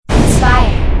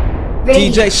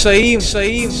DJ Shyeim.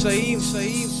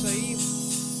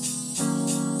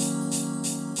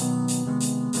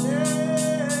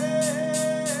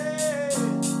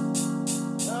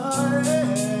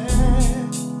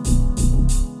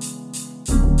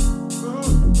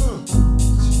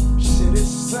 Shit, it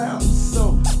sounds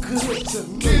so good to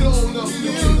me. Get on up,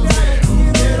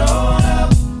 get on up,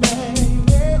 baby.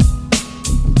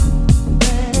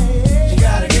 You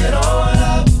gotta get on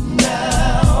up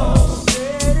now.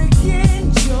 Say it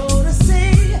again, Jodeci.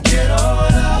 Get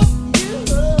on up, you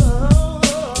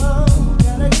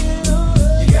gotta get on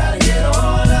up. You gotta get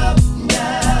on up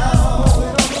now.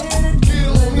 Get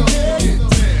on up, get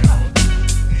down.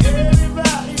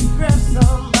 Everybody grab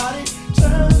somebody,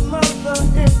 turn mother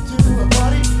into a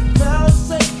party. Fellas,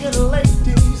 take it,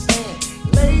 ladies,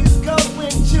 and ladies go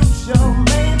and choose your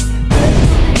man.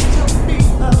 Ready to be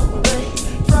afraid.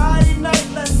 Friday night,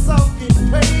 let's all get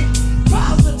paid.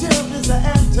 Positive is the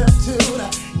attitude,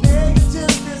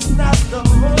 negative is not the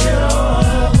mood. Get on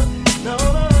up, no,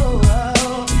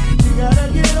 you gotta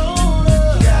get on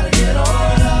up. You gotta get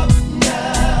on up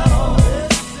now.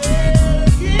 Let's say it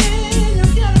again, you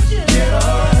gotta get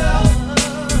on up.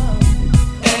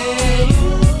 Hey, you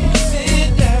sit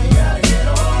down. You gotta get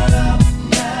on up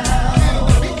now.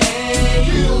 Hey,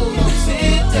 you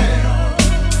sit down.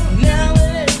 Now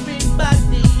that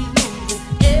everybody's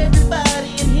moving, everybody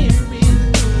in here is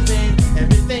moving.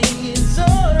 Everything is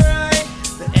alright.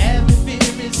 The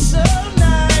atmosphere is so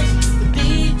nice. The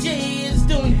DJ is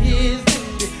doing his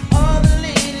duty. All the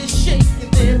ladies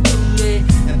shaking their booty.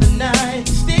 And the night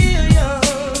is still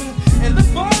young. And the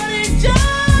party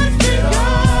just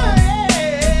begun.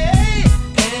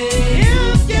 Hey, you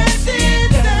can sit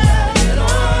down. Get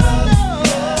on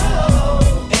up.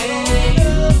 Hey,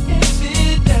 you can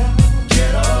sit down.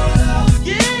 Get on up.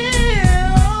 Yeah.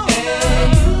 Hey,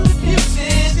 you can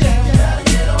sit down.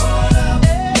 Get on up.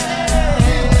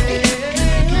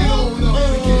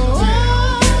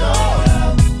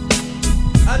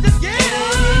 I just get on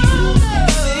up.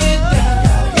 Sit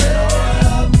down. Get on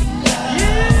up.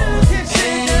 You can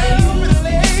sit down,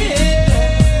 lady.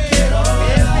 Get on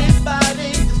up. Everybody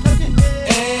just fucking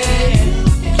hey, you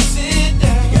can sit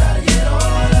down. You gotta get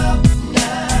on up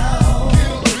now.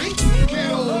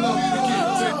 Get on up, get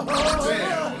down.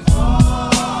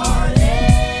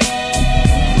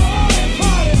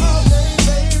 Party hard,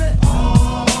 baby.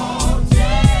 All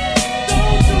day.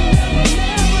 Don't you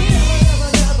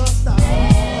never stop.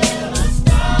 Never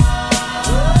stop.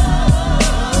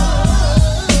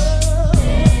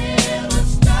 Never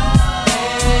stop.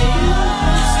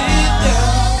 Sit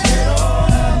down. Get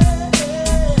on up.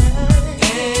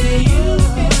 Hey, you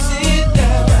can sit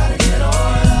down. Gotta get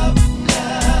on up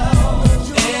now.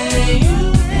 Hey, you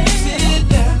can sit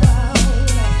down.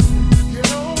 Get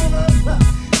on up.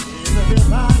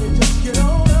 Everybody just get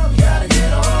on up. Gotta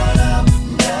get on up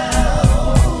now.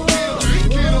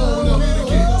 Get on up and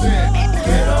get down.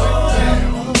 Get on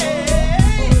up.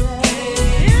 Hey,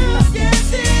 you can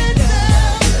sit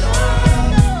down. Get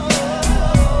on up.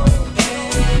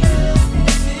 Hey, you can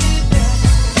sit down.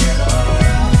 Get on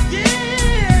up. Yeah.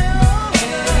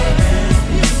 Hey,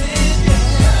 you sit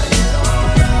down. Get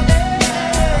on up.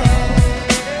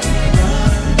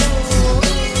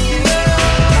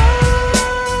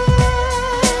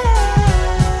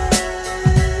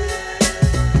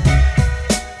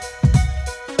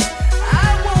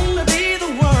 I wanna be the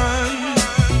one.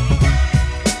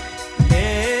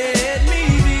 Let me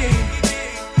be.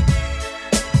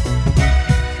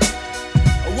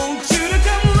 I want you to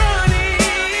come running.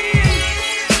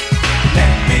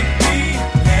 Let me be.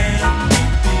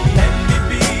 Let me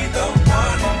be the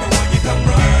one you come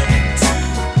running to.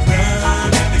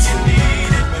 Whenever you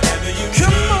need it, whenever you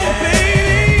come need on,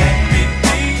 baby. Let me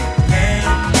be.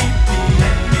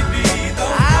 Let me be the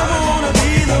one. I wanna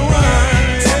be the one.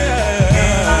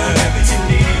 Whenever you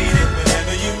need it,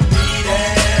 whenever you need it.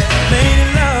 Lady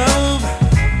love,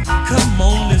 come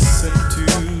on, listen to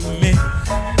me.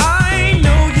 I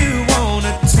know you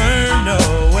wanna turn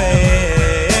away.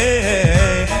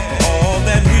 All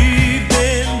that we've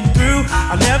been through,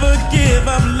 I'll never give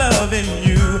up loving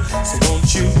you. So won't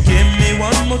you give me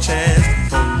one more chance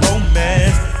for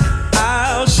romance?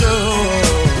 I'll show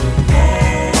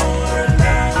more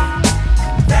love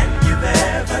than you've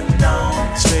ever known.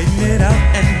 Straighten it out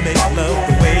and make love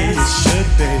the way it should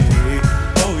be.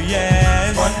 Oh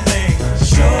yeah, one thing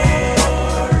sure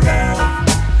of,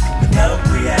 the love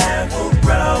we have will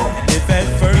grow. If at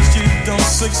first you don't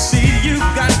succeed, you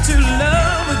got to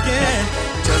love again.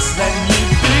 Just let me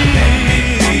be.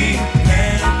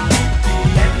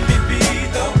 Let me be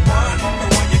the one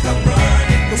you come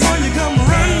running. The one you come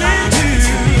running to. Whenever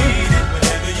you need it,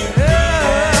 whenever you need it.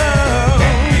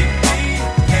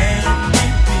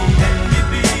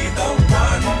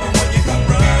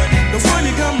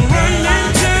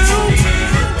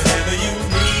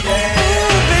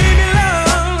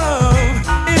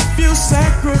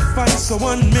 so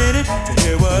 1 minute to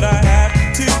hear what I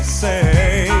have to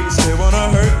say. Still wanna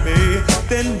hurt me,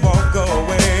 then walk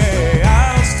away.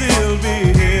 I'll still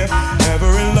be here,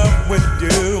 ever in love with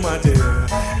you, my dear.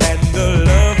 And the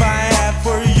love I have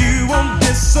for you won't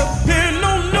disappear.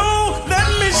 No, no, let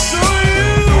me show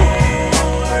you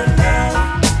more love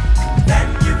than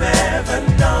you've ever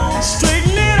known.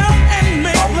 Straighten it up and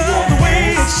make love the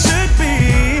way it should be.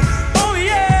 Oh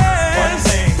yeah. One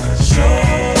thing for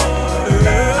sure,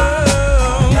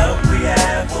 love we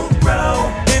have will grow.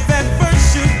 If at first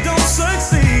you don't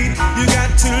succeed, you got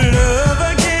to love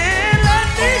again. Let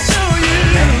me show you.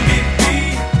 Let me be,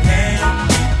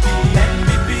 let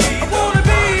me be. I wanna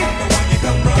be the one you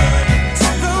come running to,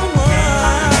 the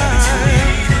one that you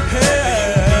need.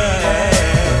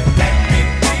 Let me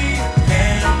be,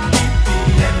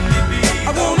 let me be.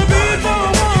 I wanna be the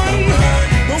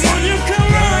one you come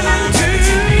running to,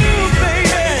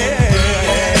 baby.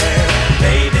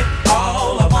 Baby,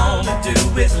 all I wanna do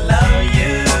is love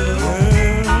you.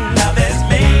 Love has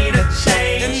made a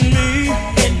change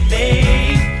in me.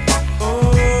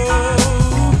 Oh,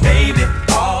 baby,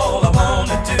 all I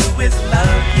wanna do is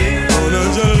love you. Wanna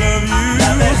just love you.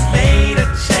 Love has made a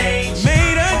change.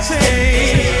 Made a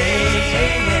change.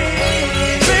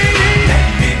 Baby, let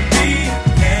me be,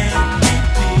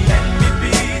 let me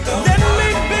be the one. Let me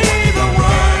be the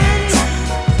one to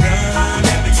run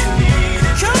whenever you need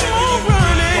it. Come on,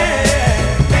 running.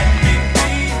 Let me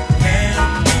be,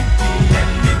 let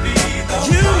me be the one.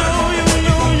 You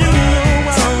know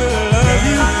I will love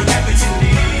you whenever you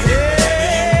need it.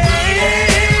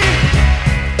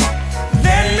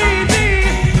 Let me be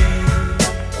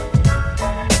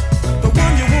the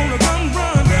one you wanna come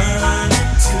run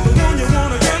to, the one you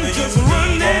wanna come just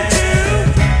run into.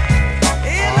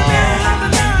 In the middle of the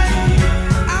night,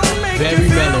 I'll make you Very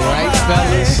feel mellow, right,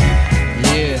 fellas?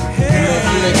 Yeah. Look,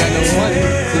 you ain't got no money,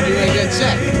 then you ain't got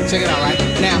jack. Check it out, right?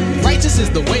 Now, righteous is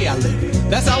the way I live.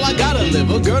 That's how I gotta live.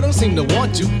 A girl don't seem to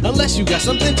want you unless you got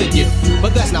something to give.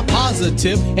 But that's not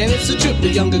positive, and it's a trip. The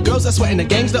younger girls are sweating the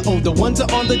gangs, the older ones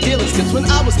are on the dealer's tips. When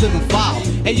I was living foul,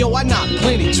 hey yo, I knocked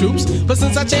plenty troops. But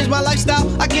since I changed my lifestyle,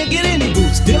 I can't get any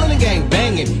boots. Dealing and gang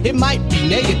banging, it might be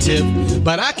negative,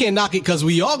 but I can't knock it cause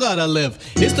we all gotta live.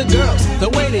 It's the girls, the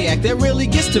way they act, that really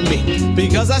gets to me.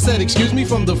 Because I said excuse me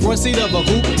from the front seat of a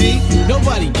hoopty.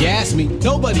 Nobody gassed me,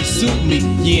 nobody suit me.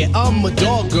 Yeah, I'm a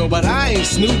dog girl, but I ain't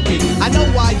Snoopy. I know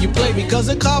why you play me cause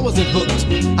the car wasn't hooked.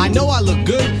 I know I look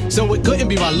good, so it couldn't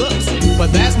be my looks.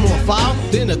 But that's more foul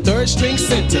than a third string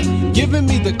center. Giving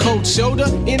me the cold shoulder,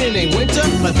 and it ain't winter.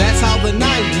 But that's how the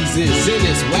 90s is, and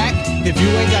it's whack. If you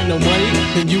ain't got no money,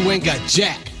 then you ain't got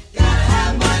jack. Gotta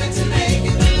have money to make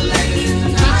it with the ladies in the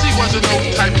night. Since he wasn't no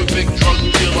type of big drug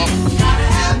dealer. Gotta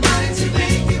have money to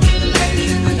make it with the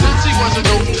ladies in the night. Since he wasn't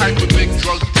no type of big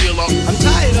drug dealer. I'm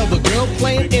tired of a girl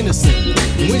playing innocent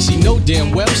when she know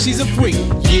damn well she's a freak.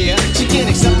 Yeah, she can't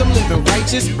accept I'm living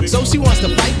righteous, so she wants to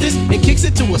fight this and kicks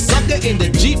it to a sucker in the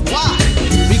Jeep. Why?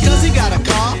 Because he got a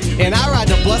car and I ride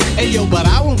the bus. Hey yo, but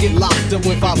I won't get locked up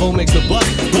when 5-0 makes the bus.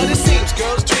 But it seems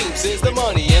girls' dreams is the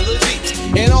money and the Jeeps.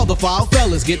 And all the foul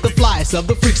fellas get the flyest of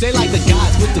the freaks. They like the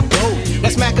guys with the gold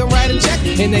that smack 'em right in check.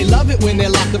 And they love it when they're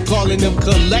locked up calling them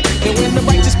collect. And when the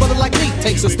righteous brother like me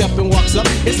takes a step and walks up,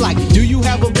 it's like, do you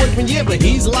have a boyfriend? Yeah, but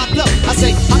he's locked up. I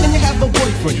say, how can you have a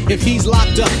boyfriend if he's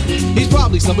locked up? He's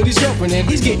probably somebody's girlfriend and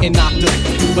he's getting knocked up.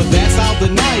 But that's how the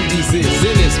 90s is,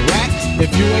 and it's whack.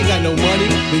 If you ain't got no money,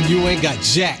 then you ain't got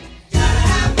jack. Gotta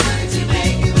have money to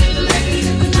make it with the ladies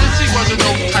in the night. Since he wasn't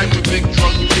no type of big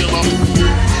drug dealer. Gotta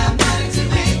have money to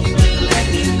make it with the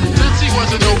ladies in the night. Since he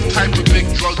wasn't no type of big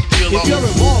drug dealer. If you're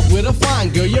involved with a fine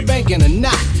girl, you're banking a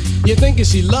knot. You're thinking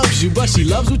she loves you, but she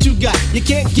loves what you got. You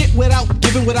can't get without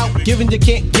giving you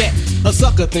can't get. A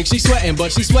sucker thinks she's sweating,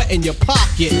 but she's sweating your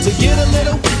pocket. To get a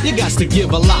little, you got to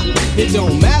give a lot. It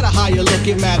don't matter how you look,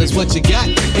 it matters what you got.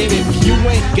 And if you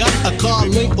ain't got a car,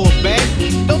 link, or bag,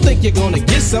 don't think you're gonna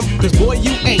get some, cause boy,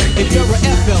 you ain't. If you're a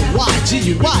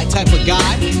FLY, type of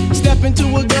guy, step into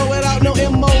a girl without no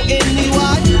MONEY,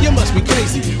 you must be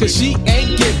crazy, cause she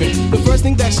ain't giving. The first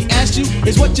thing that she asks you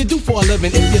is what you do for a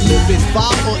living. If you're living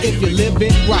foul or if you're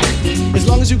living right. As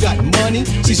long as you got money,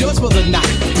 she's yours for the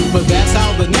night. But that's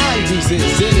how the 90s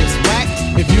is, and it's whack.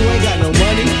 If you ain't got no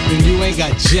money, then you ain't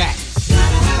got jack. Gotta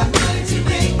have money to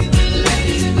make it with the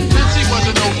ladies in the night. Since he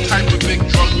wasn't no type of big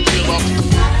drug dealer.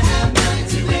 Gotta have money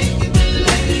to make it with the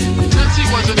ladies in the night. Since he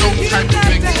wasn't no type of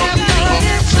big drug dealer.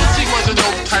 Since he wasn't no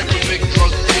type of big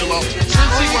drug dealer. Since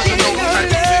he wasn't no type of big drug dealer. Since he wasn't no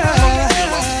type of big drug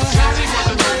dealer.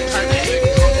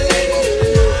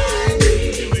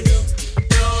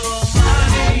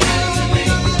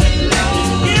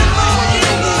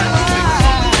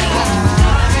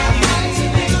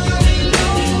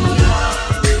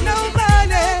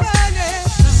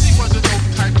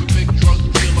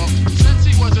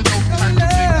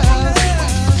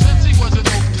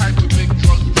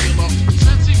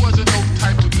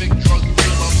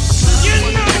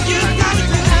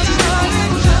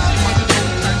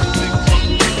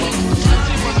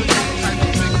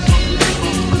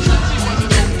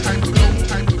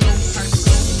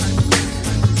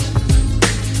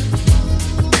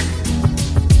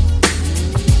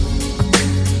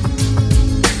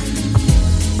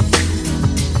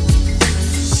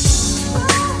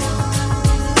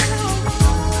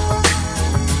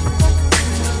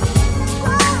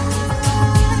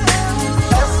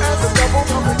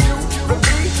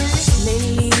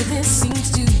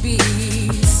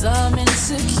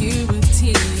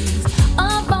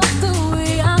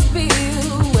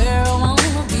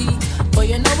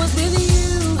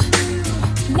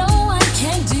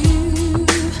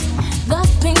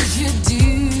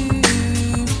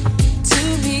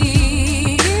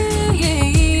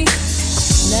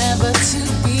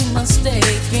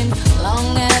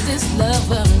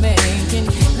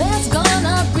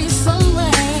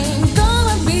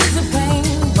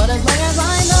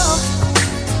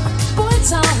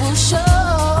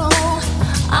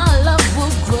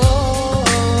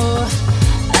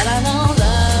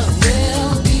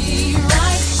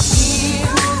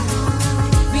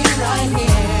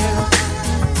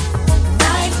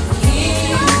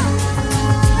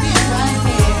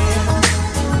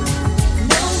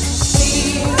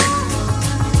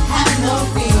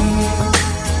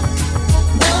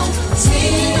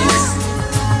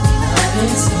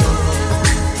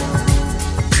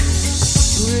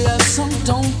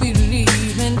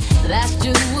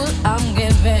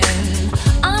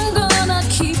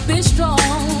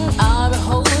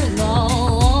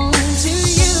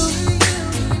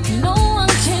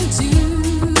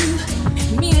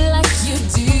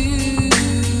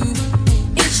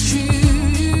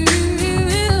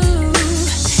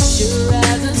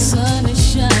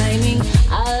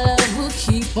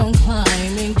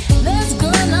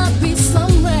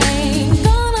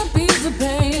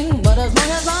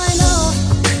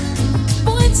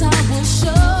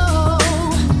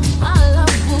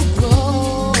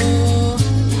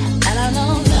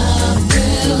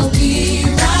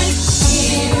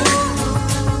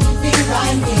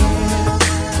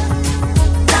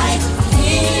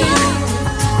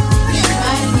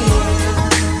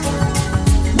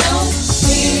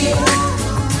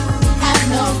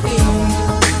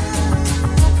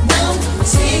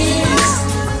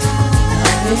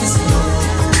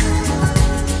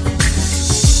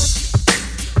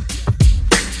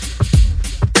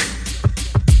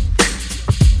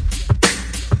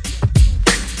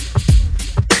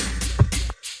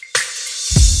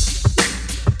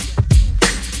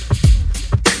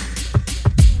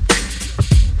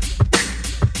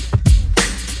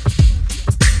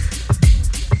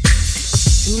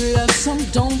 that some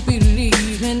don't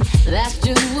believe in. That's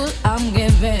just what I'm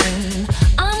giving.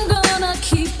 I'm gonna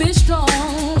keep it strong.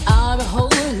 I'll be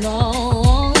holding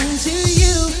on to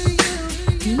you.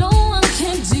 No one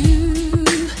can do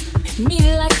me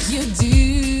like you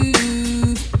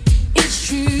do. It's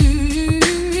true.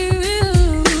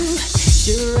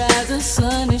 Sure as the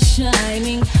sun is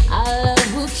shining, our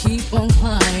love will keep on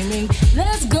climbing.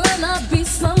 There's gonna be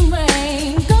some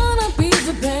rain, gonna be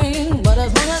the pain, but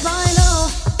as long as I know,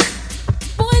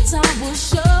 boy, time will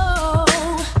show,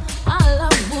 our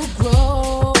love will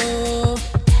grow,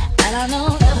 and I know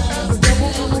everything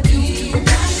will be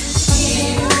right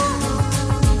here,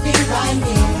 be right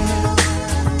here,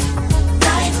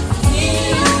 right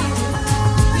here,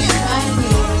 be right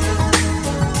here.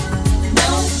 No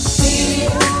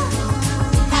fear,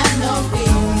 have no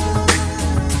fear,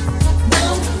 no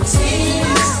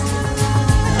tears,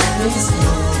 love is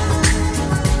here.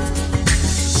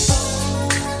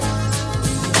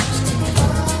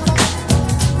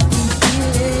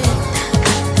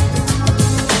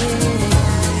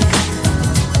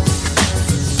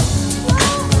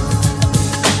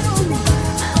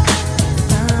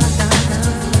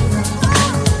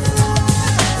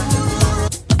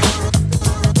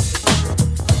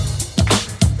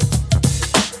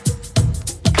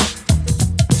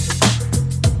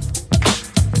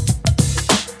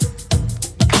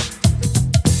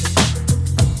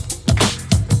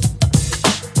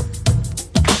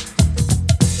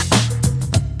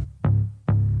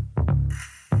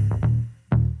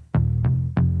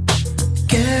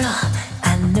 Girl,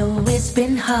 I know it's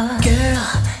been hard. Girl,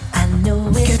 I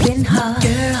know it's been hard.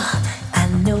 Girl, I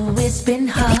know it's been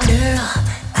hard. Girl,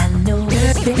 I know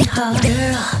it's been hard.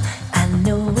 Girl, I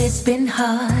know it's been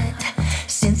hard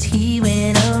since he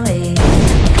went away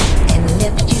and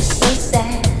left you so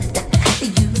sad.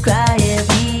 You cry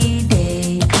every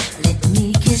day. Let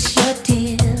me kiss your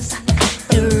tears,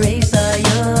 erase all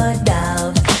your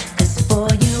doubt. 'Cause for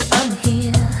you I'm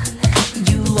here.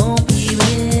 You won't be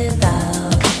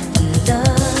without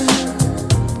love.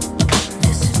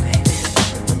 Listen, baby,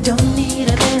 don't need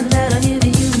a man that'll give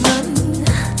you money.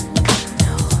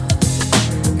 No,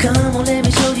 come on, let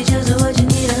me show you just what you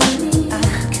need, honey. I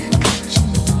got what you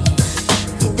need.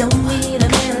 You don't need a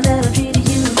man that'll treat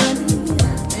you funny.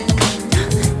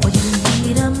 Well, you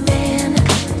need a man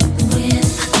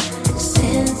with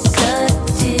sensitivity,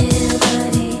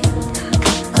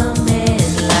 a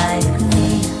man like me.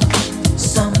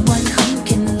 Someone who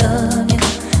can love you,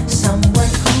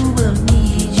 someone who will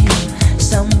need you,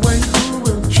 someone who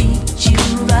will treat you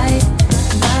right,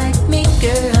 like me,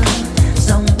 girl.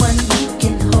 Someone you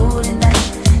can hold at night,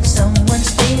 someone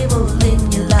stable in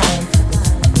your life.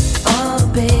 Oh,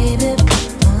 baby,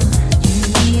 you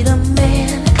need a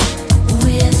man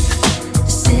with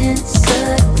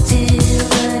sensitivity,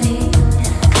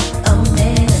 a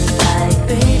man like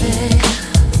baby,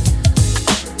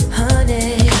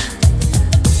 honey.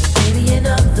 Baby,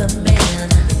 another man.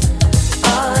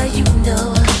 Oh, you know,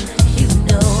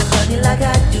 honey, like I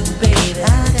do, baby. I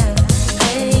gotta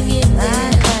hang in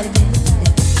there,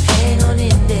 hang on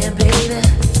in there, baby.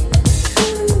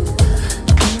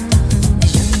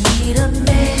 You need a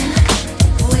man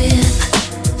with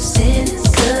sensitivity,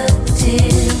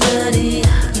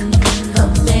 a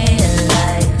man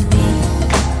like me.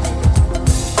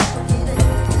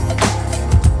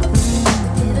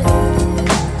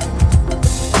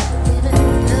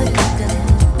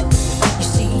 You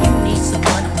see, you need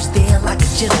someone who's there like a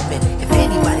gentleman. If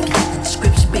anybody can fit the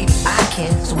description, baby, I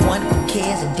can. Someone who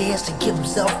cares and dares to give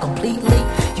himself completely.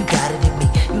 You got it in me.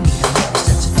 You need a man with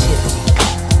sensitivity.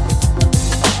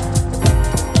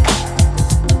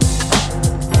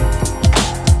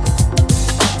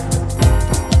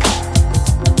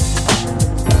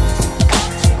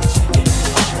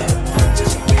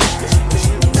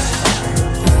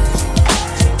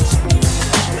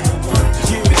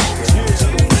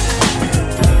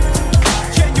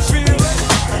 Can you feel it? Can you feel it?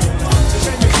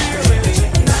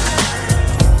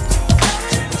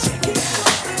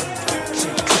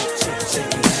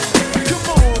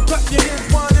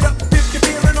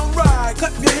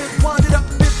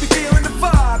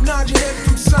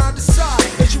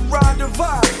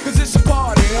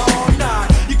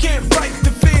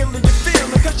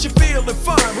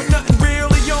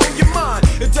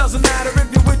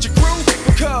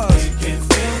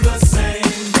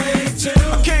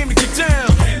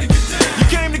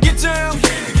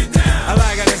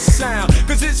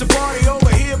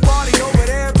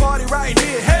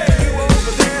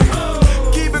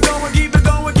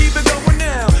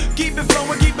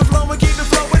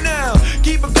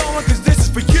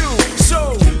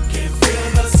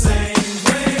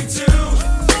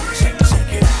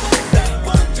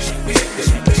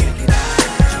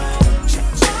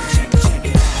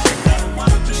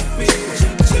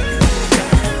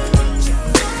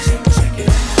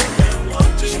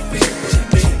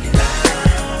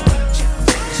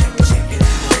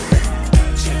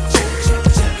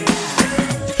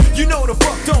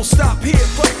 don't stop here,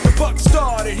 but the buck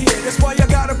started here. That's why I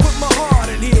gotta put my heart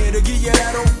in here to give you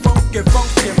that old funky,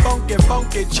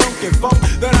 chunky funk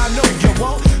that I know you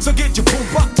want. So get your boom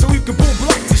box so we can boom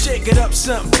blocks and shake it up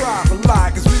something proper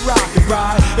like, cause we rock and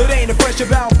ride. It ain't a question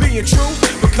about being true,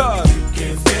 because you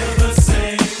can feel the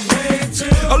same way too.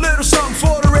 A little something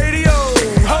for the radio,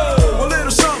 ho, a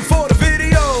little something for the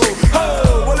video,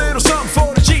 ho, a little something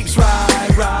for the Jeeps,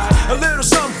 ride, a little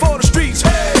something for the streets,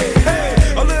 hey,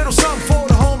 a little something for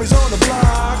the homies on the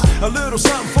blocks, a little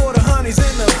something for the honeys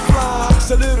in the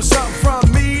flocks, a little something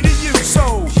from me to you,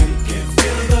 so you can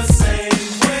feel the same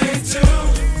way too.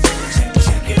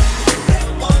 Check it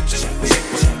out, one, two, three,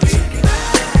 check it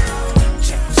out, check it out, one,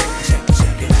 two, three,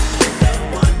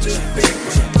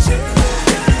 check it out,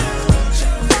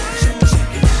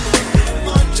 check it out,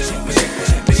 one, two, three,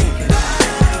 check it out,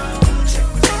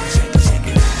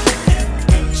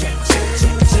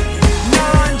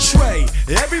 Nine-Tray,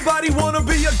 everybody wanna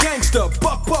be a gangster,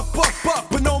 buck,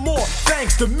 but no more.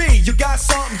 Thanks to me, you got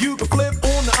something you can flip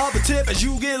on the other tip as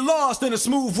you get lost in the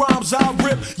smooth rhymes I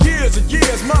rip. Years and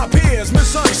years, my peers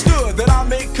misunderstood that I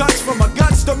make cuts from my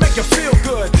guts to make you feel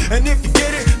good. And if you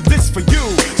get it, this for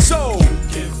you. So you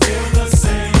can feel the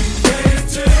same way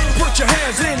too. Put your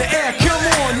hands in the air, come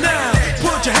on now.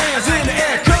 Put your hands in the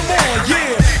air, come on,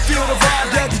 yeah. Feel the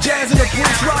vibe that the jazz and the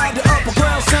blues ride, the upper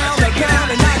ground sound that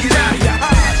pound and knock it out of your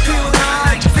eyes. Feeling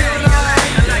alright, you feeling alright.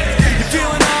 You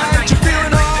feeling alright, you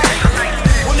feeling alright.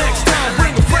 Well, next time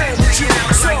bring a friend with you.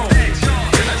 So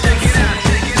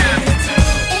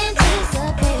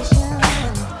Anticipation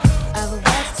of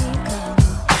what's to come.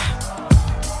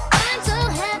 I'm so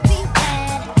happy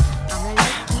that I'm a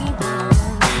lucky one.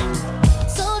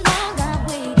 So long I've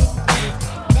waited, but it's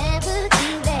never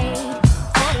too late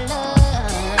for love.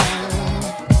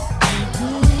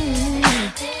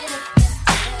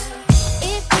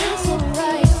 It feels so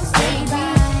right, baby,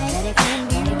 that it can't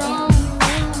be wrong.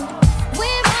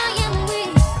 Where I am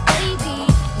with, baby,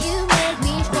 you make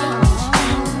me strong.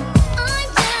 I'm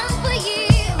down for you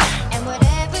and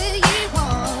whatever you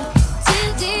want to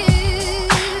do.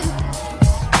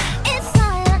 It's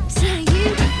all up to you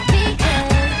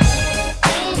because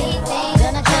anything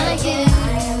gonna try you.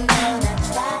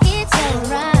 It's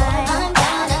alright. I'm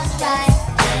gonna try.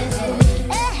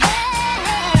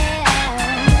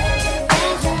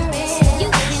 You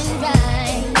can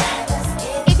ride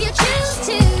if you choose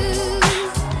to.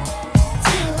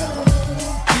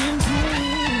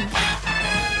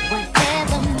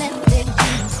 Whatever method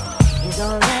used is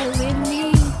alright with me.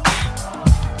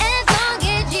 As long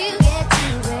as you get to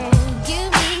where you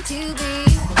need to be.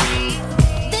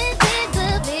 This is a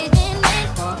vision meant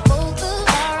for both of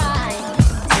our eyes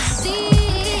to see.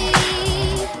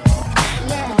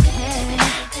 Yeah.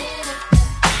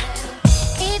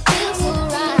 It feels so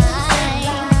right.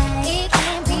 It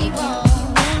can't be wrong.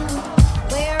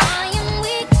 Where I am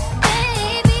weak,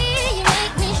 baby, you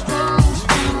make me strong.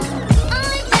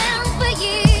 I'm down for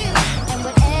you and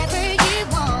whatever you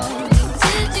want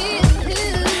to do.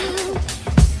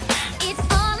 It's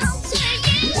all up to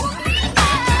you.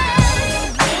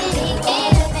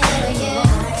 Anything for you.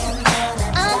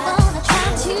 I'm gonna try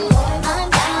to. I'm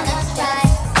gonna try.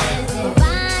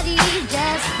 Body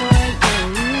just for you.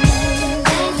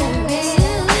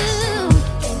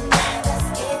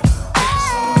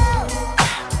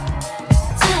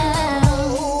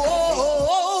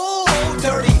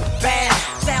 Dirty, fast,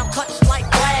 sound cuts like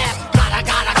glass.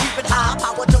 Gotta keep it high,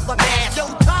 power to the mass. Yo,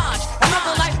 Taj,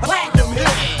 another like platinum hit.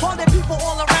 Calling people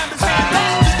all around the same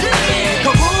master.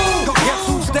 Kaboom! Guess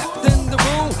who stepped in the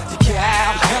room? The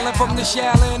cow, hailing from the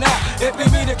Shaolin out. It be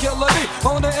me, the killer bee,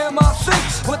 on the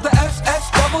MI6 with the SS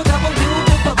double to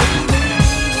the B.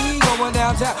 Going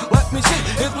downtown, let me see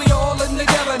if we all in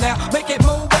together now. Make it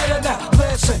move better now.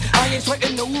 Listen, I ain't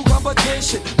sweating no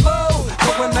competition. Low,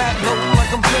 going mad low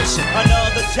like I'm fishing.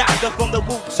 Another chapter from the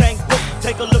Wu-Tang book.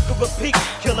 Take a look at repeat.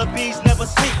 Killer bees never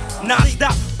sleep.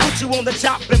 Non-stop. Put you on the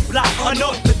chopping block.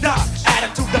 Unorthodox.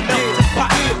 Attitude the melting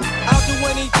pot. I'll do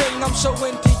anything, I'm so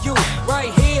into you.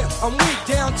 Right here, I'm weak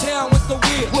downtown with the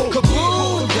wheel.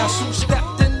 Kaboom! Guess who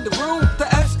stepped in the room? The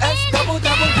SS double to the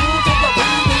B.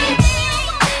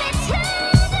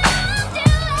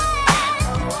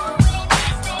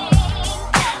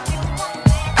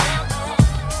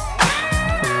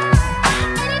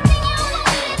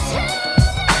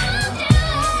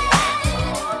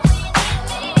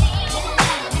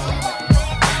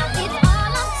 It's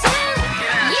all up to you.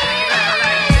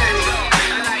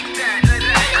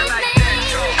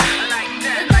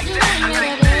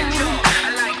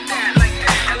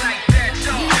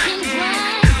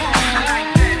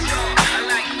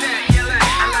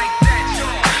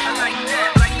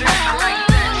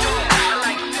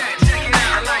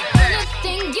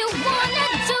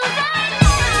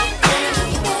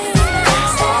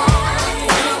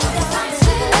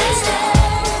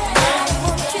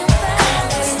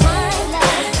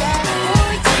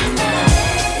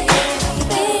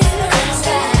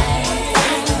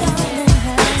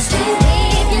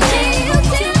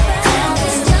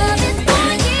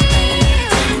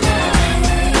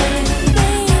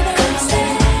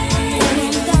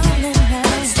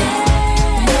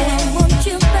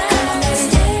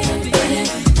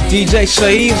 DJ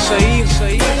Shyeim.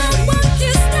 I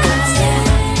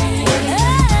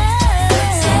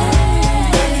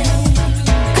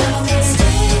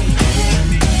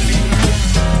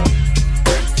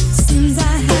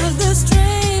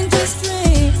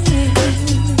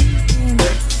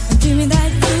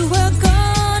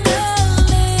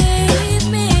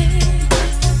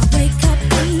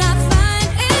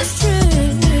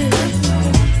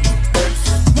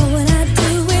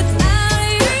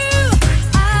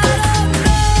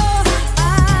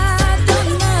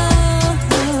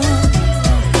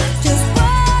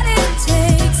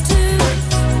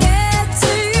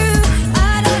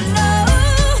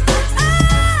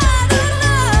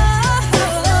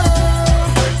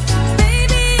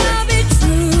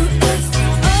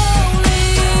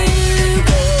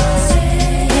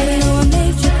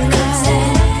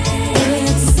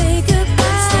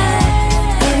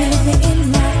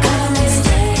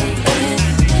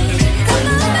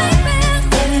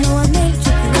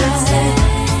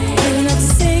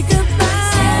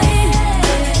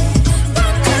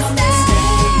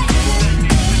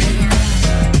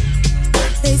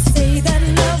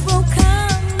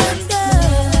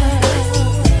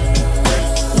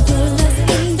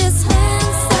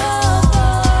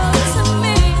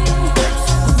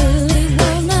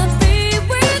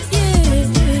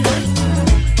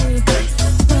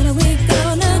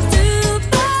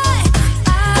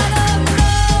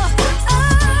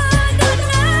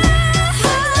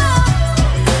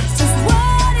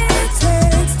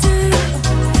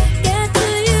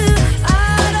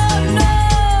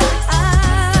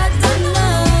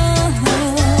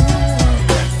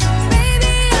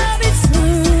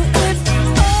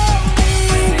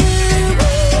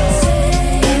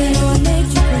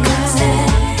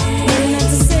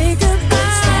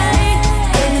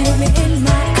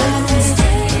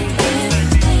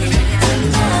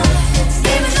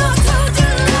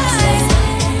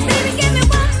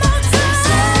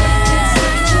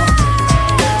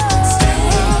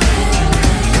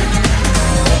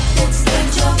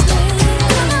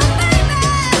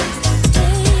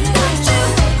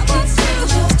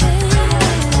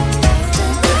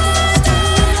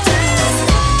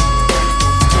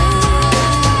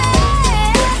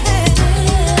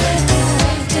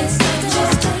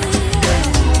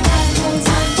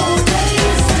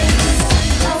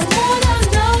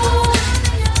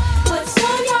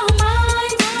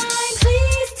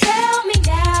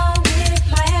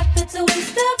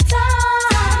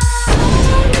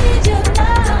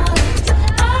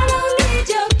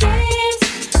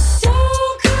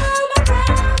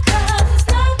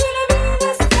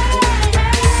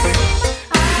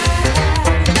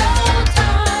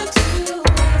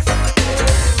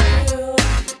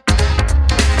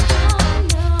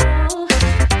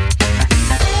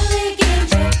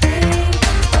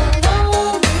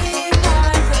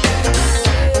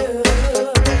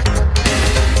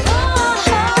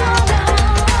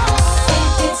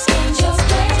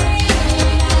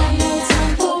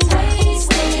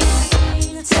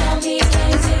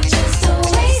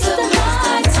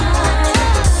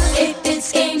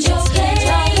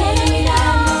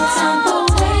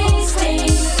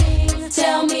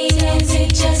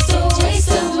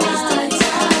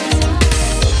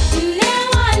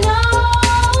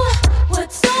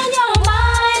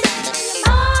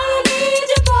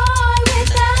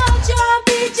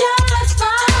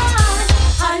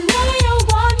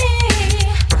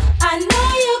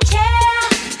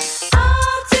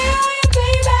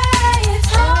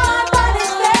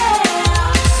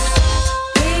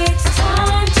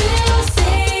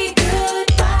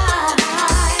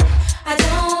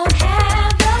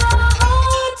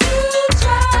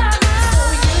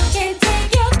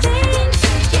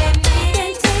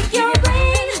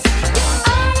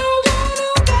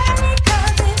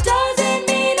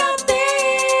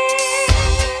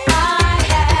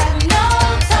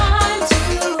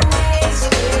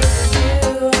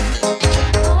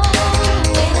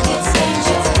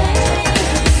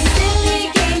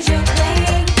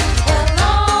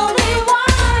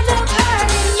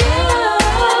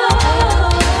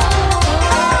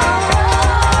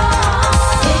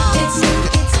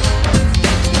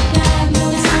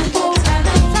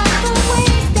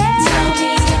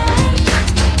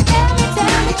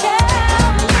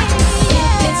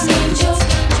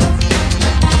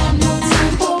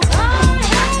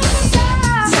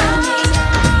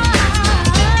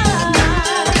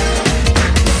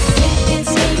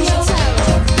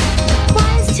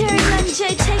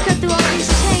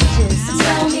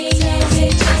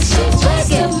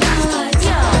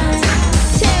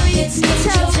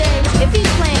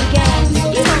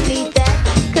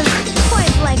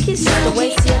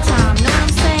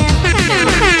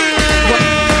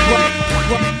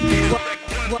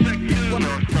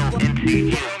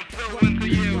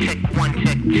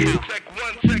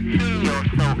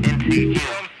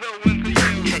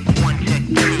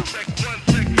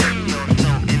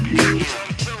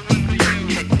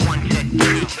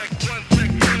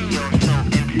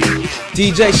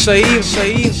DJ Shyeim.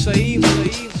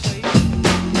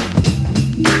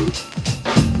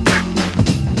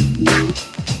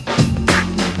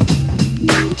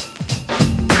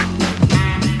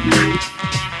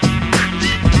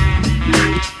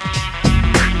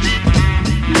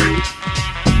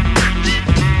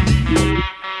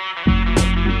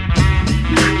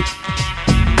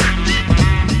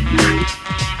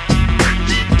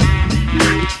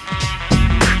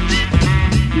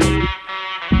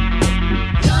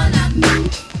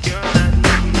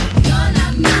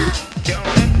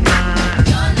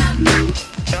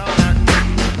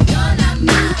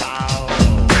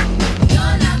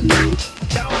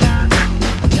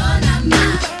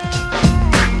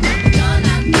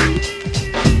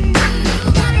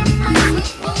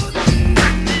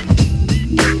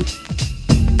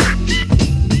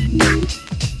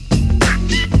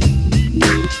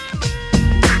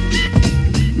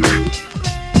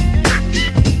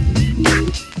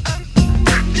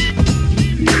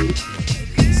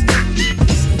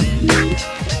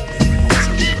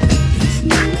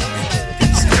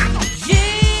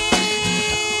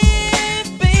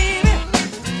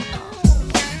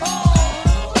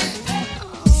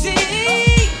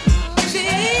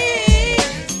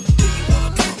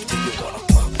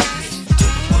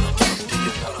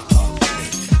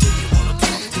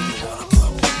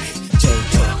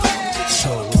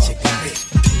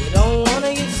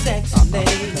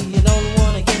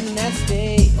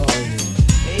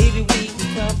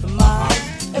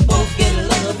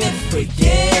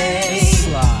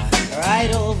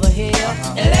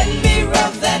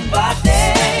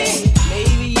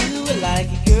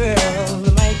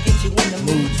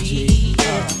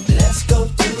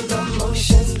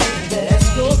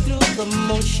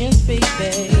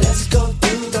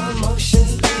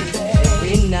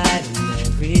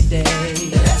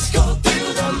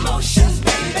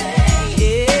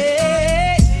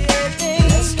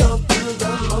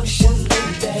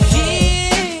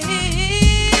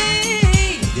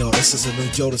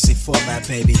 Jodeci format,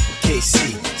 baby.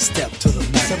 KC, step to the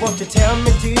mat. So won't you tell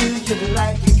me, do you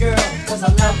like it, girl? Cause I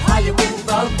love how you move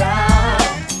around.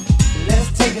 Let's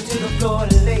take it to the floor,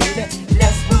 lady.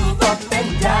 Let's move up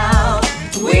and down.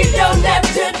 We don't have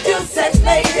to do sex,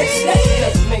 ladies. Let's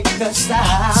just make the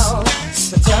sound.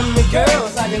 So tell me,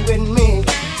 girls, are you with me?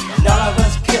 And all of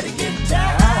us could get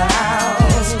down.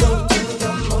 Let's go through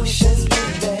the motions,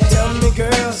 baby. Tell me,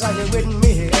 girls, are you with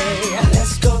me?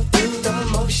 Let's go through the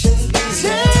motions, baby.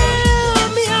 Tell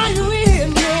me, are you with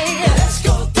me? Let's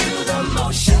go through the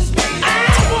motions, baby. I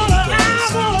wanna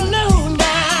know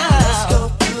now. Let's go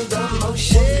through the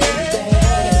motions, baby.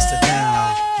 Mr.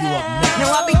 Down, you up next. Now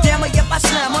I be dammer, yep I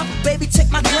slammer. Baby, check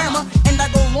my grammar. And I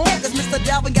go long as Mr.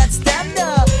 Darwin got stabbed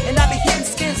up. And I be hitting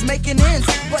skins, making ends.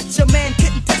 But your man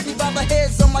couldn't test me by the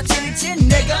hairs on my chinny chin,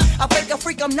 nigga. I fake a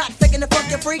freak, I'm not faking the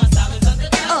fucking freak.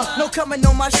 No coming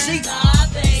on my sheet.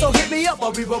 So hit me up,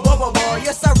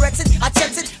 yes I wrecks it, I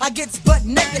checks it, I gets butt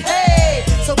naked. Hey,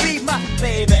 so be my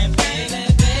baby.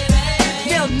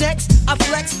 Yeah, next I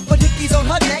flex, put hickeys on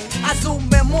her neck. I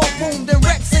zoom and more boom than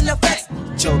Rex in the flex.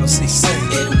 Jodeci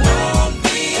sing. It won't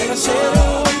be, and I said it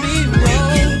won't be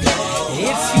wrong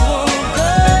if you wanna go.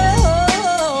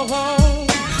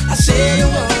 I said it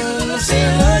won't, I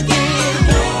said it again.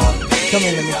 Come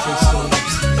here, let me kiss you.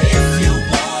 If you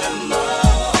wanna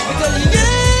more, because you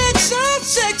look so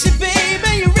sexy,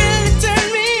 baby, you really turn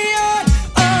me on.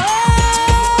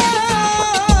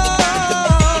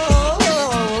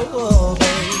 Oh,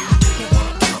 baby.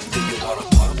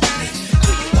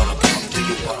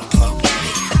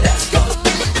 Let's go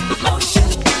through the motions.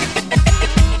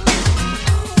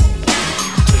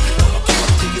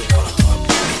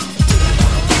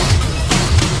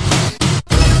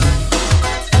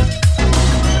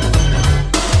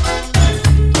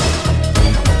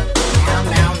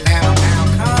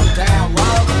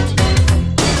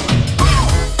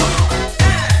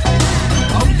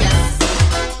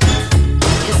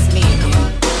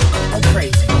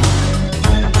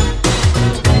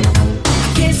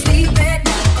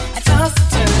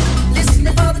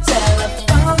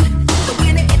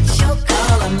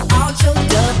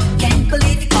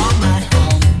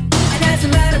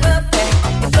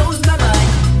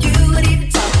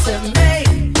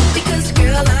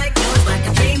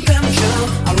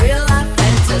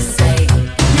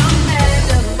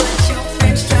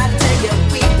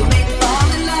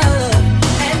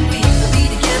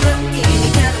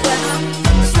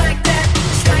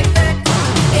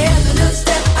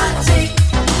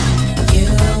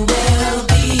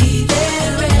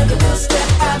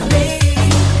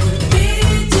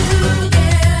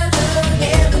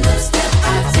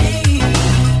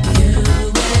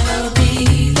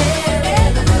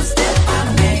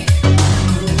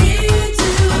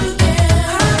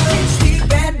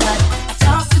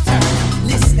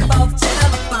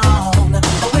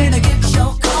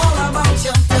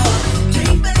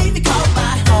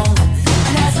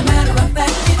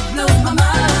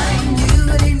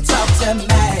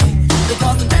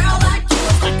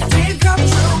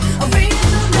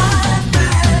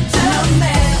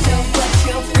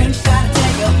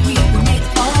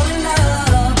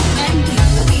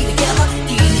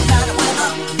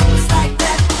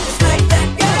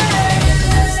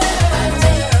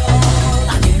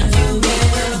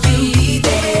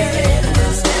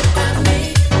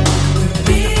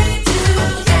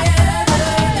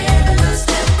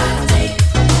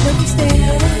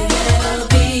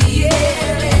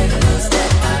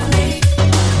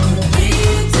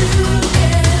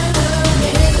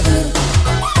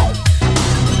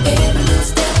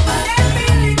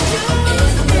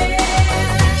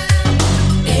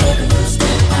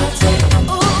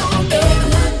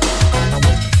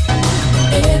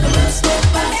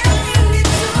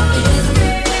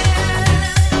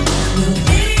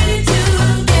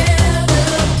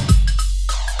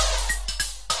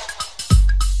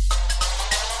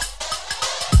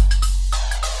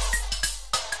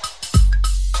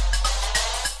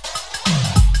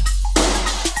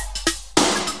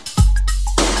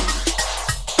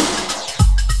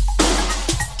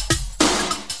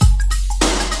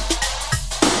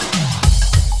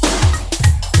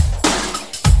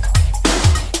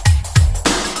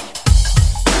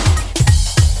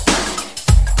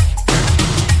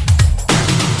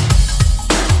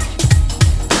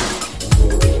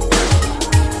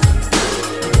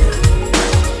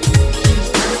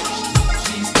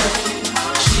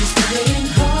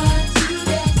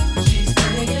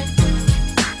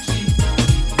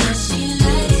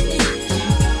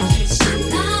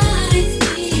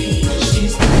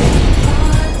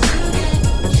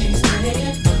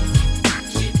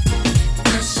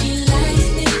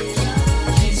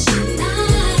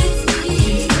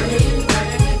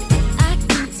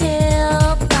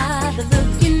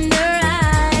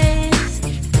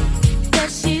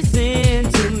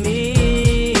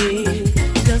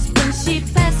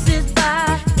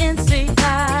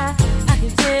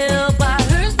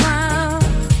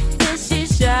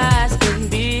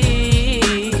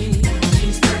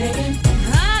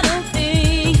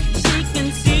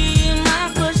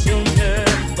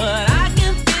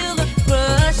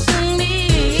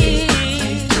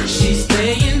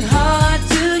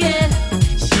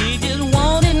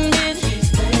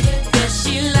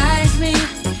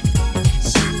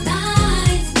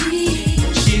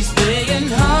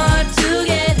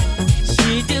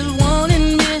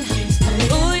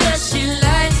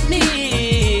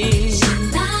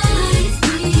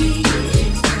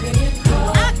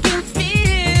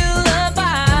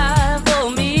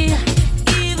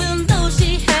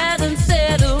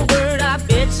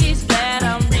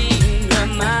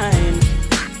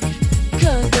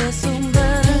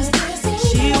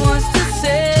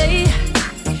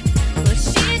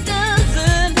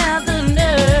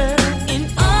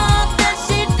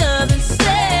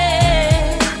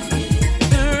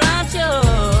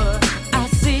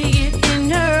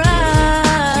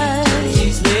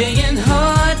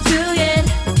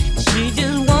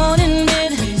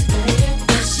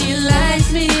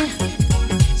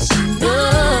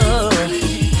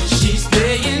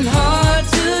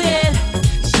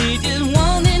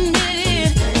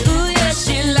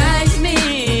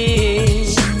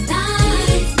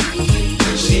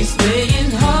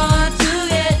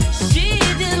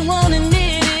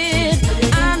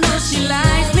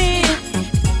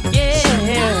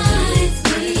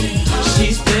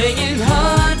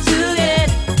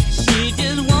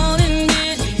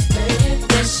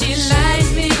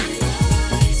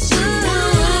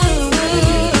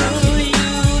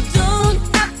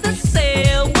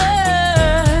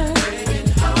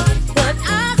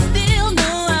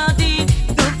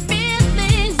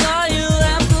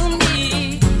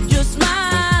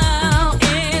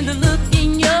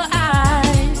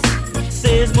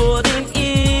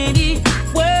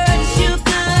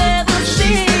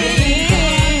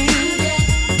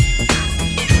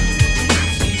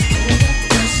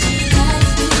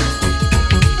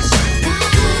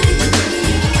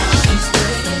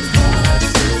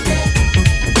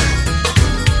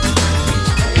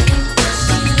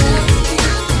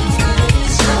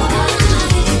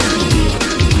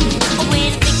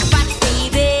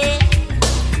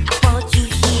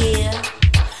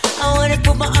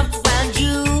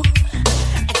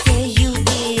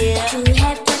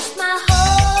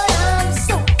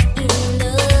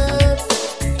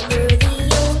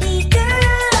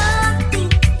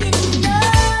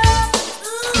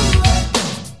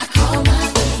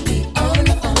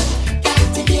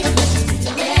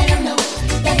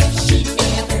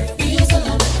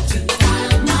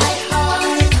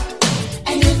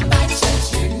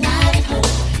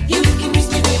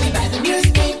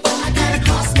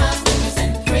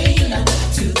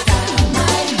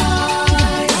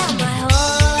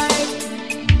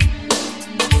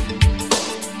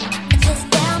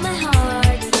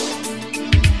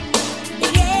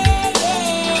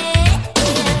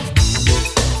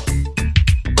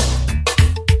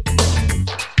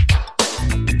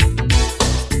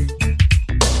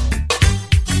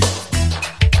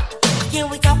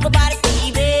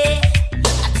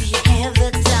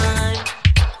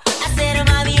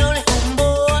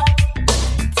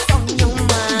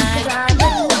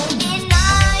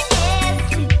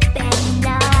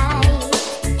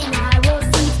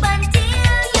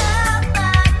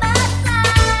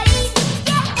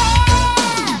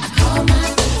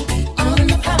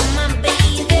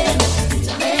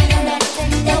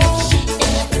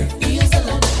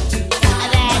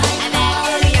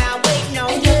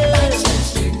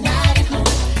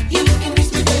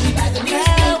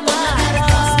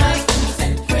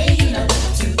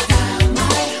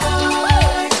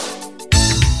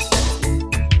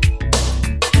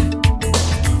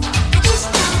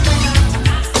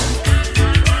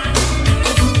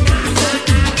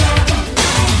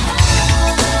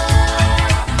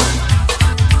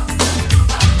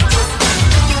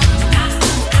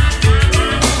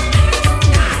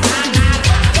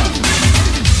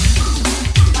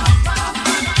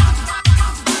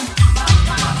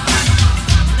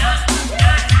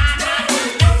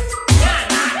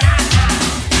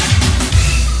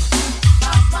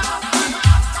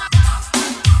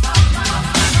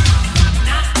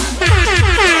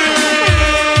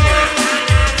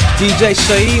 DJ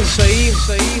Shyeim.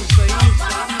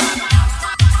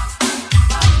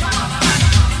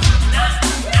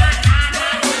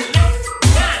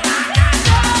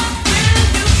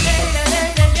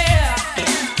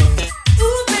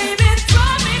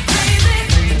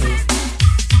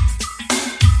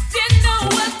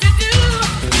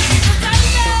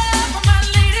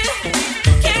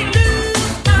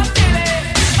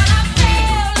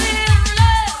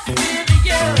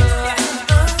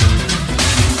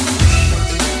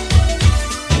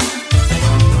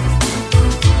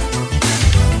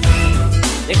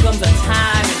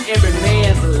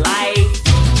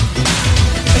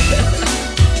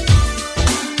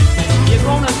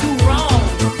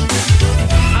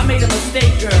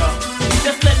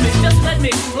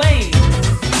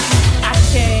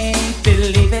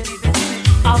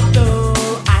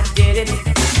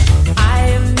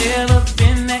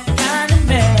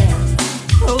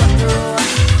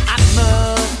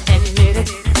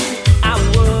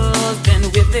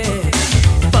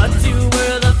 But you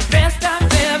were the best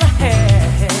I've ever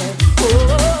had.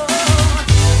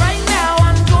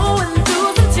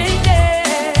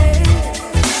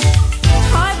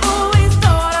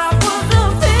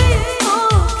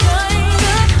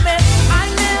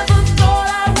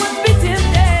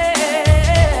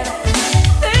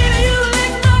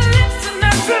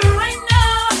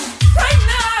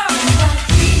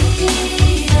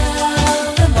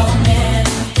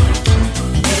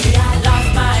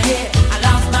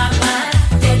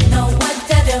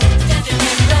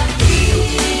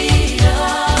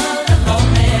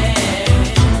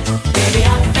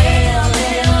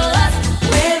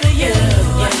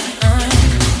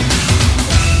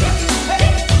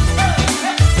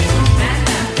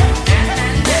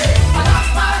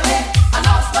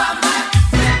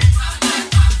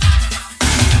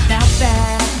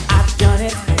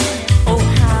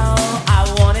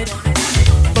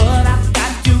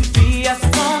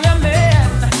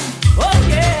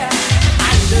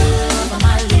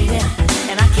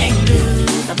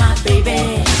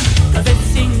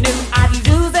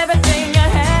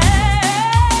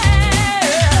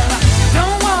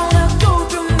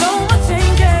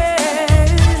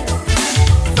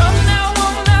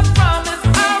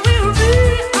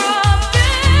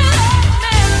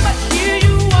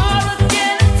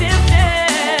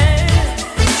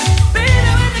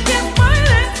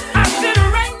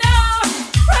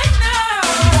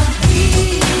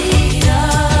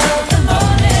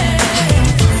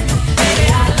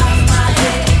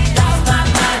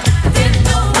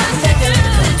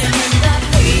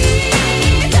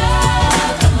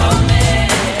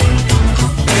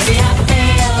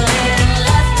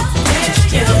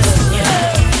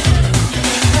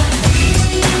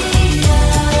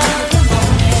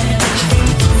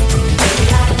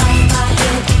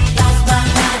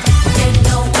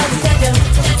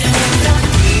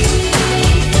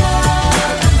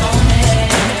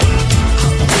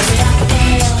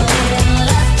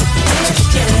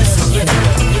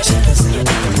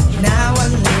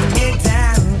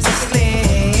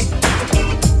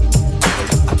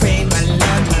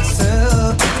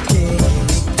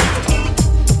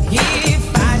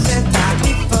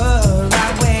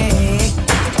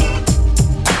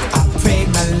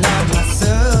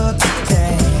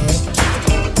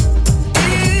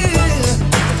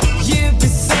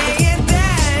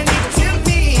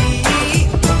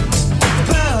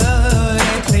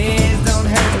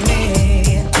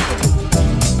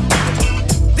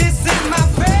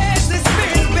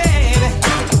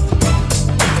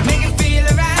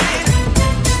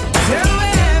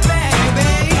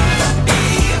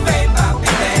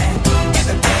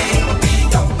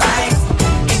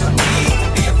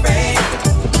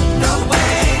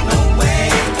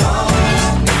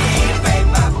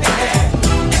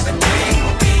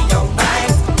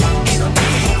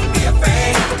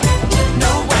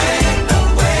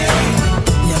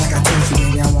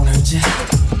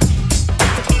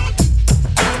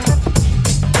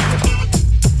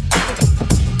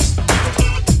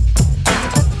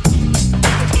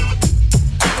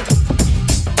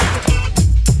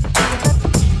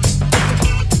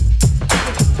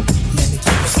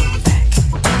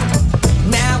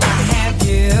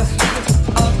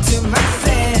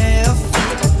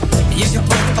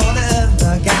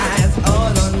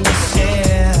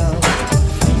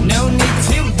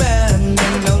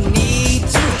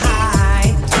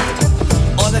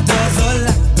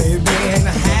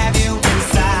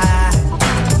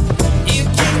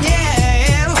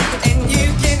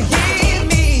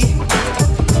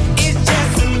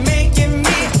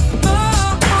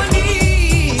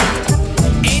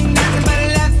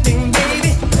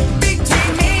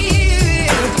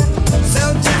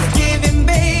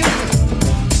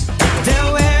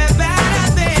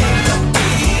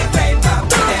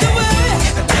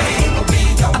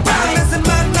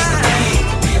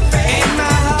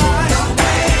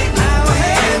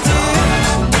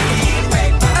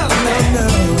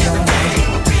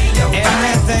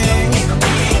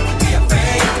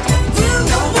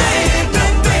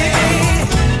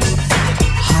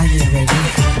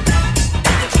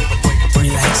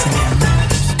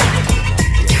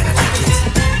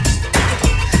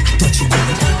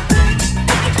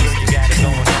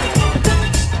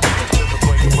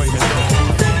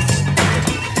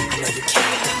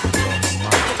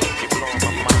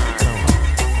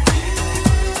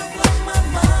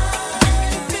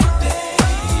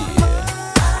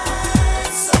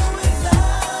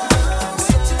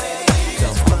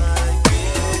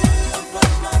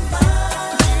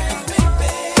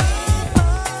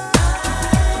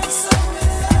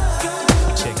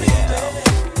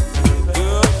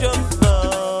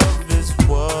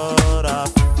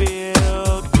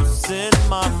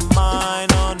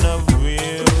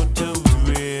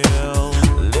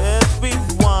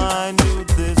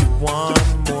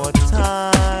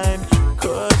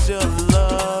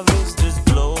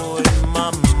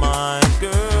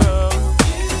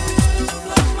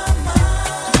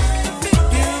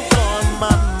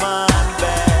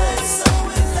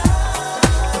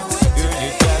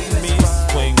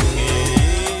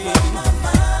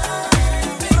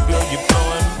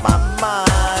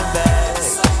 mind, babe.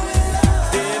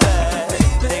 Baby,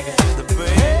 take it to the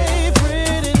bridge. Hey,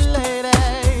 pretty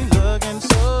lady, looking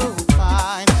so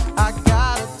fine. I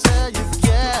gotta tell you,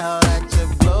 girl, that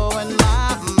you're blowing my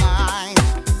mind.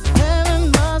 Heaven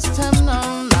must have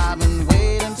known I've been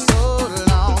waiting so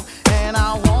long, and I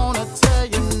wanna tell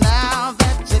you now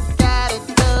that you got it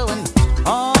going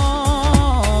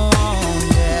on,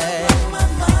 yeah.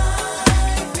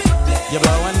 You're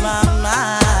blowing my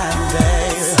mind, baby.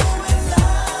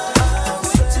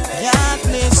 Got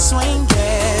me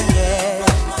swinging, yeah.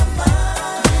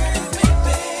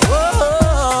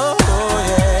 Oh,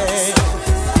 yeah.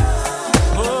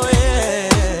 Oh, yeah,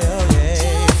 oh,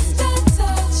 yeah. Just a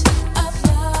touch of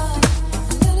love,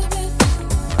 a little bit.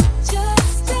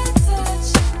 Just a touch,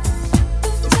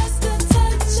 just a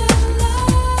touch of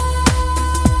love.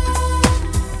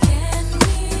 Can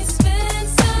we spend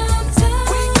some time?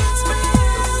 We can spend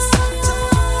some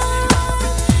time.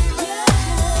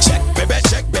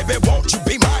 Check, baby, won't you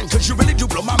be mine? Cause you really do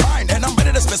blow my mind, and I'm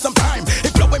ready to spend some time.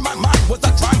 If blowing my mind was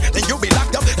a crime, then you'll be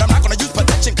locked up. And I'm not gonna use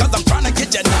protection, cause I'm trying to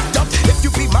get you knocked up. If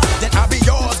you be mine, then I'll be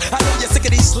yours. I know you're sick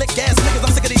of these slick ass niggas,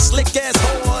 I'm sick of these slick ass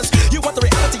whores. You want the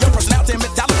reality, your personality and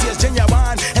mentality is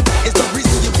genuine, and that is the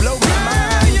reason you blow my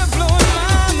mind. You're blowing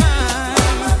my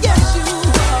mind. Yes, you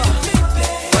are.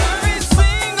 Every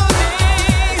single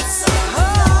day.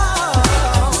 Oh,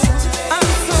 I'm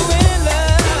so in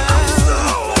love.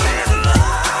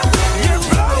 You're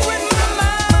blowing my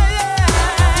mind.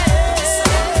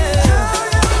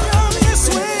 You're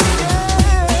sweet.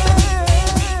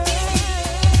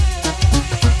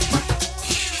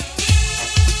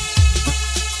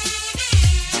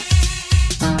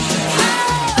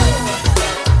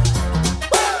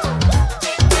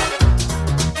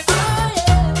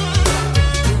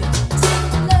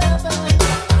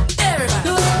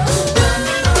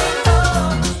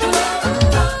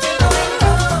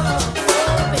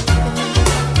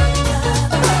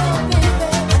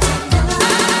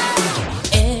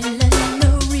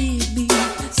 Eleanor Rigby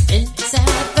spent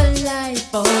half a life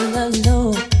all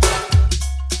alone.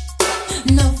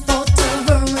 No fault of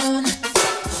her own,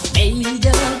 made a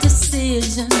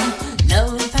decision.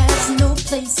 Love has no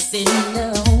place in the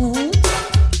home.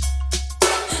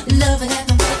 Love had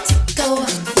nowhere to go.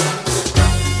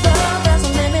 Love has a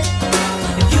limit.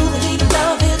 If you believe in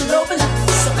love, it'll open up.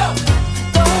 So don't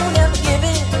ever give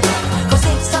in. 'Cause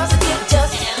if it starts to give,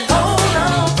 just hold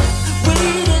on. We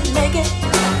didn't make it.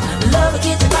 Love will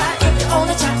get you by if you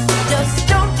only try. Just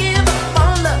don't give up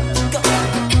on love. Go.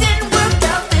 It didn't work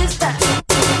out this time.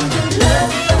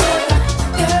 Love,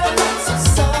 girl, I'm so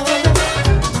sorry.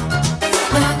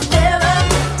 But I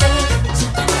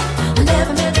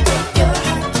never meant to break your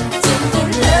heart. Tender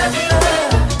love,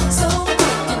 so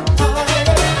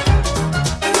broken-hearted.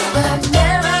 But I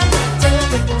never meant to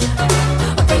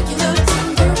break your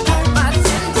tender heart, my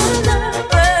tender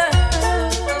lover.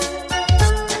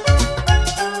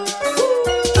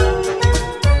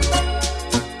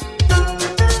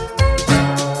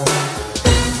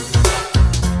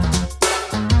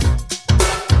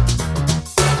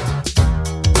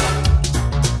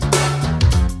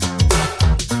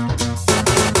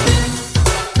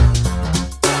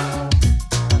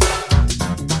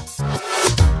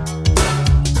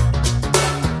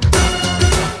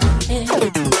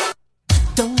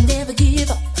 Don't ever give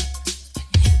up.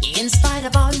 In spite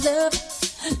of our love,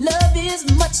 love is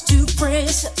much too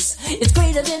precious. It's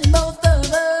greater than both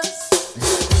of us.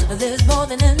 There's more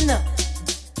than enough.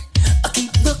 I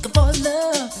keep looking for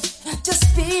love.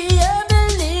 Just be a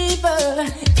believer.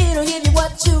 It'll give you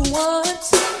what you want.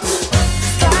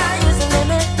 Sky is the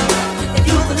limit. If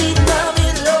you believe in love,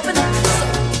 it'll open up. So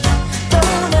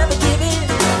don't ever give in.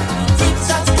 Deep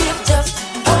starts to give, just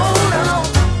hold on.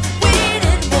 We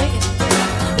didn't make it.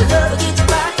 Love will get you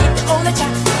by if you only try.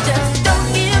 Just don't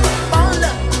give up on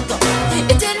love. Go.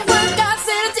 It didn't work out,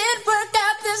 said it didn't work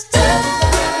out this time.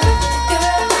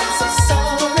 Girl, I'm so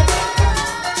sorry.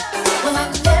 Well, I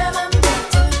never meant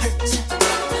to hurt you.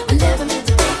 I never meant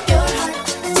to break your heart.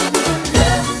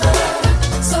 Tender love,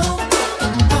 so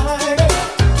broken-hearted.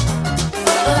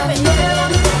 Well, I never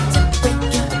meant to break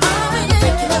your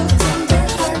tender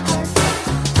heart.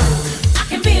 I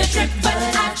can be a trick, but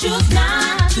I choose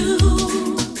not to.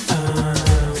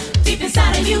 Deep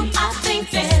inside of you, I think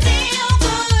there's still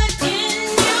good in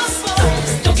you.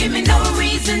 Don't give me no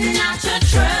reason not to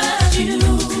trust you.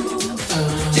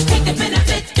 Just take the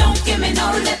benefit, don't give me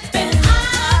no lip, and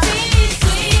I'll be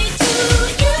sweet to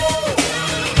you.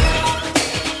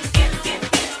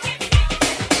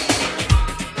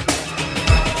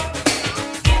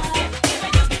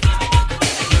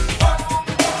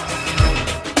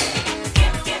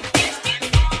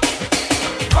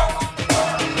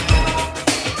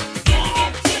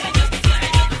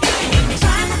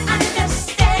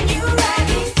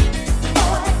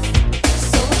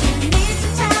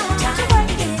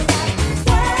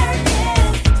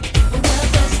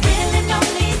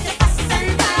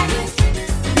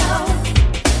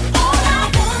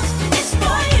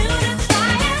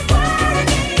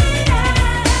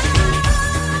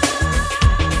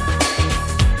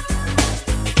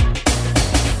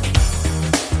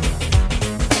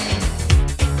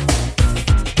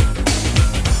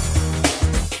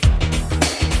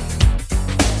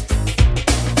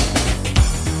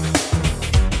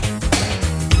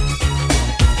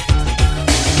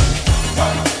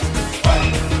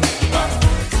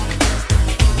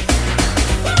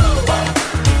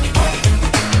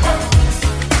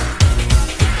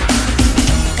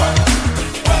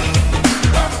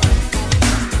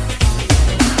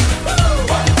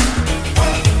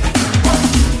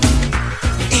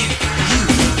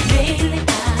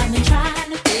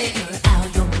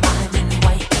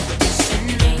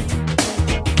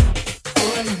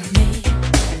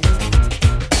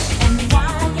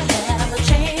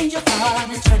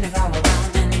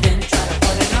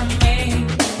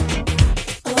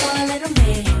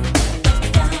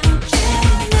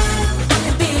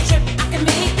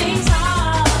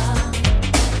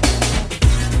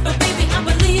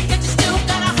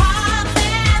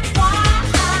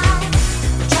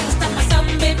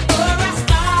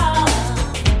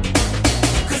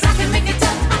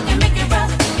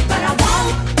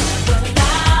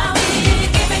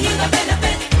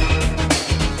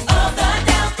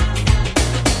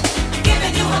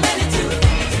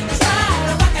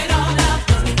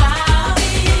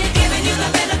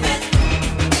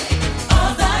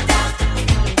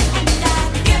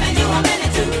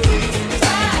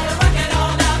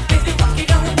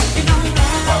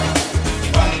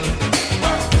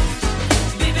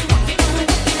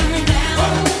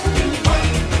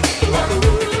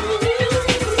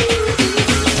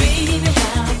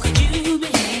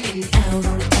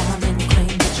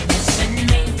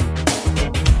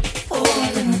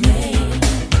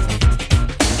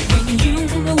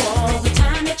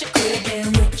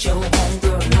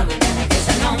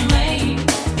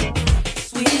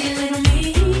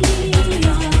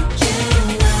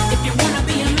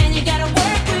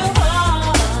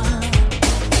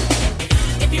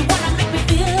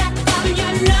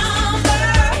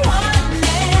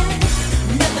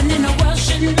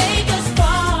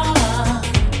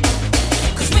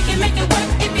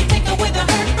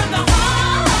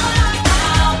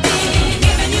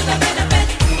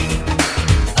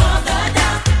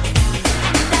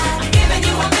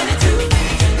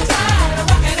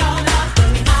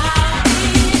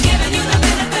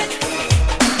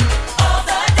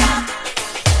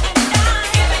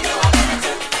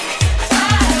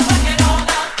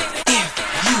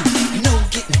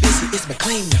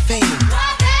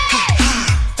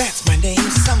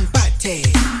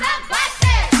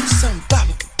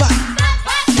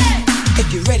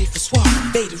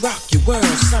 world.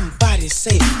 Somebody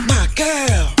say, my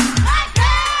girl, my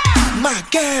girl, my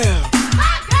girl,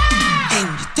 my girl, and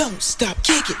you don't stop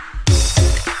kicking.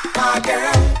 My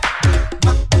girl,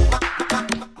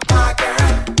 my girl,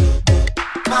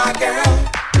 my girl, my girl,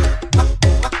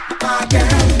 my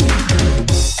girl.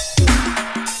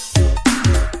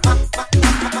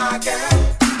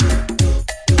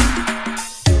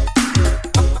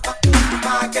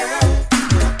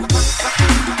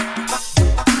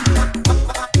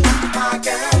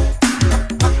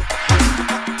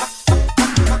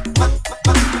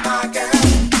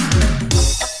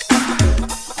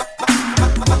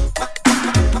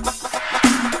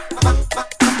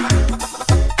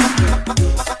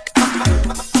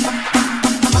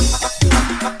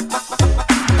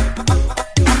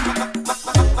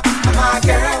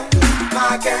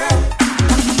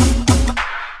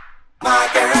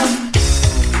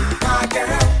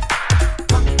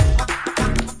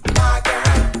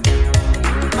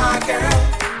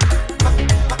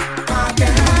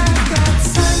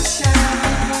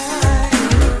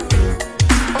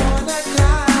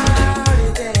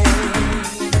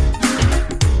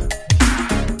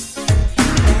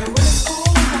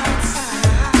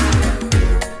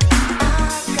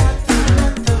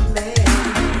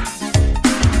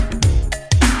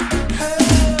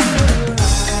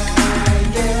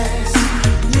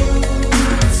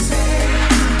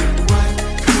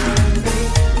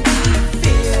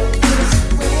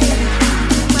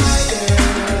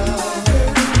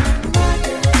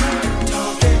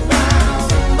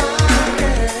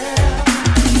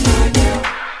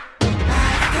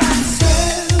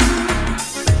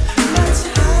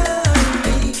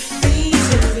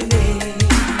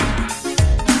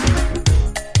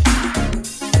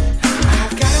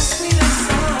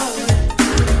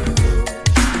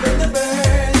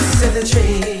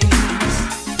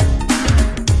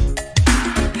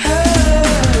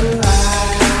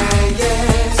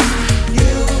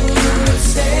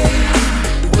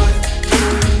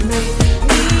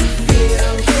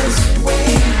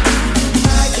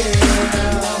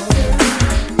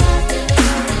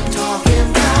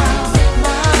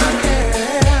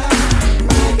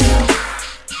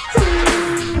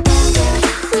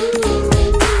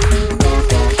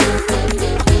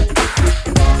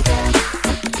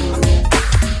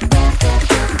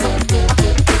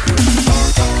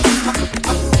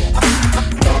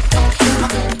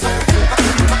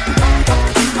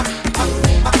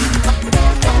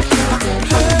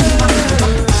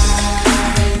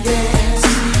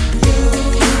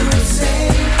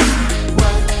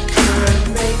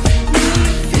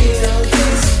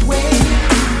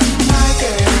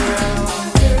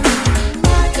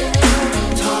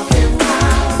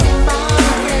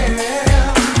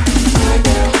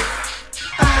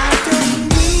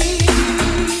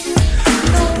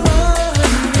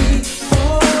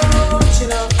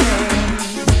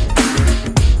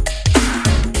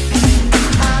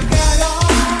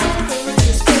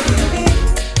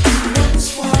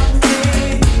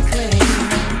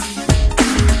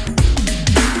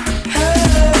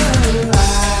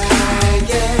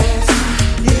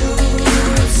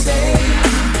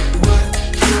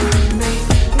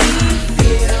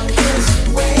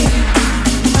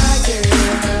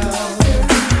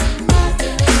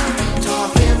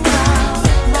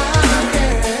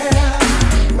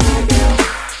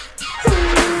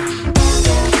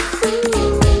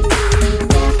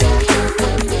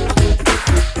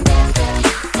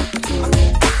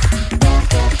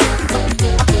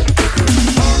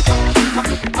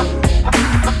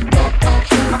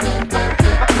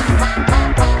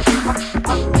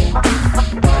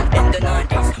 With the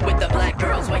black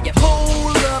girls when you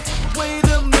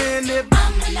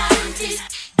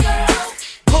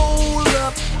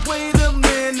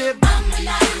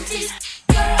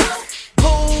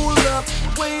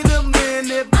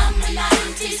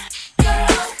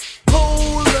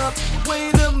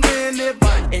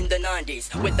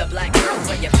With the black girls,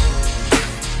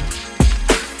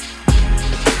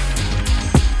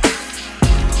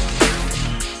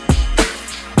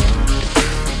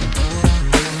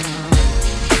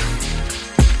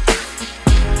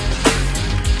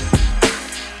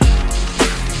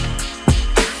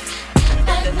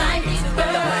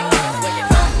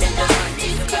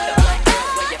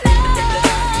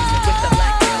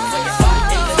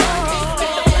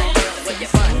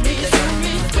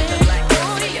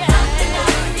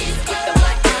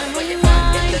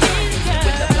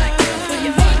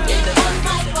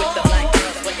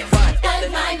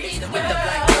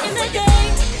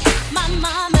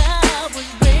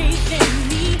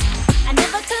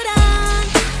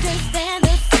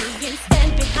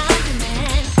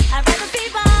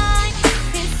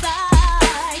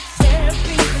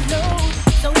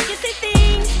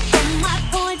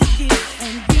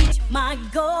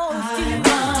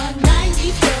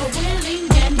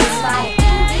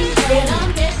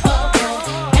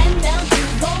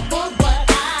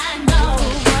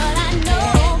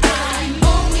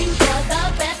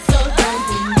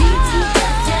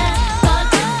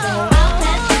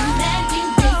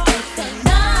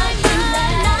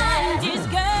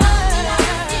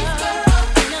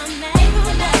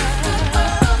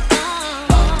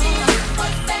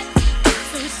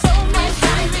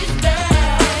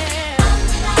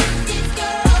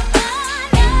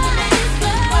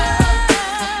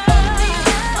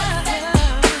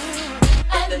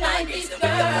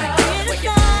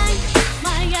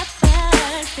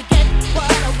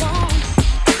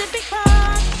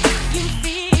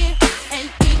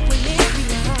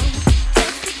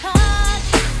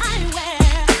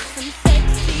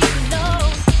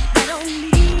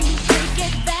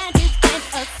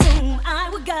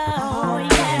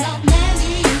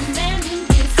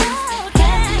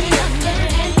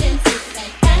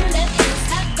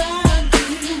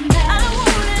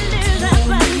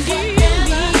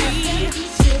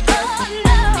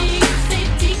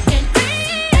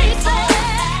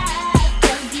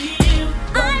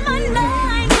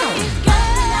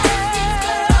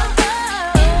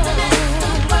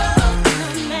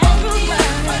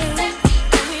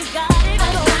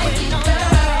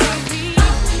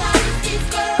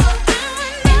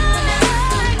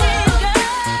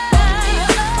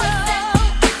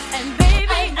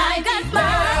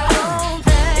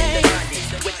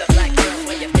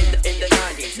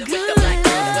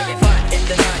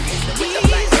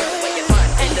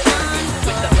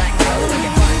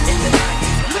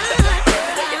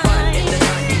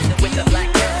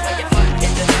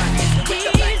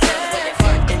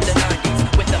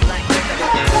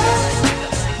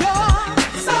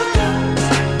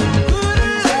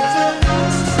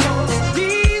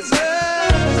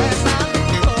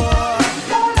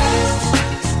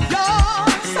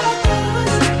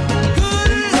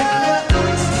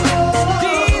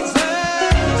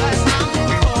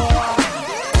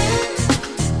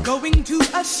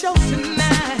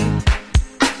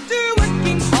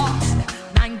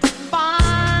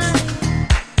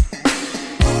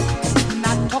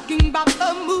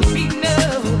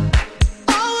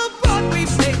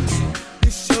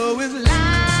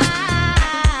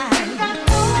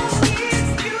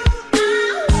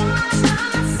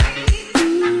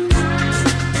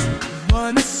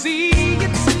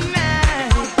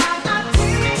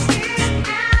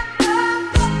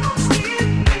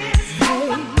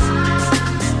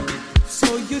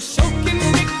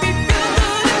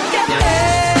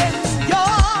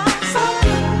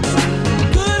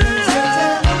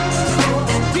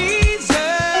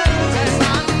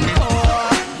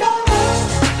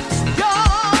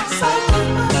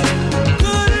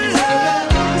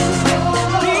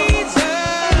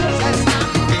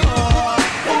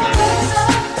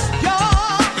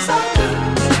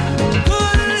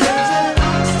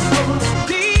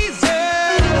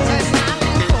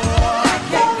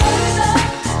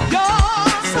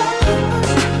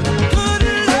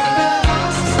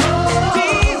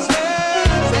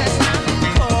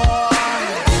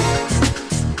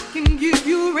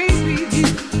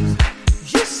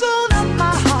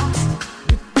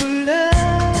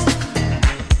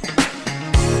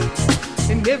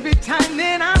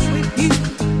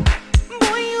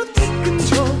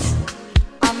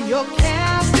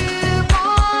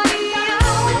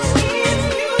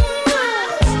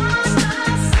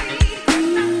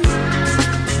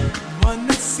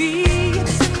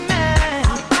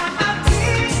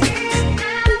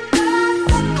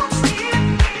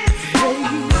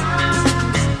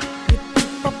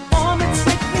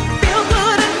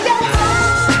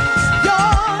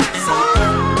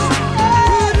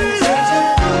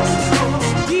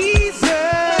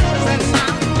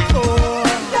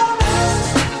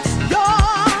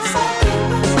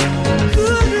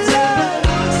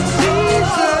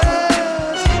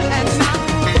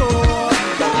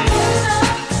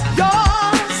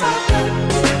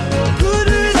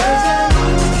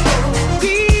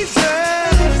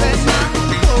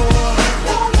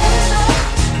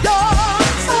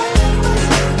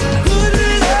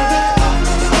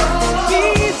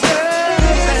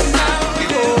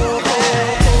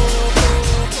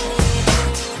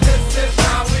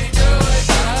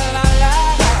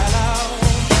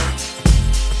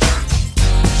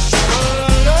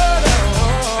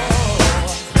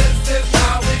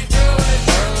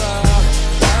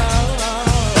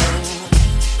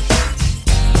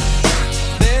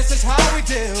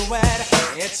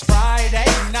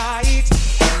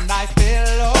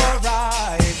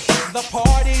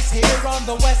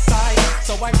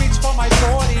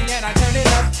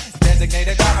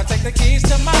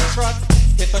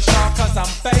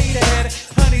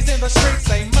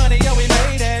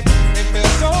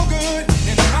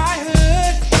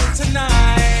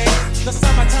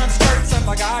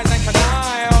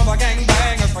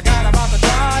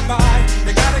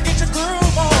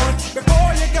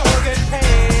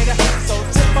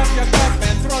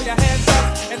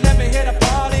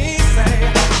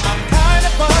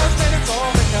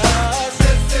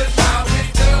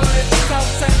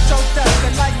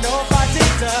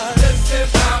 This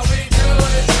is how we do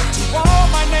it. To all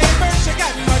my neighbors, you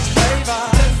got much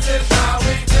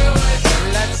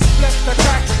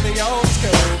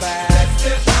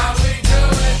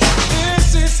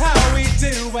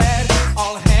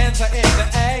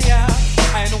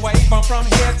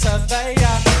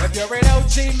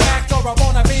a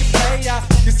wannabe player.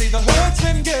 You see, the hood's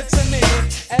been good to me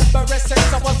ever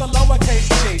since I was a lowercase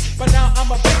G. But now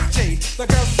I'm a big G. The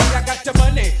girls see I got your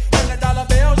money, $100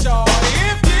 bills, y'all.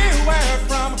 If you were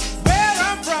from where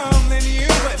I'm from, then you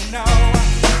would know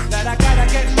that I gotta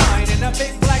get mine in a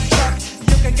big black truck.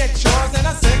 You can get yours in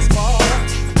a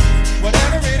 6-4.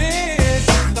 Whatever it is,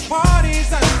 the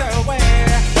party's underway.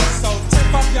 So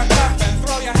tip up your cup and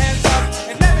throw your hands up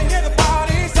and let me hear the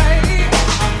party say,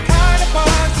 I'm kind of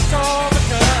buzzed, it's all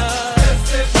because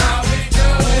this is how we do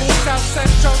it. South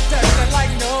Central dancing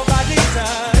like nobody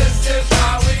does. This is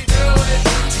how we do it.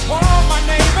 To all my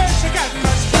neighbors, you got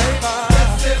much flavor.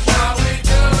 This is how we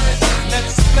do it.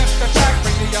 Let's flip the track,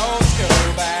 bring the old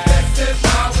school back. This is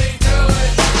how we do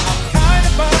it. I'm kind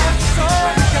of buzzed, it's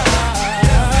all because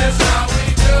this is how we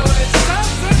do it.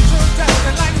 South Central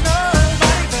dancing like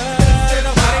nobody does.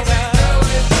 Nobody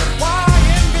does.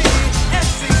 YNB,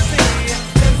 SCC.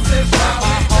 This is how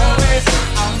we do it.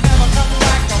 I'll never come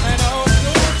back on an old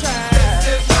school track.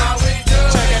 This is how we do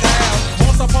it. Check it out.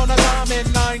 Once upon a time in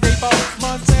 '94,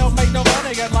 Montel made no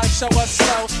money and life show was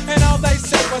slow. And all they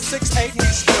said was 6'8" he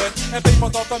stood. And people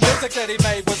thought the music that he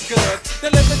made was good. They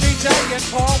lived the DJ and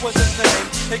Paul was his name.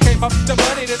 He came up to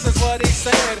money, this is what he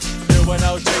said. You and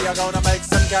OG are gonna make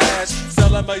some cash.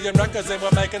 Sell a million records and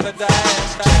we're making the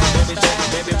dash. Baby check,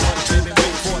 baby 1, 2, 3,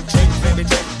 4. Check, baby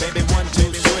check, baby 1,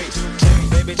 2, 3. Check,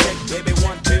 baby check, baby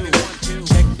 1, 2.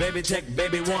 Check, baby check,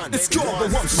 baby 1. It's called the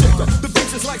Rump Shaker. The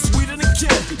beach is like sweeter than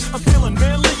candy. I'm feeling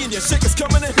manly and your shaker's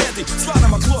coming in handy.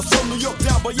 Sliding my clothes from New York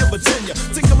down by your Virginia.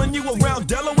 Tickling you around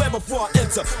Delaware before I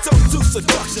enter. Don't do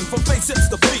seduction from face hips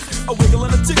to feet. A wiggle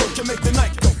and a tickle can make the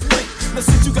night complete. Now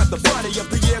since you got the body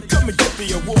of the year, come and get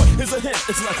the award. Here's a hint,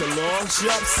 it's like a long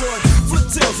sharp sword. Flip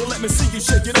tails and let me see you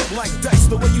shake it up like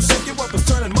dice. The way you shake it up is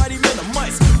turning mighty men to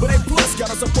mice. But A plus got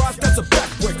a surprise, that's a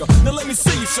backbreaker. Now let me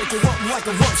see you shake it up like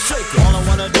a rump shaker. All I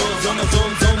wanna do is zoom,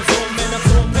 zoom, zoom, zoom, and a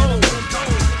boom, boom.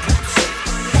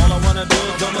 All I wanna do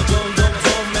is zoom, zoom, zoom,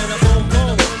 zoom, and a boom,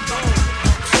 boom.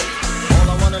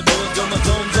 All I wanna do is zoom,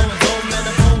 zoom, zoom, zoom, and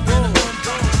a boom, boom.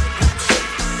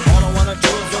 All I wanna do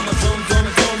is zoom, zoom, zoom,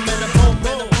 zoom, and a boom,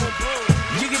 boom.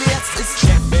 Jiggity yes, it's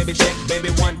check, baby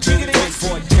 1, 2, 3,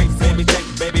 4. Check,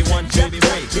 baby 1, 2,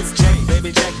 3. It's check,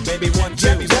 baby 1,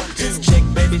 2. It's check,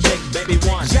 baby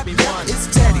 1. It's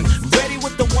Teddy, ready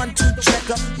with the 1, 2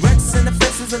 checker. Rex and the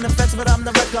fences and the fence, but I'm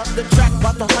the wreck up the track.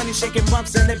 While the honey shaking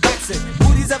bumps and they backs it.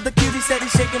 Booties of the cutie steady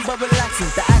shaking but relaxing.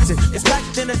 The action is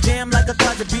packed in a jam like a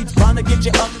closet. Beats bound to get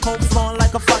you up, cold flowing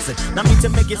like a faucet. Not mean to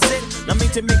make it sit, not mean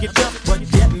to make it jump, but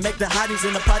yet make the hotties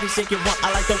in the party shake it rump.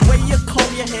 I like the way you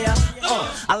comb your hair,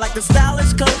 I like the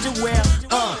stylish clothes you wear,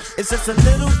 it's just the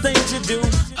little things you do,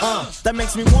 that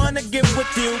makes me wanna get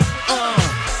with you,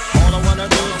 All I wanna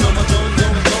do is do my zoom,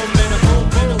 zoom, zoom, and a boom,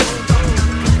 boom.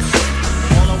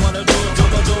 All I wanna do is do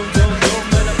my zoom, zoom, zoom,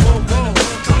 and a boom, boom.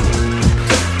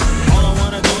 All I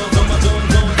wanna do is do my zoom,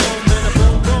 zoom, zoom, and a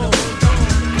boom, boom.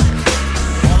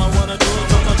 All I wanna do is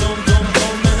do my zoom, zoom,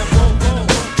 zoom, and a boom, boom.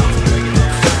 Break it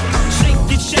down.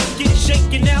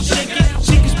 Shake it now, shake it.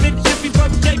 She can spit every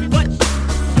birthday, but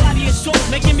body is soft,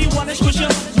 making me wanna squish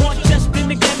up. More chest in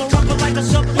the game, a rubber like a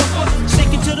subwoofer.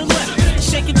 Shake it to the left,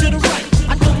 shake it to the right.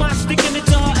 I throw my stick in it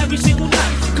to her every single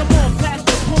night. Come on, pass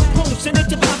the boom, boom, send it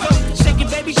to Papa. Shake it,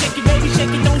 baby, shake it,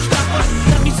 don't stop her.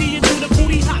 Let me see you do the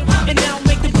booty hop, and now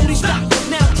make the booty stop.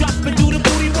 Now drop and do the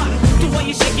booty rock. The way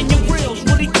you're shaking your grills,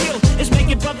 really kills. It's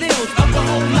making brothers up a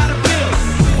whole lot of bills.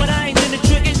 But I ain't in the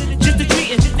trickin', just the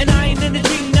treatin', and I ain't in the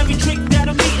treatin' every trick that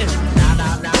I'm eatin'. Nah.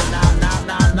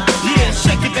 Yeah,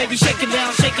 shake it, baby, shake it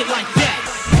now, shake it like that.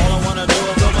 All I wanna do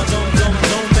is do my zoom, zoom,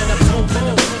 zoom, and a boom,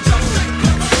 boom.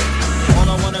 All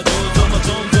I wanna do is do my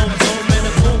zoom, zoom, zoom, and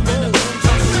a boom, boom.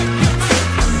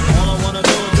 All I wanna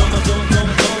do is do my zoom, zoom,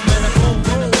 zoom, and a boom,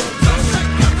 boom.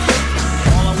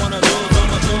 All I wanna do is do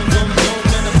my zoom, zoom, zoom,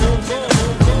 and a boom, boom.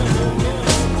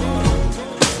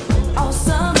 All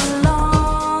summer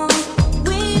long,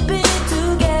 we've been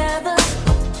together,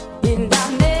 and I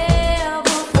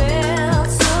never felt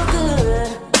so good.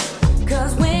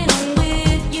 'Cause when I'm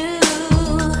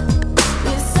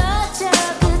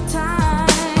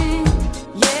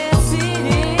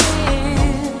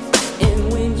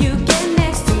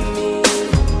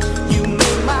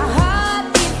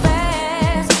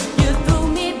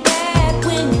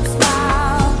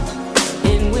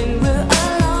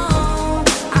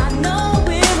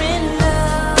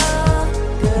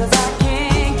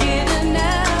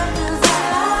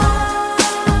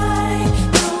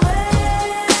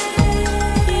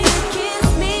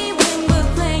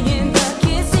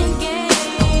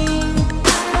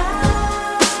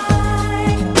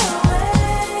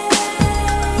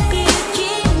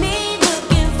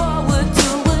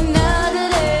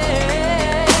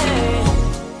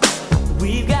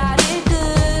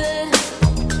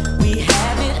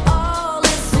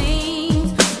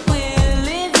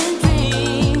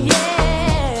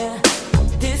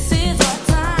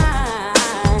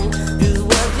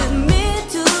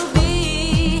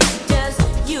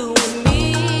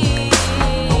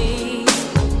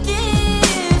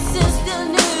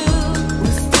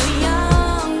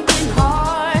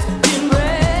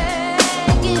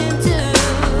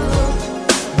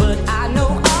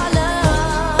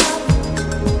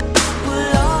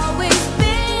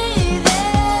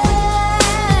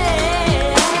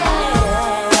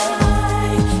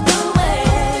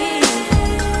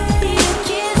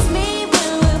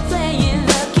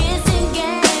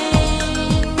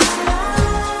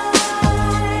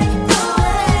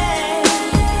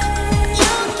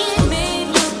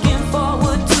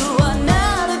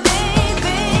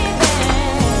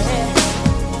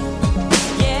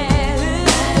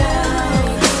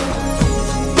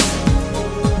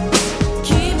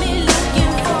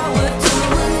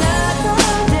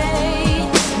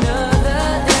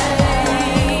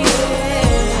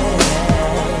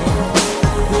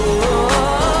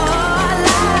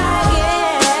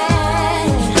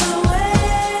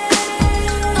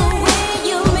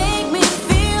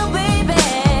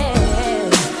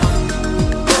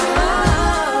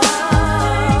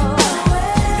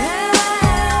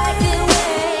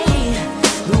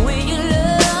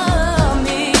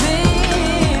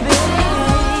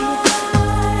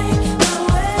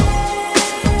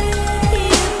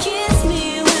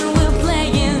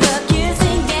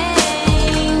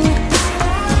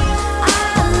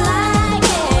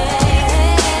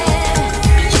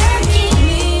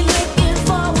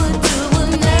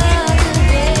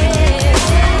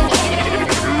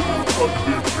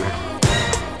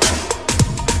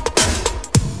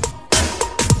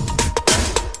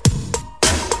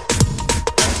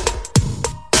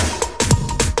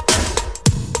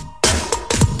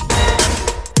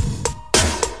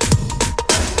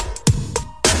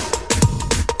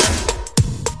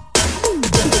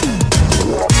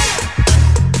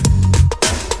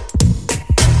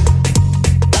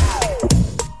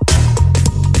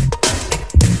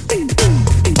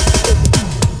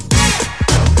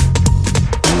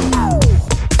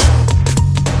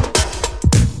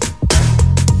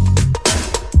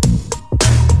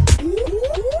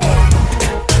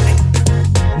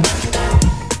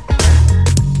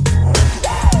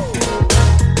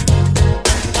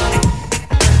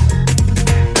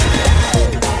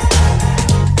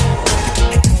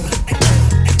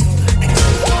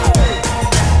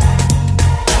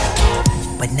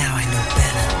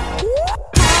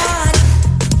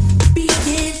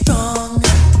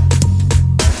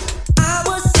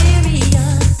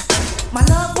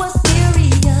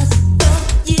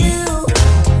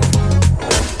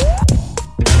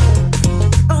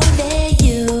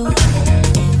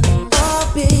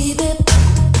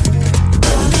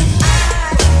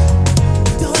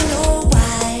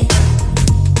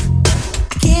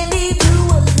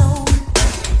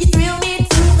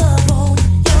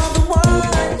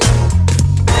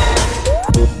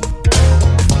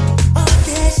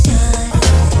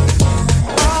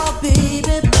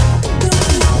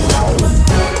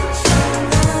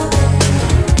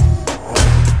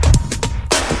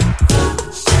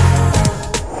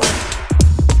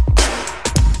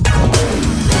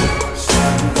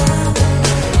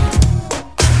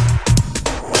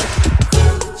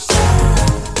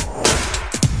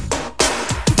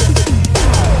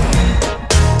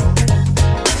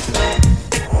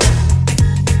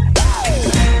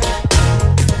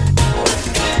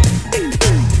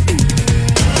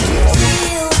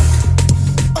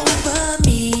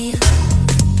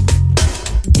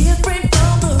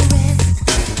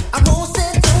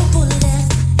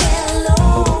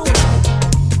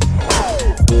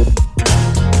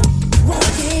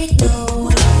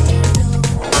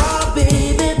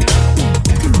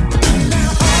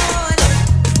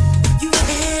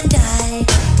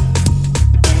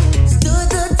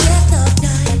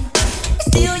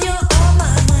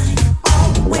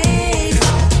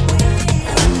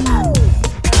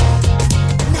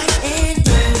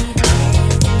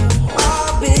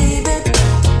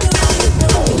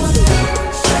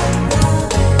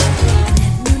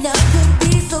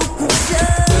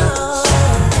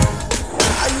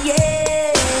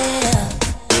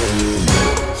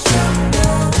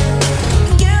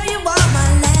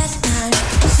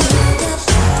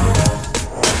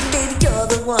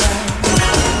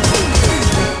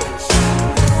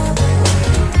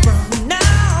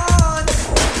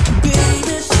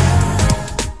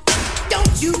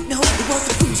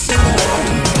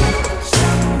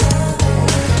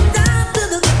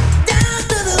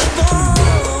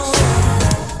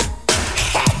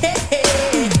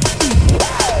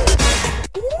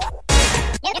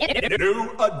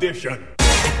edition.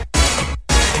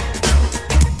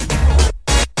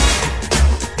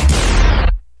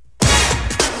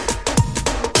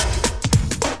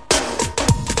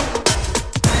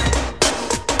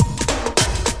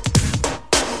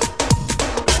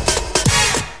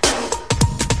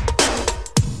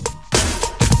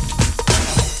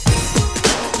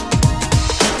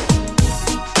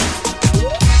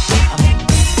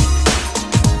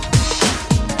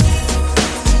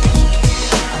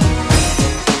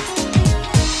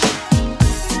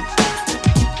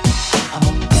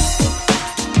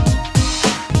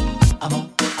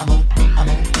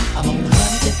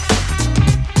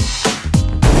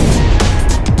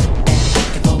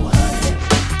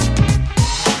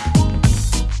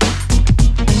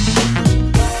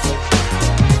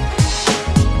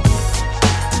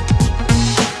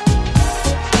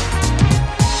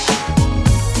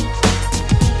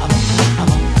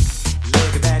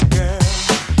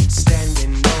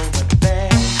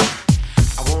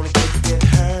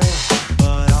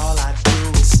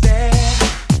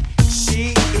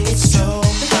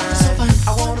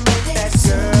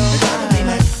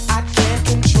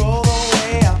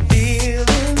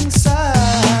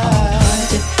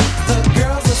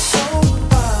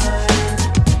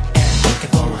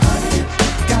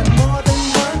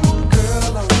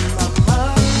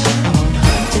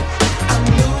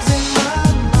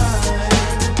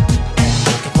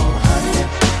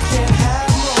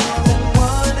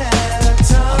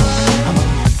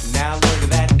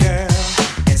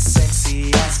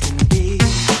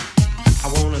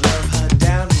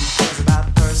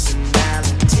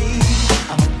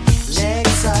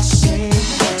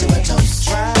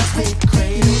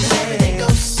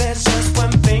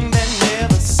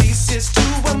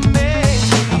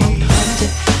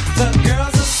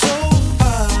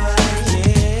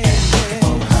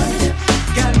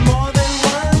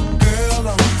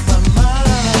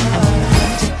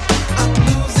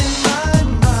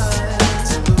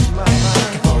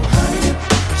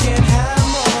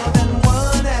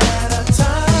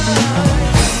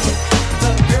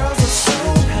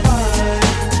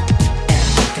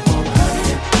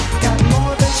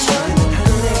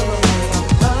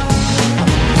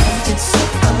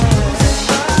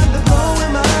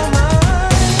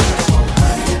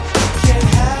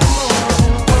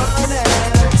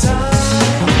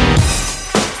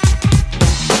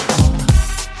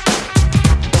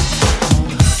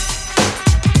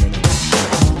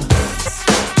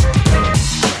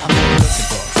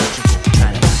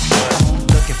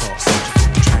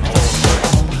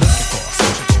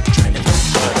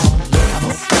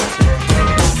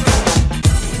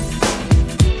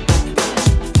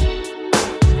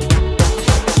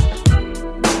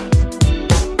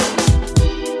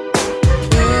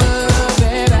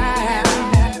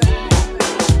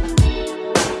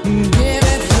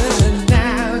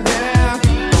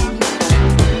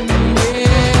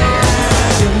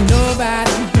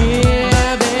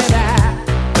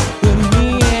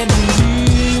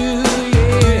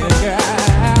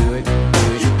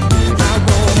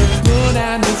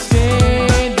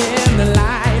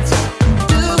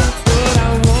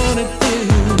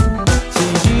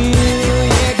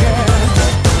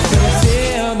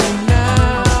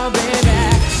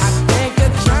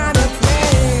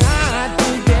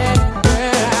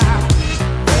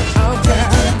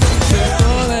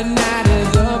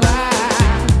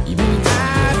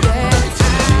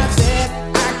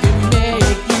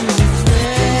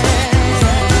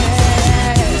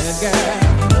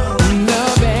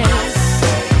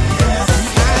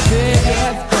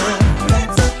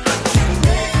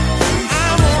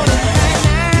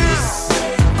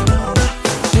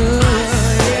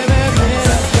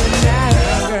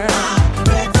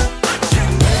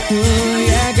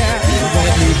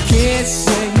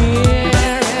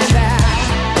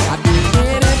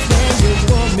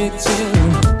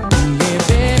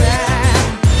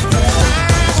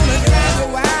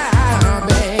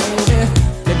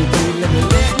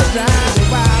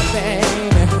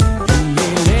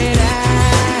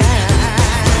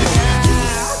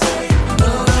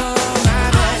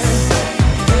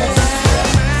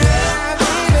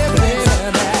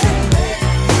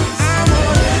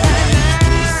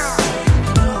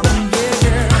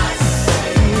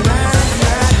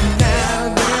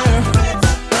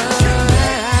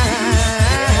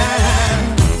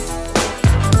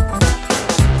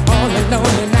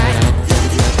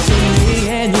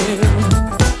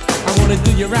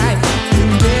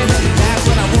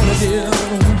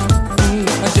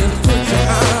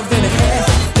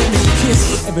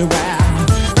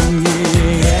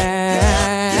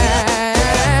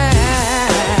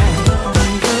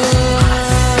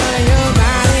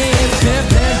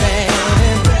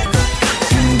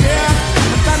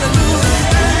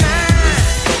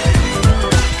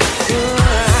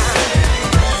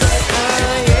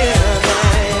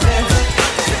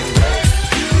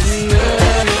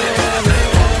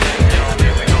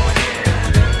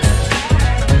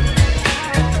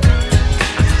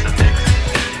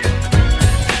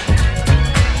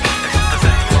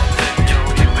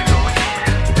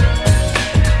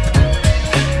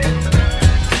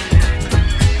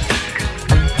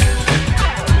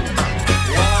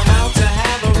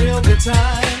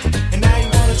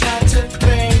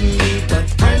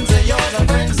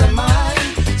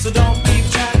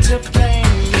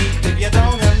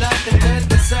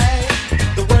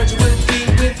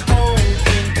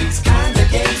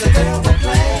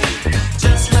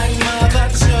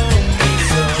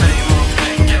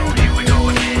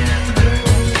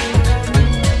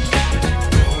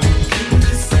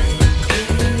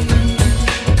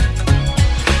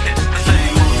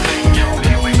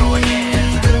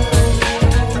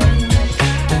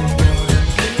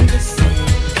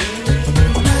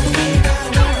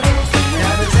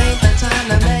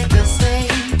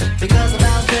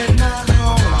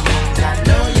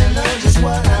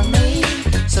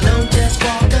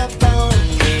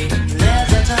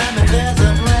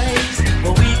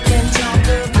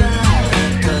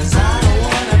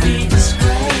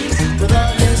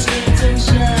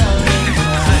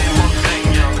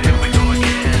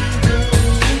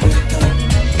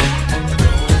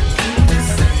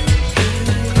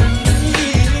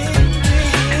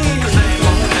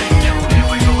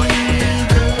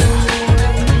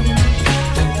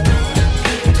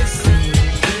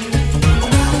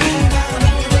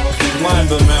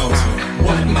 the mountain.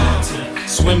 What mountain?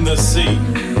 Swim the sea.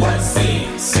 What sea?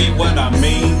 See what I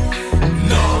mean?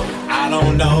 No. I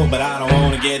don't know, but I don't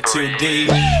wanna get too deep.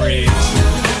 Bridge.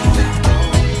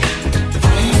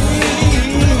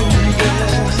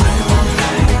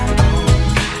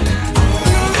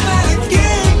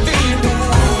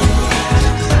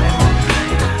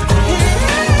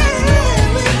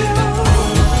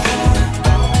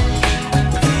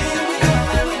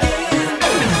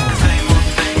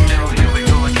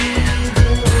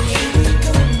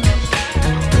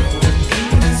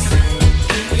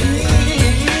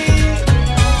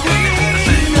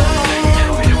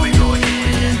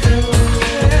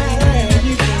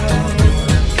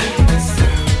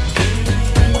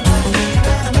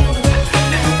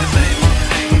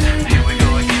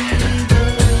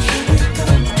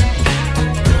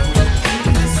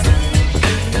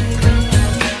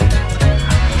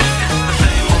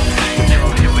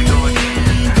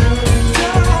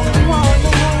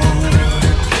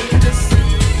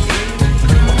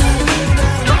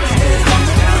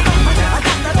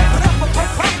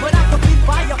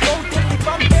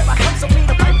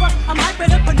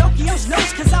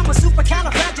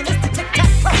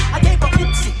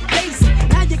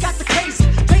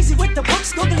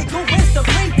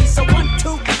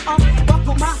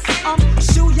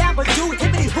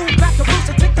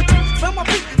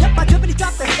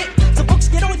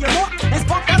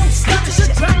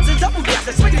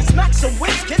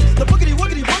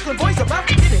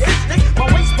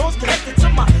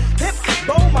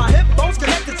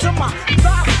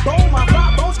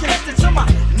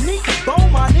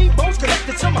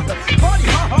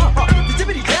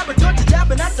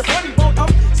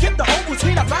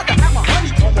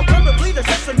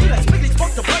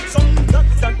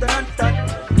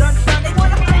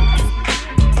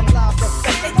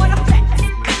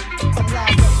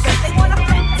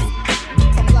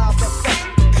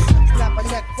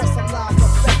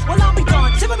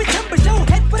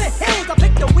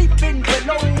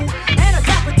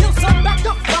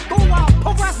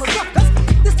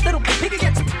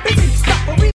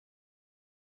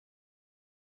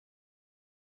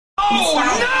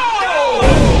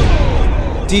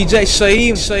 DJ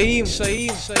Shyeim.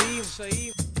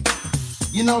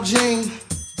 You know, Gene,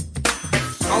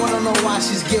 I wanna know why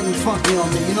she's getting funky on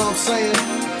me, you know what I'm saying?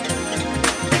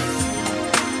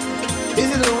 Is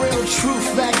it a real true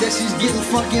fact that she's getting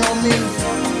funky on me?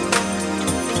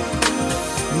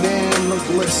 Man, look,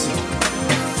 listen,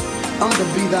 I'm the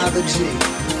B, the other G.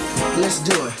 Let's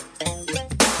do it.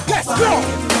 Let's go!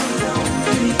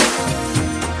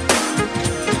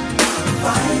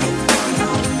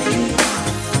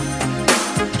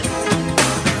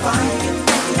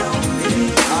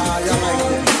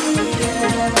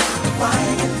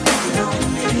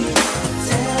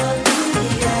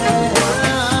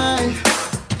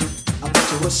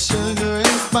 Sugar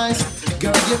and spice,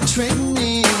 girl, you tricked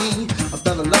me. I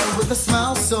fell in love with a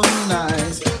smile so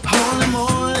nice. Holy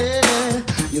moly,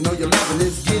 you know your loving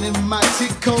is getting mighty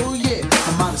cold. Yeah,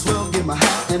 I might as well get my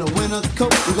hat and a winter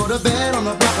coat and go to bed on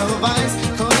a block of ice.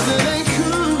 Cause it ain't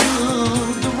cool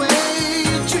the way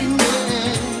you treat me,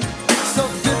 so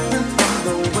different from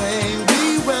the way we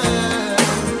were.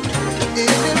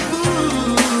 It ain't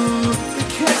fool to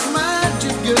catch my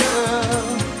drift,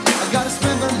 girl. I gotta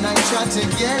spend the night trying to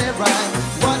get it right.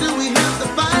 Why do we have to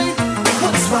fight?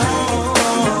 What's wrong?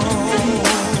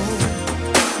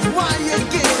 Why you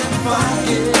getting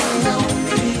funky?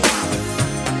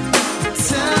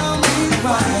 Tell me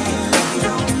why.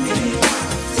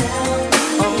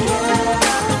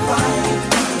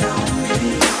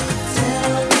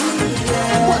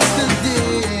 What's the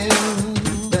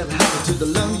deal? That happened to the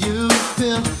love you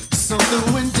feel? Something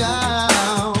went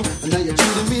down, and now you're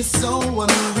treating me so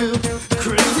unreal.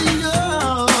 Crazy, yo.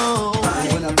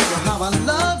 When I think of how I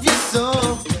love you so,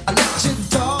 I let you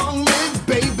dog me,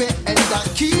 baby, and I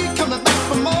keep coming back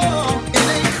for more. It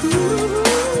ain't cool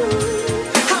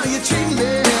how you treat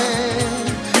me,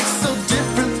 so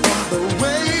different from the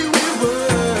way we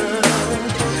were.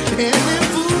 Any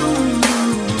fool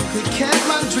could catch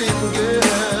my dream,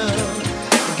 girl.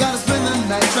 You gotta spend the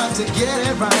night trying to get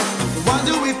it right. Why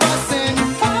do we fuss and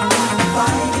fight?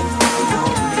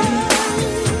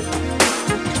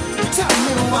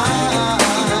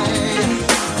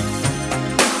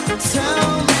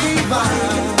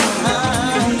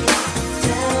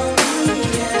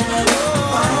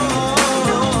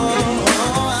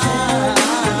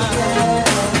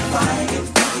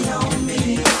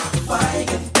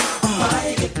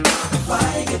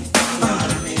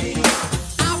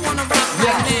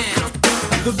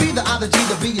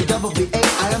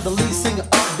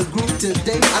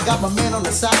 stand on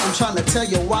the side, I'm trying to tell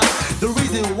you why. The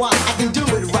reason why I can do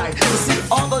it right. You see,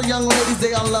 all the young ladies,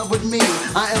 they are in love with me.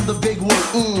 I am the big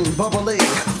one, bubbly.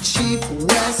 Chief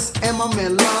West, and my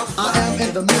man Love. I am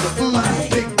in the middle,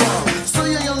 big ball. So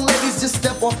you young ladies, just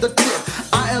step off the tip.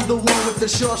 I am the one with the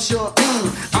short,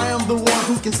 I am the one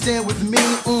who can stand with me,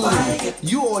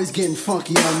 You always getting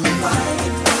funky on me.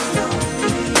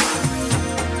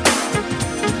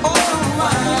 Oh,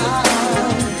 wow.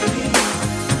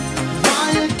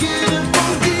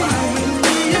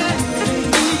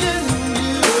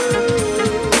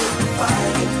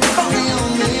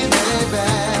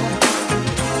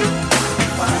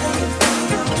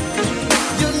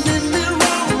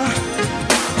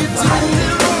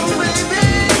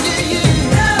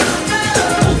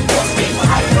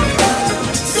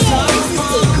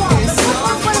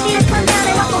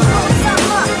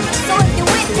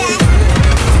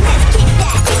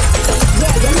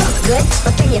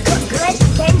 But can you cook good?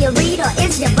 Can you read or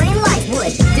is your brain like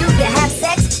wood? Do you have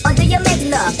sex or do you make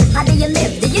love? How do you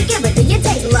live? Do you give it? Do you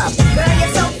take love? Girl,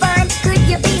 you're so fine. Could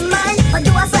you be mine? Or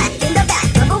do I slack in the back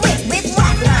of a whip with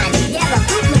white line? Yeah, the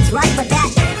fruit looks right, but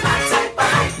that ain't my type,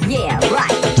 right? Yeah,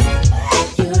 right. At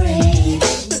your age,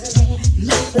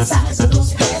 not the size of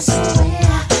those pants you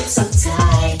wear. So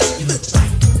tight. You look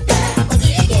right. When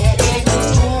you get in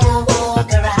there,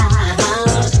 walk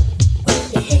around.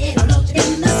 With your head on up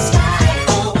in the sky.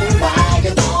 Oh, why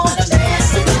you wanna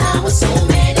mess around with so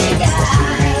many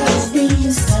guys? We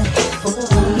used to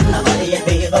nobody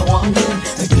be the one to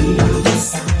be on the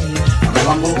side.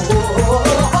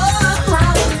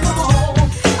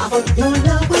 I thought your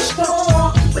love was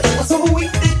strong, but it was so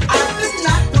weak that I could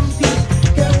not compete.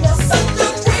 Girl, you're such a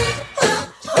freak.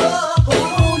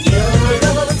 You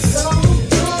look so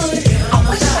good. I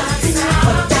wish I could see,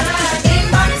 but that ain't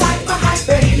my type of high,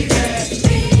 baby.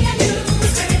 Me and you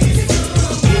was crazy too.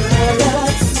 You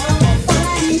look so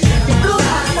fine. You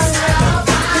look so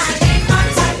fine. Ain't my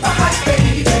type of high,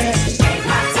 baby. Ain't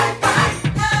my type of high.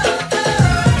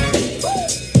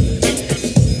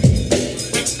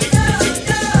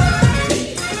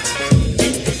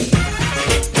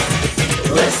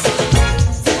 Listen,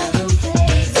 tell them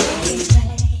crazy,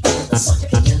 so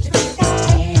can you do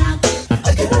that?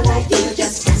 A girl like you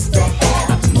just has to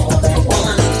have more than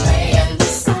one man.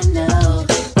 This I know,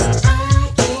 but I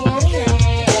can't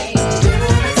hang. You're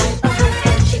the type of hot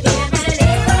that she can't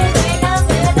live right now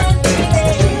with a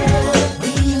baby. We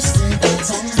used to be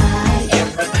tight,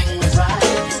 everything was right.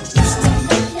 Used to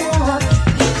make love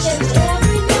each and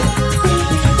every night.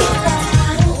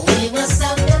 We were so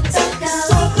good to go.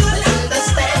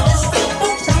 Understand this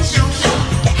simple passion. You're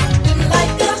acting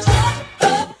like a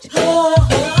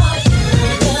you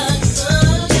look so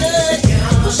good.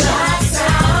 Push us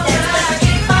out. That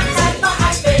ain't my type of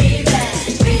hot, baby.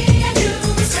 Me and you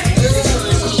was crazy.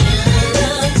 You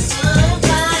look so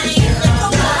fine.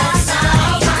 Push us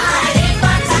out. That ain't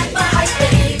my type of hot,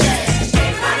 baby.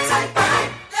 Ain't my type of hot.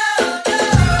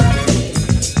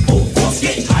 Full force,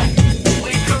 get hype.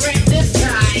 We correct this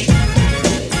time.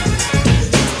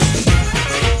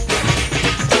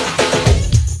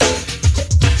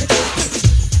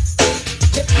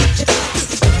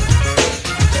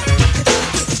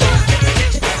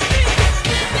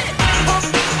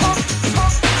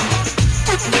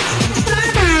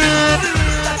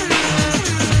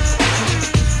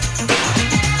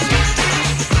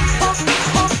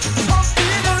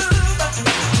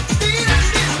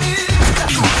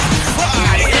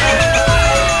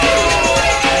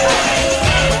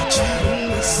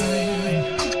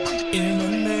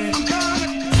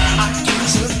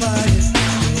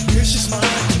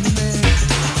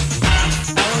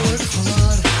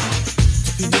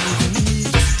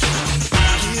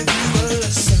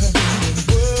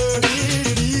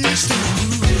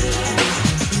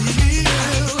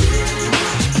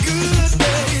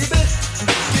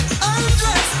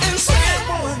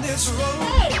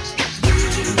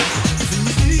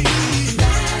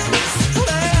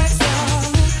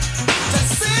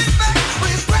 Just sit back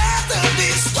with breath.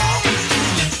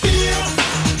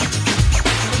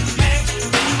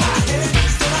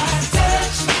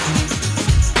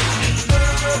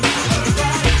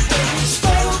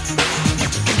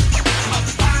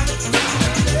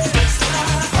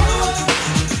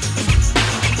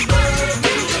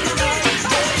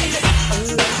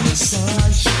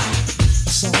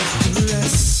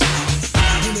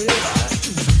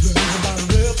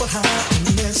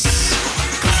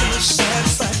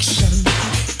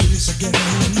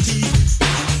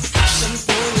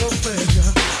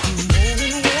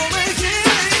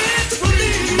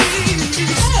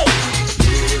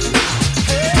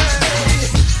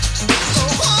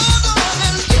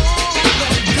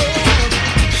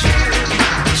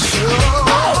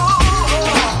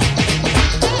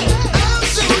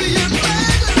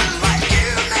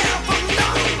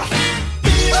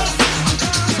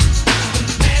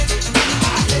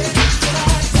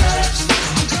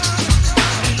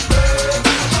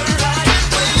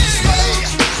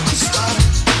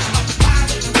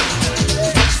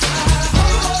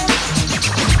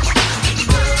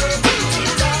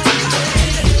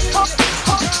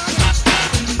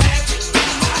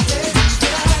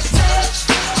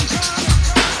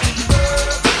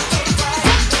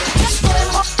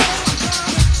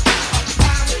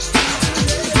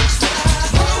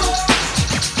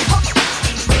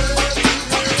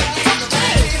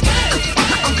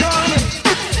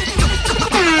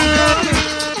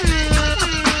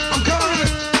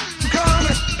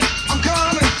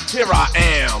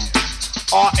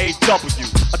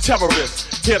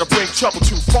 terrorist. Here to bring trouble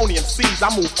to phony MCs.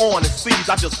 I move on and seize.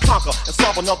 I just conquer and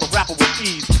solve another rapper with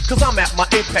ease. Cause I'm at my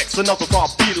apex and others are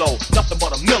below. Nothing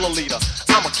but a milliliter.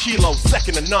 I'm a kilo,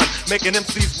 second to none. Making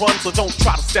MCs run, so don't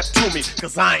try to step to me.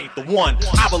 Cause I ain't the one.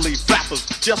 I believe rappers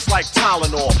just like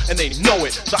Tylenol, and they know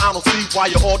it. So I don't see why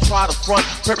you all try to front,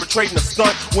 perpetrating a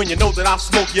stunt when you know that I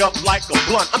smoke you up like a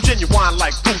blunt. I'm genuine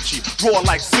like Gucci, raw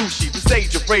like sushi. The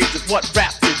stage of rage is what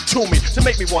rap did to me, to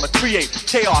make me wanna create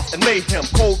chaos and mayhem.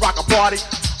 Cold rock a party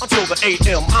until the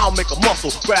AM. I'll make a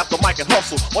muscle, grab the mic and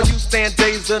hustle. While you stand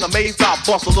dazed and amazed, I'll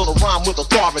bust a little rhyme with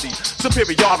authority,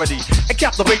 superiority, and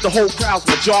captivate the whole crowd's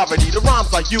majority. The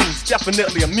rhymes I use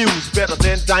definitely amuse, better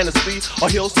than Dynasty or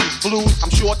Hill Street Blues. I'm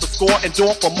sure to score and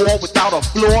door for more without a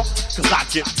flaw, cause I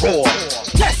get raw.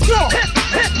 Let's go!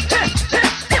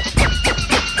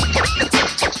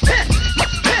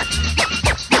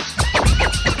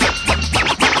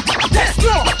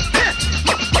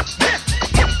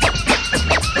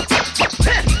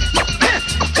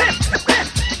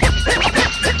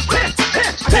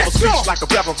 Like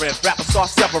a reverend, rappers start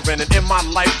severing, and in my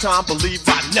lifetime, believe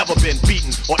I've never been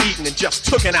beaten or eaten and just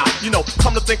tooken out. You know,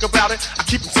 come to think about it, I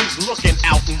keep MCs looking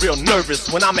out and real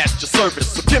nervous when I'm at your service.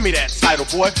 So give me that title,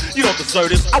 boy, you don't deserve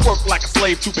this. I work like a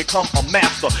slave to become a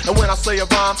master, and when I say a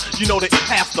rhyme, you know that it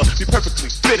has to be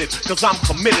perfectly fitted, cause I'm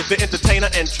committed. The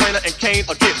entertainer and trainer and Kane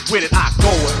will get with it. I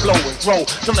go and flow and grow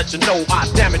to let you know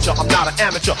I damage you. I'm not an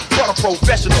amateur, but a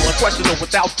professional, unquestionable,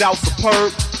 without doubt,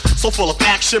 superb. So full of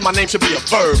action, my name should be a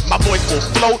verb. My voice will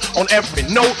float on every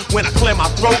note when I clear my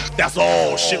throat. That's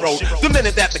all she wrote. The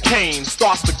minute that the cane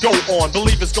starts to go on,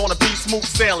 believe it's gonna be smooth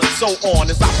sailing, so on.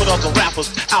 As I put other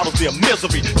rappers out of their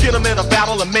misery, get them in a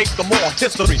battle and make them more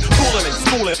history. Fooling and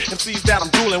schooling, MCs that I'm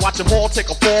drooling, watch them all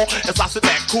take a fall as I sit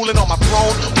back cooling on my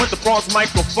throne with the bronze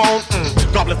microphone.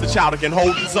 God bless the child that can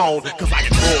hold his own, cause I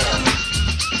get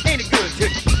raw. Ain't it good,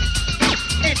 Dick?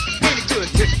 Ain't it good,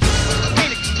 Dick?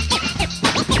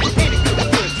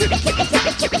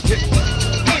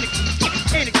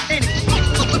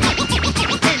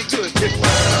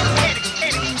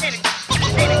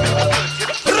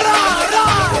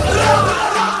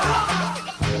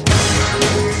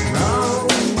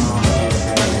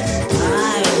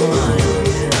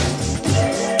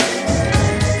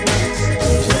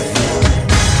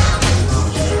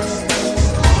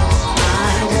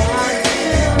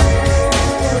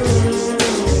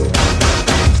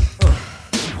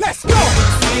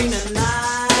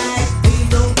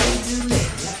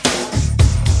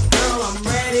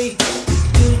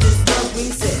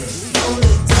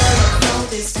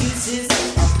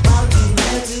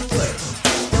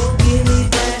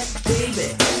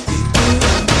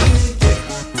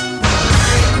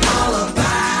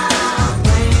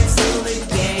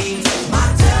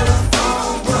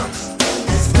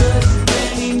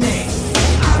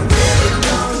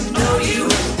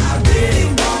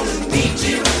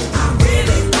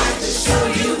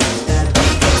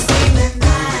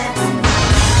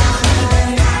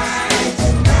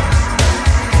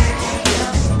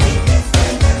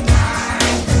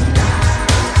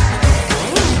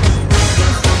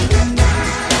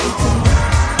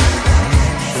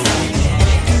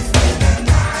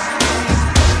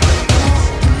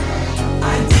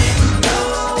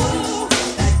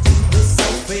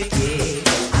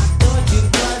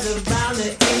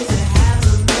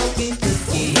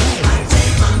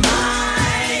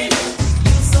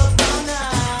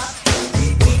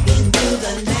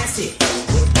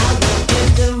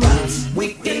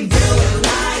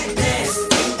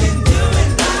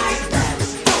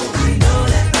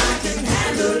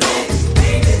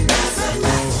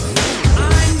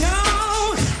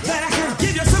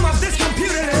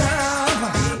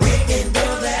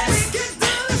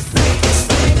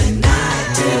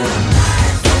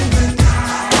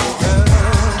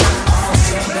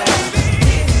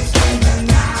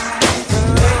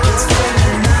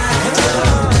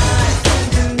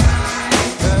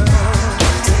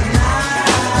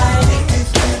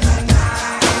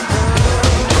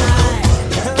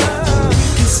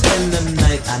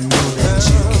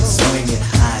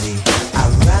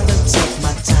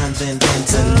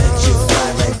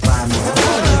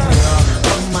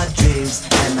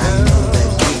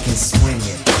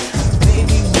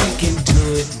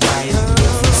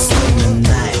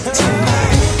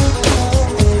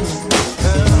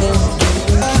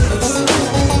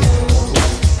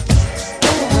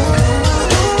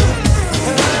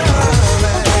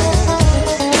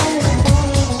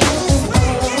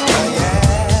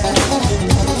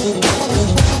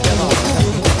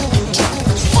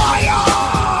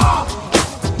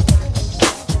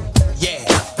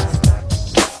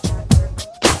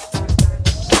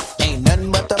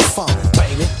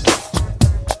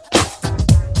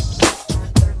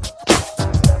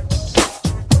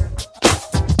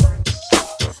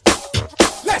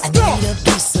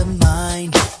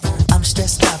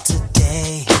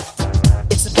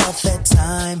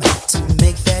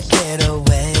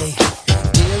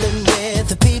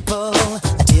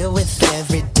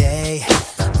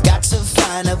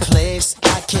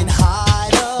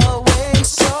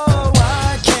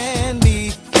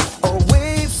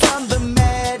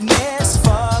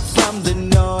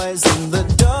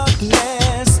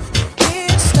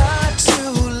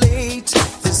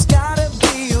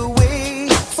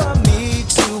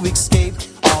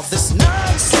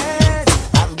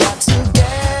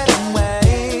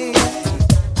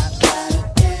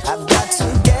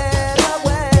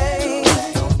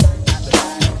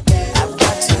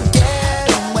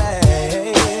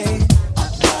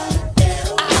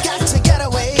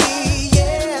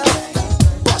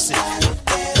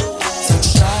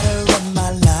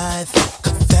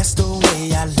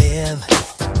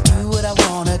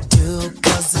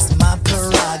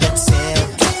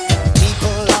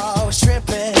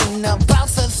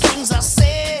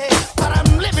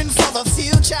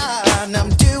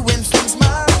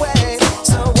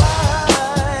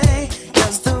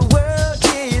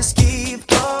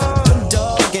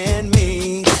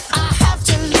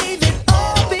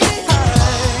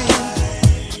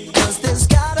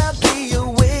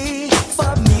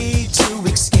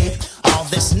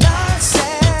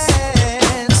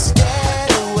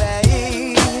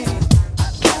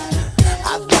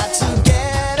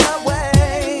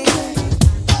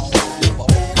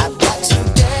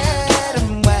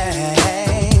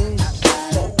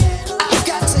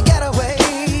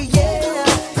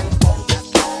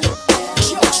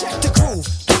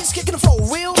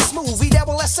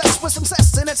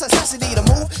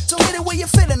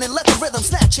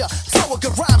 at ya. Throw a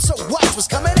good rhyme, so watch what's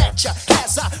coming at ya.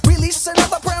 As I release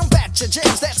another brown batch of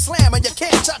jams that slam and you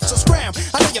can't touch or scram.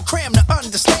 I know you're crammed to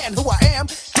understand who I am.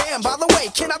 Damn, by the way,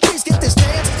 can I please get this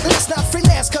dance? Let's not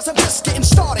freelance, cause I'm just getting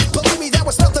started. Believe me, that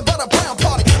was nothing but a brown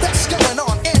party. That's going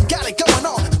on and got it going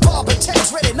on. Bob and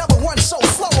Ted's ready, number one, so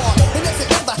flow on. And if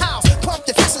you're in the house, pump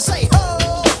your fist and say,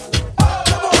 ho.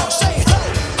 Come on, say ho,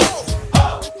 ho,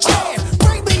 ho. Jam,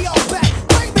 bring me on back,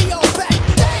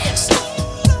 dance.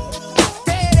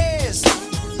 There it is.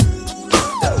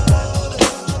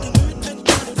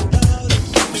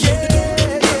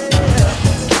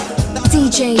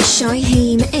 DJ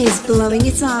Shyeim is blowing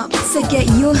it up, so get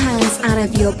your hands out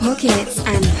of your pockets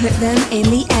and put them in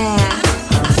the air.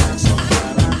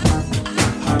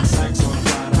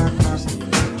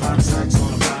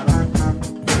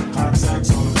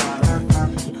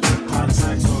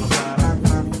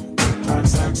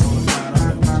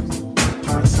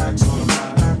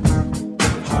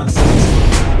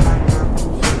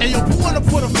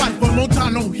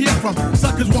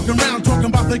 Suckers walking around talking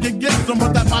about they can get some,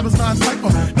 but that vibe is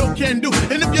non-cypher. No can do.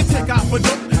 And if you take out for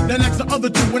dope, then ask the other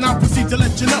two when I proceed to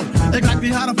let you know exactly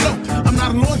how to flow. I'm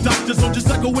not a law doctor, so just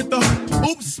go with the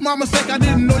oops, my mistake, I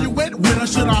didn't know you went with her.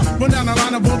 Should I run down the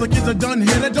line of all the kids are done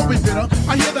here? That don't be bitter.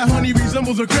 I hear that honey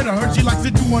resembles a critter. Heard she likes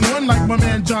it 2-1-1 like my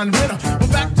man John Ritter. But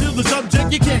back to the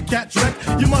subject, you can't catch wreck.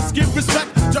 You must give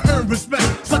respect to earn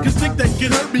respect. Suckers think they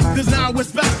can hurt me, cause now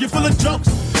it's facts. You're full of jokes.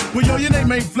 Well, yo, your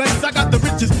name ain't Flex. I got the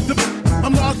riches.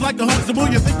 I'm large like a Huxtable.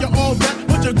 You think you're all that,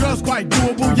 but your girl's quite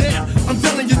doable. Yeah, I'm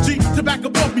telling you, G, to back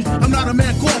above me. I'm not a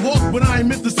man called Hawk, but I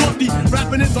ain't Mr. Softy.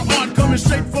 Rapping is an art coming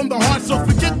straight from the heart. So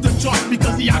forget the chart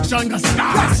because the action got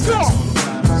sky. Let's go.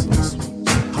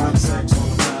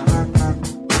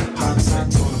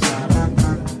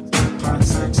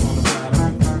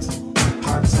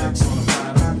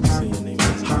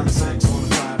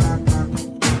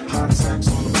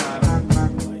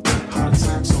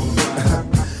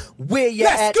 Where you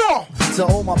at? Go! To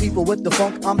all my people with the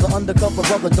funk, I'm the undercover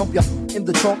brother. Dump your in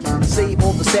the trunk. Save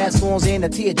all the sad songs and the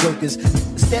tear jerkers.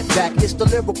 Step back, it's the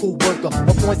lyrical worker.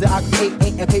 The points that I create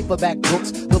ain't in paperback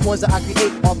books. The ones that I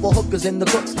create are for hookers and the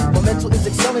crooks. My mental is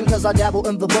excelling cause I dabble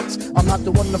in the books. I'm not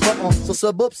the one in the front on, so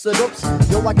sub-ups.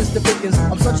 Yo, I guess the pickings.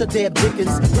 I'm such a damn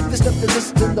Dickens. If you step to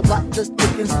this, then the plot just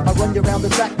thickens. I run you around the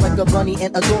track like a bunny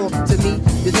and a dog. To me,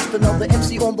 you're just another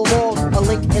MC on the wall. A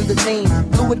link in the chain,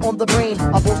 fluid on the brain.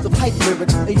 I boast of hype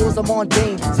lyrics, and yours are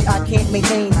mundane. See, I can't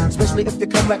maintain, especially if you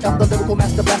come back. I'm the lyrical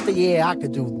master blaster. Yeah, I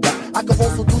could do that. I could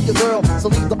also do your girl, so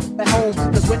leave the at home.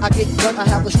 Cause when I get done, I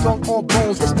have a strong arm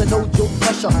bones. It's the no joke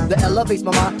pressure that elevates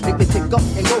my mind. Make me pick up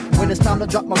and go when it's time to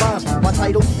drop my rhymes. My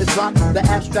title is rock, the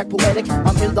abstract poetic.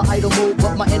 I'm in the idle mode,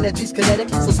 but my energy's kinetic.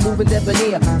 So smooth and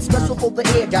debonair, special for the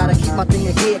air. Gotta keep my thing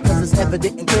in gear, cause it's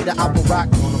evident and clear that I will rock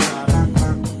on the bottom.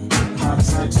 Hot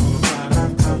sex on the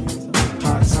bottom.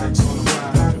 Hot sex on the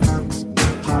bottom.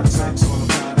 Hot sex on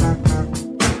the bottom.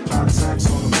 Hot sex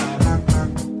on the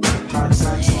bottom. Hot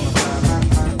sex on the bottom.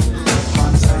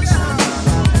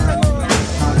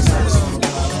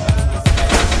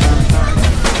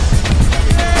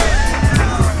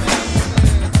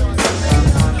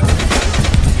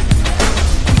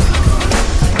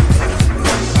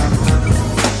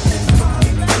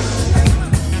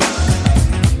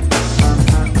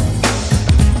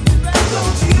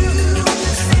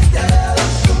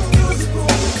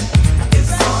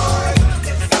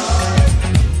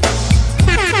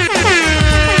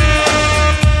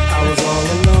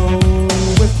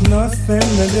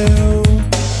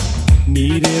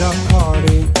 Needed a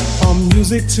party or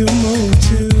music to move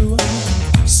to,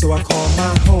 so I called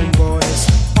my homeboys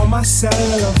on my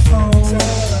cellular phone.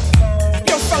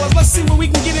 Yo fellas, let's see what we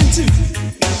can get into.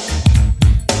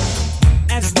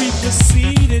 As we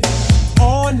proceeded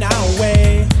on our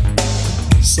way,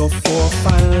 so 4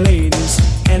 fine ladies,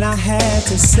 and I had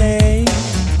to say,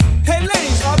 hey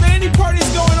ladies, are there any parties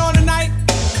going on tonight?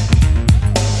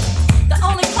 The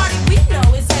only party we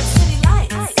know is at City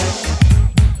Lights.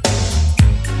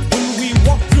 When we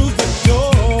walked through the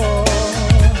door,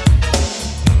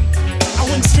 I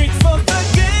went straight for the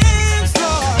dance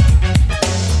floor.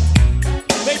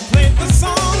 They played the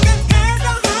song and had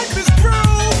the hypest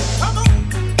groove.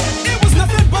 It was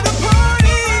nothing but a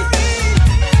party.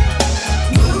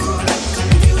 Move like the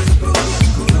music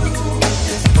groove,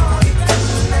 this party.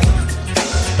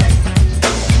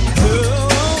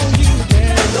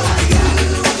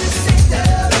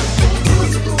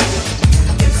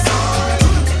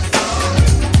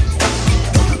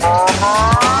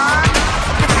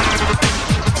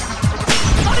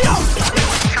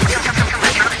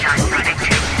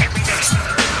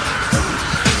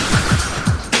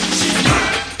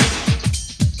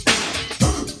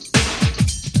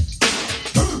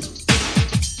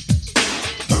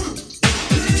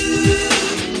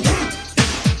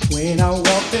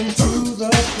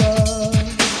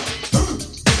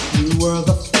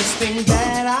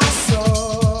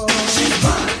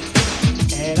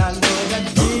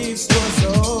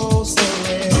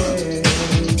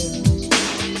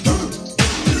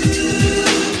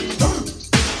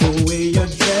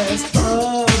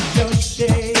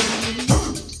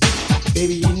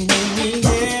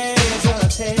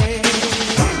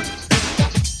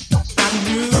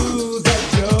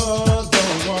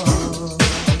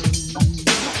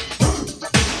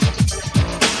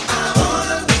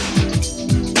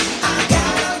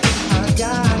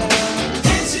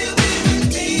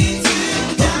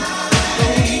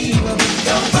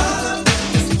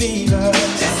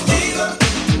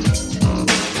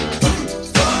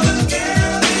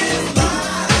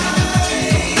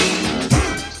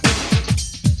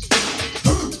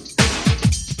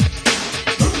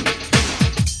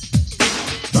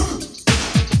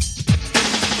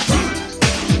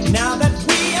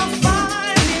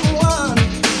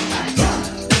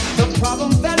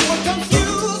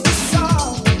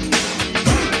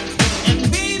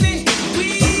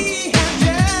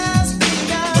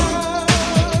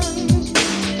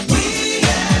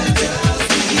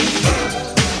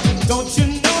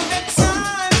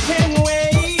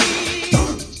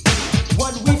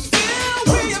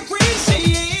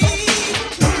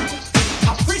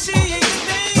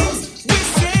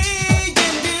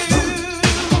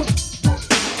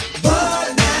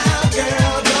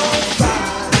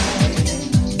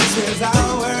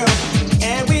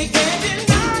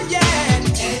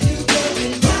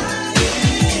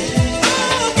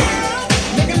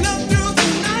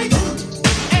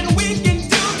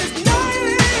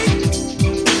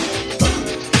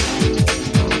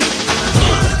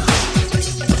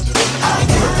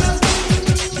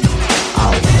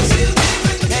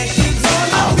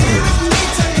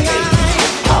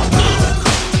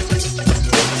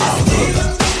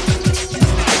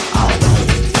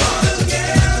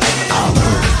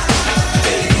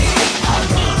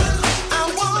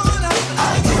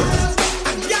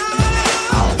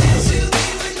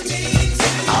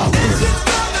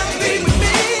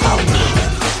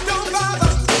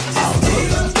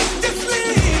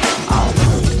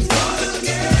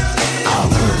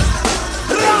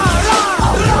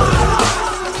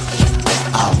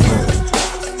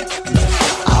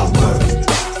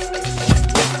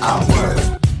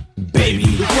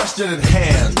 question at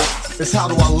hand is how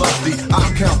do I love thee?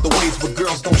 I'll count the ways where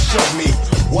girls don't shove me.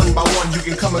 One by one you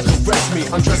can come and caress me,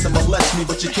 undress and molest me,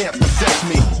 but you can't possess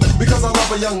me. Because I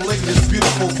love a young lady that's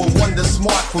beautiful, but one that's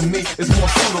smart for me is more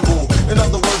suitable. In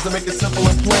other words, to make it simple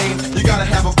and plain, you gotta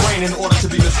have a brain in order to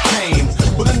be this tame.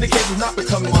 But in the case of not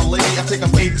becoming my lady, I take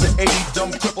them 8 to 80,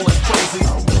 dumb, cripple, and crazy.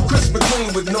 Crisp and clean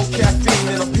with no caffeine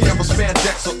and a pair of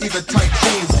spandex or either tight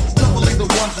jeans. Preferably the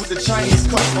ones with the Chinese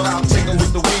cuts, but I'll take them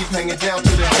with the weave hanging down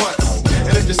to their butts.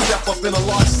 And if you step up in a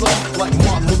large sum, like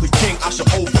Martin Luther King, I should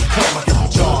overcome. I get the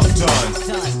job done.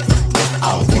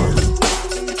 I'll work.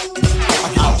 I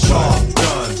get the job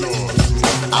done.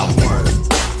 I'll work.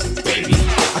 Baby,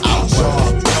 I get the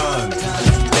job done.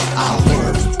 I'll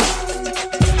work.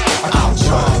 I get the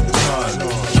job done.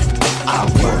 I'll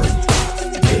work.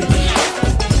 Baby.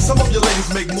 Some of your ladies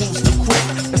make moves too quick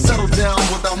and settle down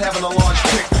without having a large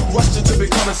kick. Rushed into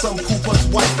becoming some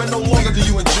poo-puss wife, and no longer do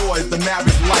you enjoy the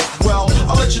married life. Well,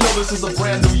 I'll let you know this is a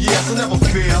brand new year, so never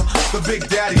fear. The Big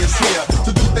Daddy is here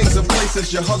to do things in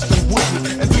places your husband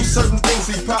wouldn't, and do certain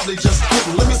things he probably just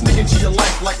couldn't. Let me sneak into your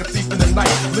life like a thief in the night,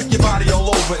 lick your body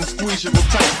all over and squeeze you real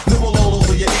tight, nibble all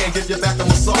over your ear and give your back a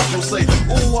massage. You'll say,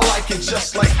 ooh, I like it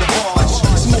just like the barge.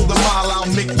 Smooth the mile, I'll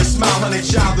make you smile, honey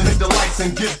child, and hit the lights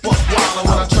and get buck wild.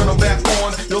 And when I turn them back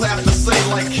on, you'll have to say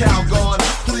like Calgon,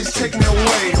 please take me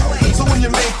away. So when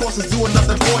your main course is doing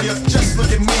nothing for you, just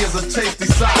look at me as a tasty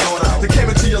side order that came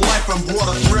into your life and brought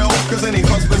a thrill. Cause any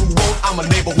husband who won't, I'm a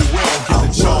neighbor who will. Get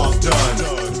the job done.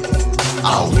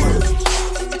 I'll work.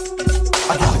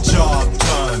 I get the job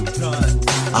done.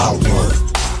 I'll work.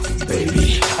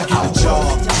 Baby, I get the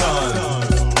job done.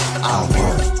 I'll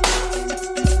work.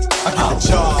 I get the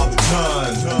job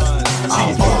done.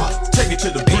 I'll work. Take it to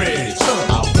the bridge.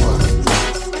 I'll work.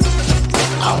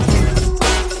 I'll work.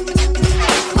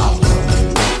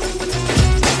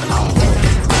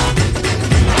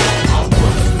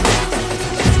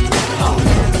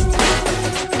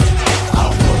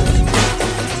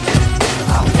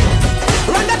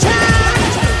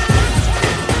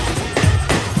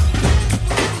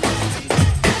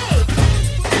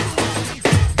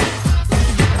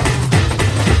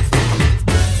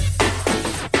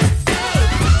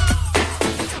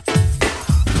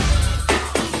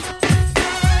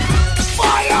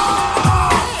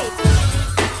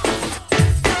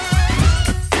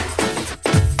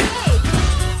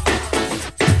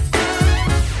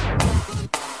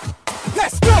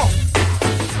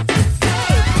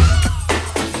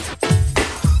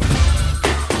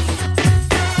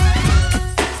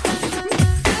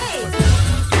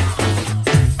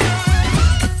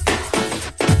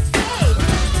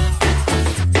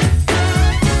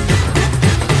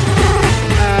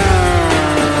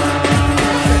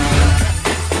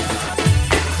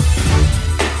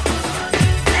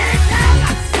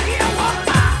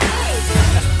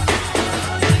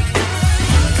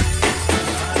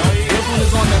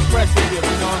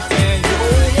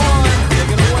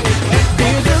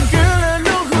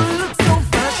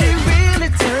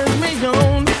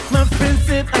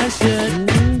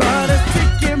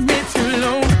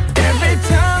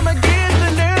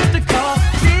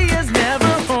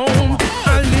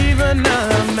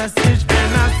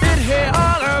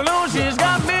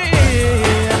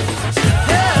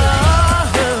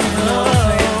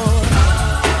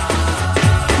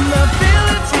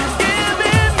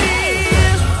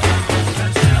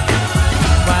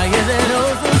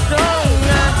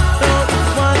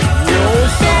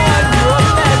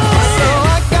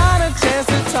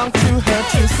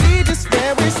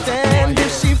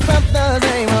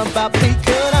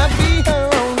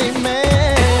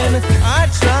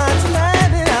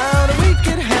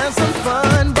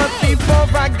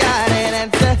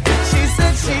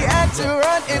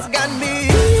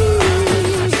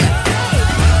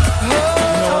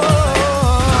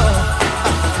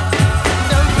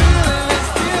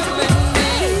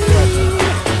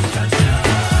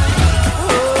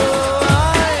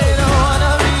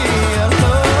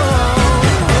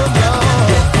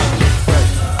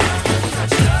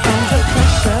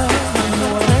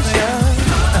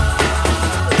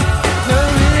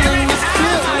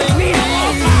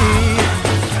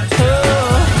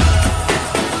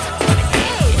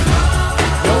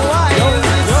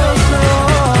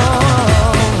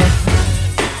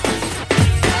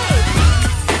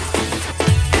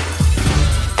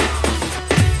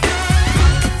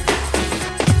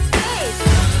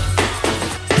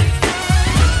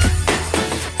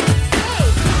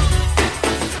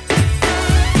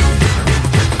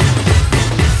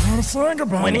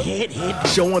 When hit.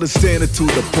 Show understanding to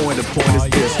the point is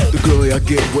this. The girl I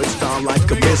get with style like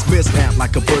a mishap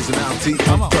like a personality,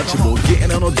 untouchable.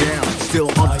 Getting on her down, still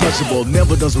untouchable.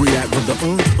 Never does react with the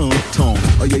tone.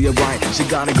 Oh yeah, you're right, she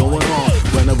got it going on.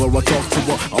 Whenever I talk to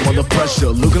her, I'm under pressure.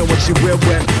 Looking at what she wear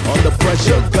when under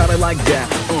pressure. Got it like that,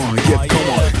 yeah, come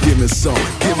on. Give me some,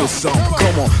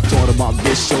 come on. Thought about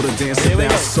this, show the dancing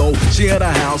now. So she had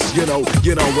a house, you know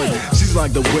what? She's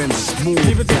like the wind,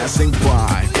 smooth passing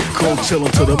by. Cold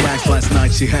chillin' to the max. Last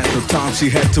night she had no time, she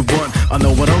had to run. I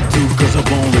know what I'll do, cause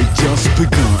I've only just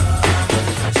begun.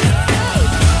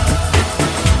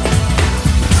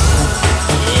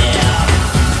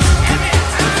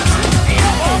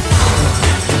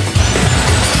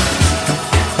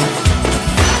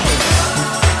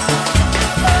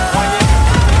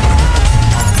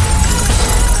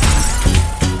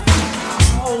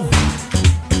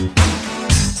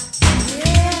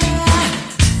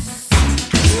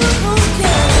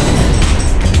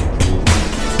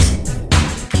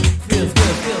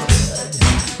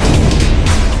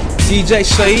 DJ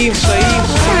Shyeim.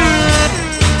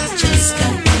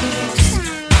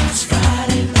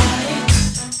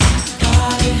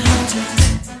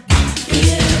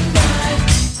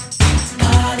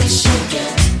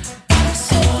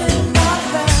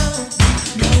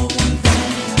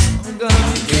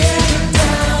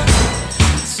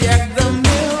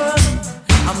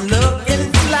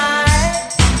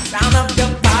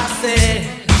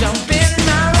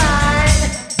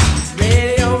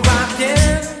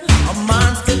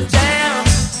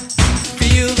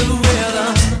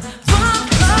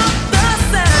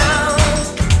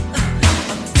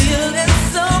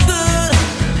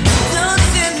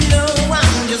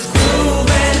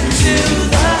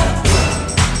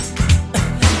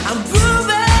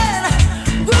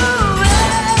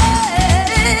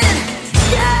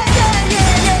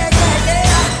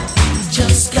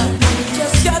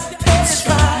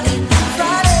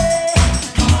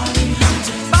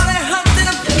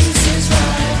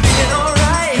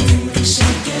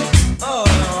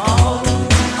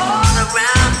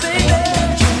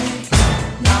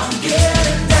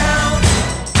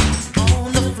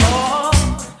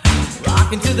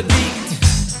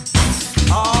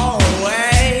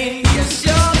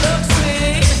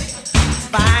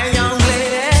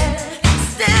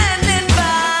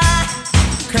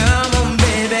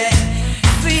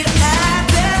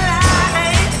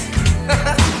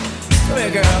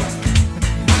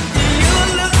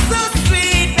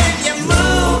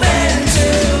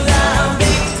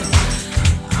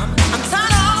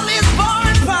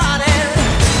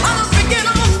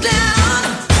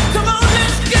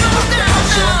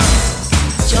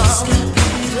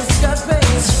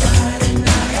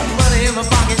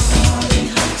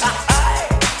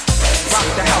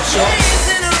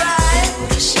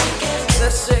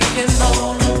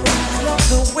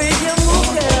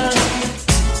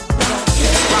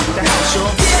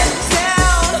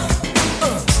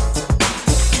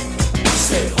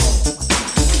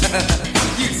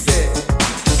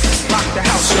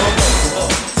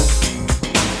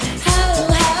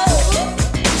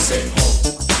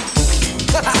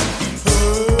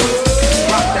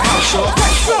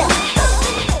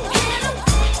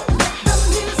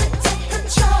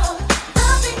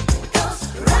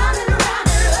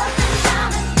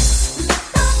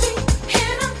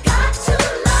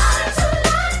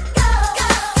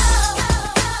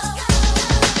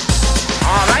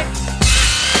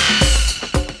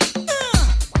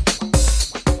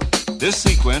 This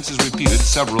sequence is repeated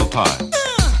several times.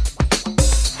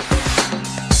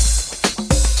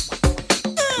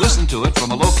 Listen to it from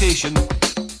a location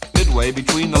midway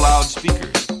between the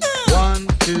loudspeakers. 1,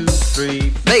 2,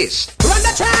 3, bass. Run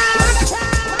the track!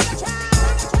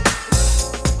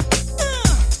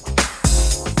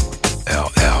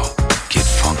 LL, get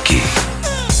funky.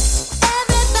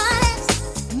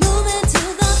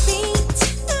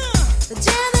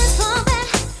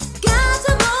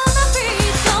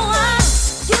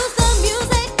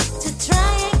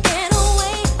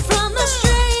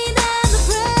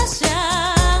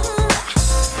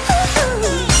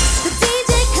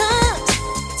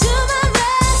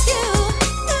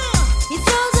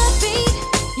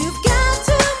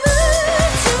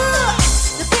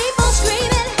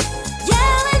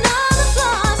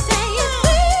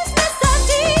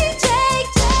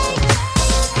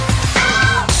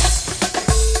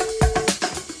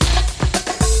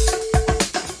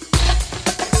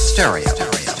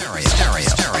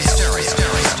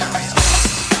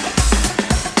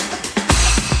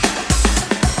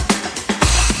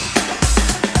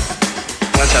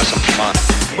 Let's have some fun.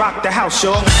 Rock the house,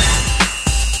 y'all.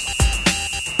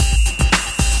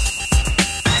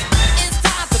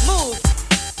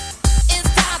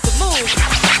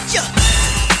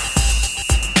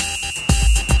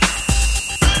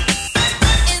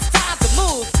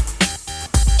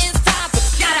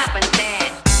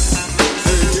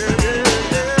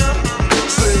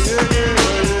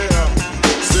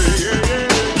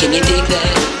 you dig that?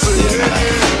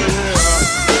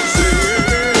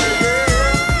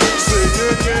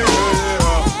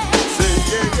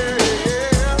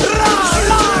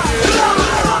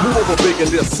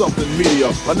 Bacon, there's something media.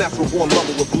 A natural born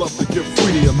lover with love to give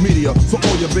free to your media. So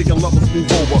all your bacon lovers move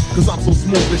over, cause I'm so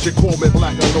smooth they should call me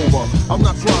Black and Nova. I'm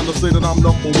not trying to say that I'm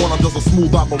number one, I'm just a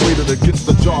smooth operator that gets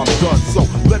the job done. So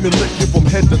let me lick you from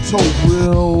head to toe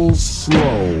real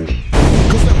slow.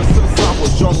 Cause ever since I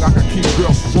was young, I could keep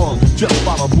girls strung just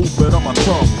by the movement of my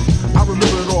tongue. I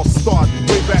remember it all starting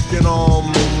way back in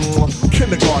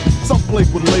kindergarten. Some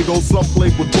played with Legos, some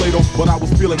played with Play-Doh, but I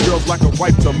was feeling girls like a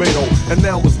ripe tomato. And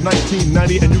now it's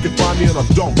 1990 and you can find me in a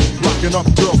dome, locking up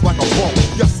girls like a bone.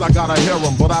 Yes, I gotta hear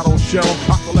them, but I don't share them.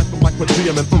 I collect them like per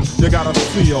diem and you gotta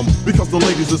see them. Because the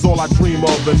ladies is all I dream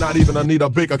of, and not even Anita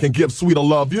Baker can give sweeter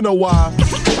love. You know why?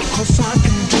 Cause I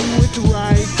can do it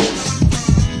right.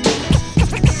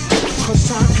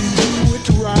 Cause I can do it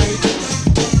right.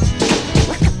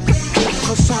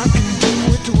 Cause I can do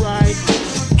it right.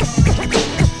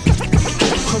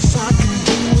 Cause I can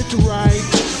do it right.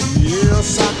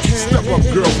 Yes, I can. Step up,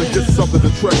 girls, and get something to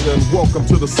treasure. And welcome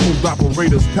to the Smooth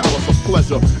Operator's Palace of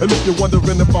Pleasure. And if you're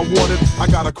wondering if I want it, I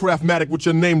got a Craftmatic with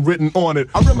your name written on it.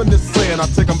 I reminisce saying I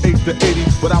take them 8 to 80,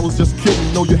 but I was just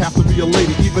kidding. No, you have to be a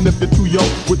lady, even if you're too young.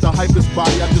 With the hypest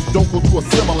body, I just don't go to a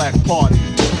Similac party.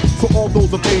 For all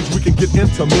those of age, we can get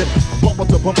intimate, bumper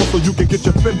to bumper, so you can get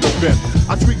your fender bent.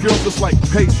 I treat girls just like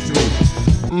pastry.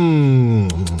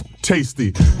 Tasty.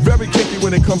 Very kinky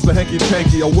when it comes to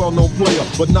hanky-panky. A well-known player,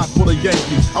 but not for the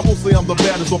Yankees. I won't say I'm the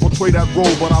baddest or portray that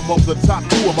role, but I'm of the top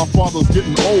 2 and my father's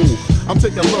getting old. I'm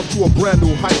taking love to a brand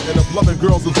new height, and if loving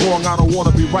girls is wrong, I don't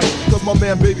wanna be right. Cause my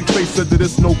man Babyface said that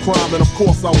it's no crime, and of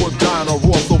course I work dying or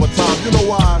Ross over time. You know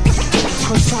why?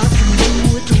 Cause I can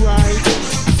do it right.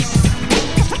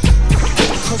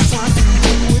 Cause I can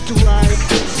do it right.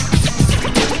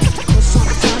 Cause I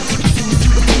can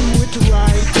do it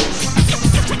right.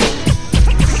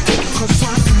 Cause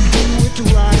I can do it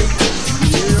right.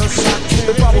 Yes, I can.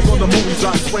 If I was on the movies,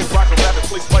 I'd swing Roger Rabbit,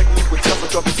 play Spike Lee with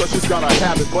Jessica because she's got a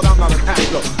habit. But I'm not an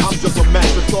actor, I'm just a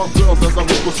master. Charm girls as I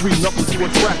whisper sweet nothing to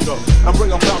attract her. I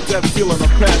bring about that feeling of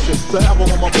passion, to have her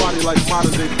on my body like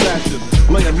modern day fashion.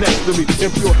 Laying next to me in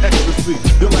pure ecstasy.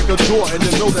 You're like a door and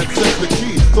you know that sets the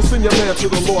key. So send your man to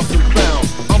the lost and found.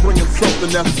 I'm bringing something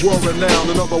that's world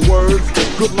renowned. In other words,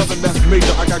 good loving that's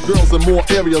major. I got girls in more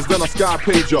areas than a sky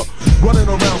pager. Running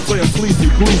around saying please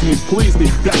me, please me, please me.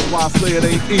 That's why I say it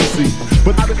ain't easy.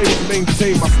 But I've been able to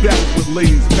maintain my status with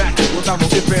ladies, back without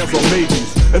no ifs, ands, or maybes.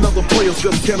 And other players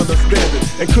just can't understand it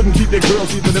and couldn't keep their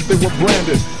girls even if they were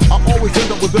branded. I always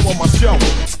end up with them on my shelf.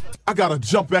 I gotta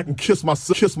jump back and kiss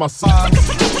myself. Cause I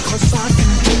can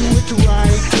do it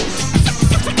right.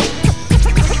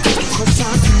 Cause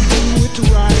I can do it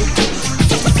right.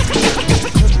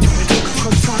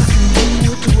 Cause I can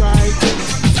do it right.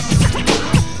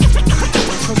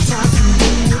 Cause I can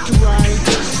do it right.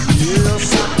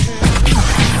 Yes, I can.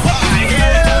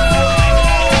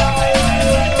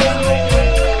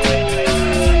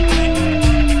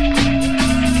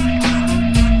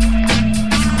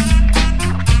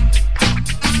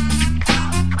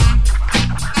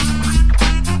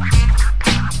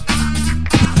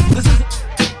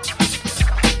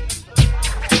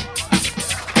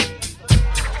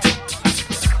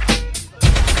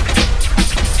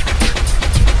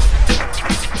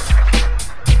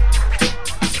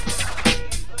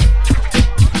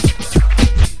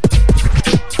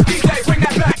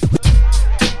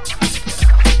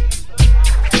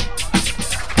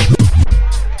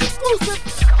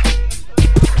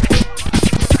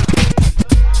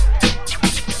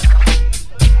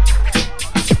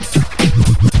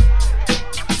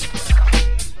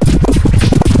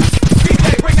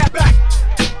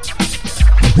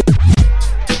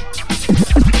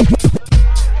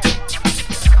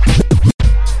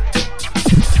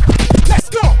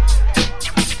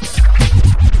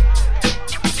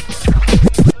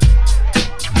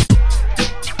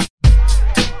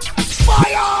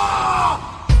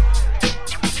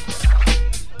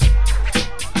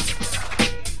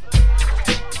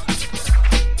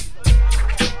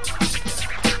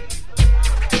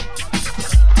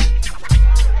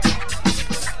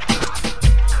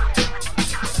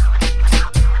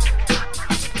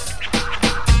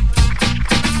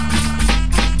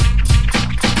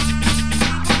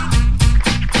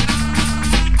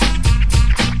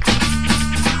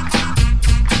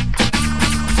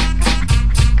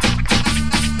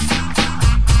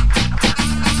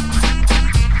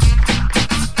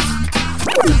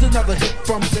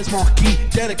 from this marquee,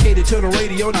 dedicated to the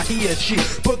radio, not he or she.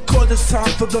 Because it's time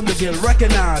for them to get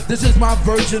recognized. This is my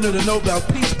version of the Nobel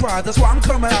Peace Prize. That's why I'm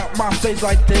coming out my face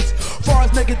like this. Far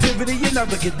as negativity, you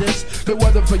never get this. If it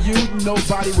wasn't for you,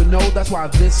 nobody would know. That's why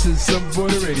this is something for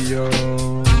the radio.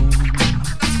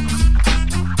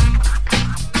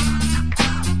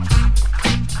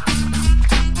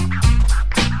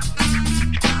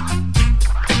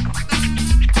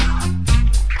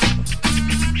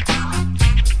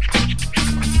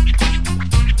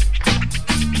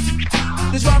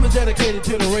 Dedicated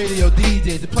to the radio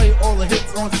DJs to play all the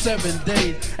hits on 7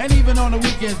 days. And even on the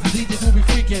weekends, the DJs will be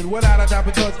freaking without a doubt,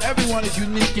 because everyone is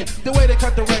unique in the way they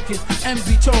cut the records and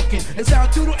be talking. It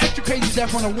sounds too extra crazy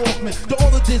deaf on a Walkman. To all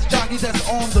the disc jockeys that's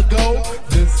on the go,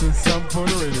 this is something for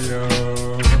the radio.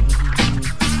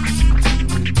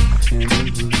 And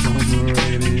this is for the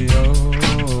radio.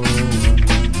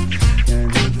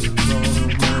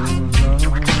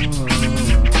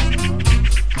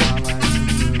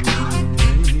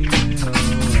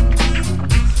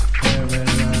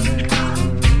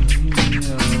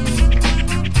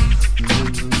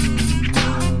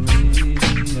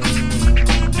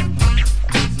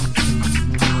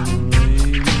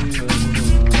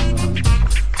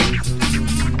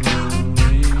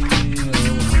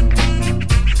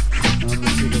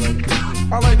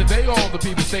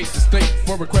 State to state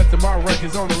for requesting my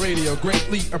records on the radio.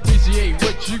 Greatly appreciate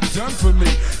what you've done for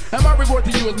me. And my reward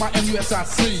to you is my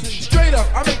MUSIC. Straight up,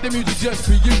 I make the music just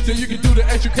for you, so you can do the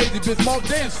extra crazy bits more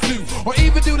dance to, or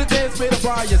even do the dance made up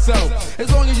by yourself. As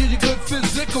long as you use your good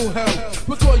physical health,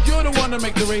 because you're the one to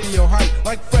make the radio hype,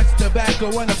 like fresh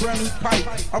tobacco and a brand new pipe.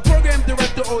 A program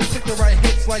director always pick the right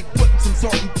hits, like putting some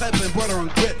salt and pepper and butter on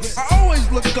grits. I always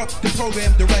look up to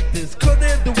program directors, cause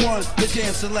they're the ones the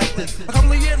jam selected. A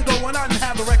couple of years ago when I didn't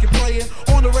have a record playing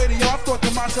on the radio, I thought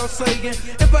to myself saying,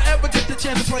 if I ever get the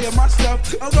chance to play my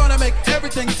stuff, I'm gonna make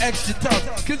everything extra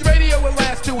tough, cause radio will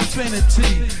last to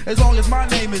infinity, as long as my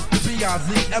name is the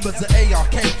B-I-Z, ever the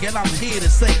A-R-K, and I'm here to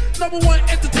say, #1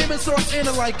 entertainment source in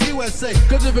it like USA,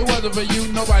 cause if it wasn't for you,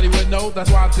 nobody would know.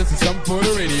 That's why this is something for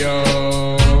the radio.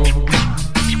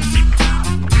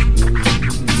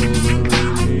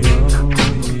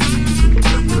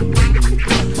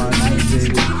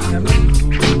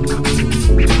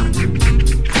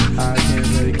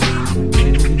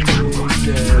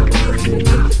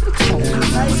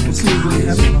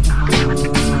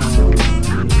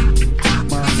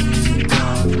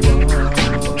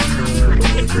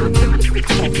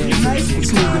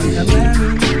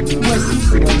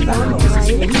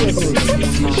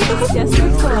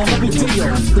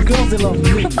 The girls, they love me.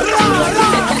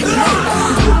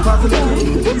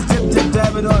 He's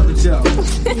dip-dabbing on the show.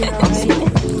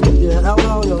 Yeah,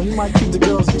 LL, yo, he might keep the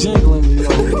girls jingling me, yo.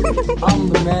 I'm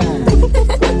the man.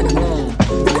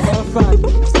 Matter of fact,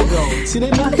 yo, see,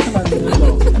 they not coming in,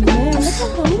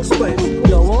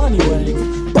 yo, well, anyway.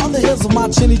 On the hills of my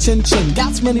chinny chin chin,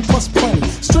 got many plus plenty.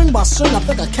 String by string, I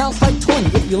think I count like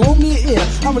 20. If you loan me an ear,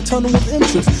 I'm returning with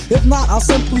interest. If not, I'll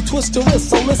simply twist your wrist.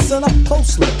 So listen up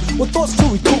closely, with thoughts to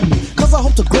recoup me. Cause I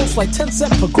hope to gross like 10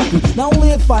 cents per groupie. Not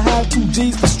only if I have 2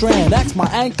 G's per strand. Ask my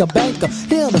anchor banker,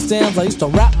 he understands. I used to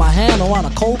wrap my hand around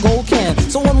a cold gold can.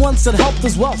 Someone once said help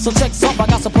as well, so check's up. I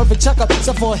got some perfect checkup,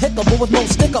 except for a hiccup, but with no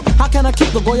stick up. How can I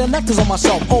keep the Goya nectars on my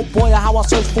shelf? Oh boy, how I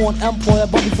search for an employer.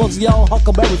 But before the yellow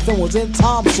huckleberry fin was in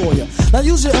Tom Sawyer. Now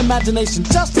use your imagination,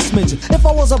 just a smidgen. If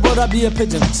I was a bird, I'd be a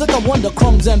pigeon. Sick of wonder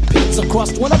crumbs and pizza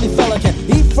crust. When every fella can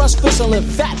eat fresh fish and live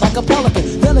fat like a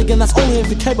pelican. Then again, that's only if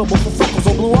you're capable for freckles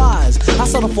or blue eyes. I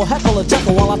settle for heckle or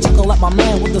jekyll while I chuckle at my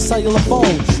man with the cellular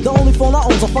phone. The only phone I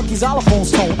own's a funky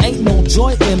xylophone's tone. Ain't no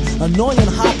joy in annoying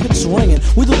high-pitched ringing.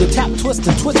 We do the tap, twist,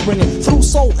 and twitch bringing through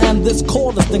soul and this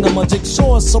cordless thing. I'm a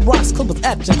jigsaw, some rocks, clip with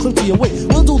etch and clip to your wig.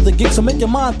 We'll do the gig, so make your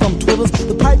mind thumb twiddlers.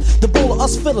 The pipe, the bowl of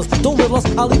us fiddlers. Don't riddle us,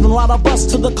 I'll even ride our bus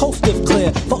to the coast if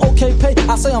clear. For okay pay,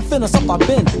 I say I'm finished up, I've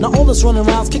been. Now all this running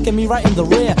around's kicking me right in the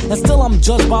rear. And still I'm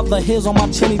judged by the hairs on my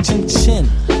chinny chin chin.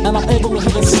 And I'm able to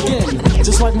hit the skin,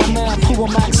 just like my man Cuba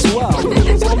Maxwell.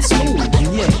 So I'm smooth,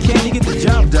 and yeah, can you get the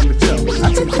job done with Joe?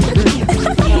 I take the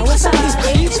business. Now what's up this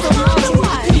page from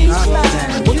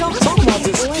what y'all talking about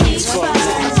this peace from?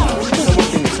 So what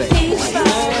can you say?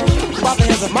 About the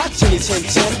hands of my chinny chin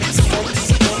chin.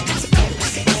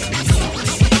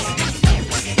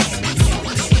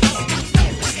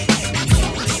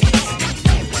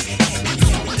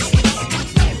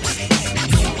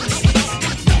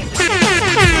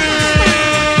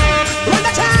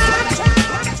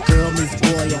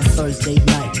 Thursday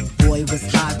night, boy was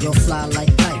high, girl fly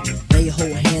like kite. They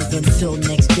hold hands until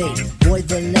next day. Boy,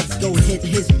 then let's go hit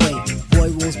his way. Boy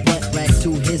rolls butt back to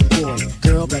his boy.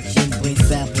 Girl, direction brings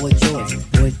bad boy joy.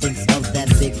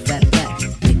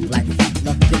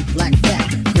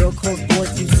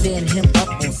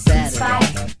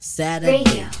 Saturday.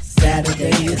 Radio.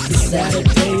 Saturday, it's a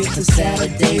Saturday, it's a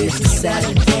Saturday, it's a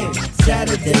Saturday.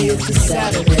 Saturday, it's a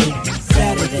Saturday.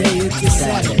 Saturday, it's a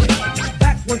Saturday.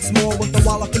 Back once more with the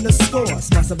wall up in the score.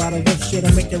 Smash about a riff shit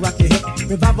and make it rock your hip.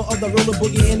 Revival of the roller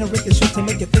boogie in a ricochet to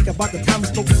make you think about the time we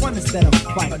spoke fun instead of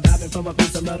fight. Diving from a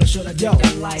piece of metal, shoulda yo,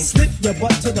 slip your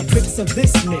butt to the fix of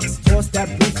this mix. Toss that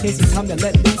briefcase and time to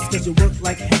let loose, cause you work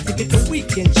like heck to get the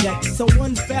weekend check. So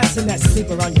unfasten that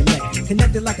sleeve around your neck.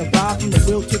 Connected like a vibe from the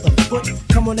wheel to the foot.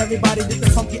 Come on everybody, get the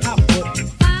funky output.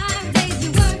 5 days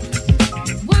you work,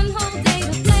 1 whole day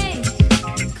to play.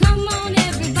 Come on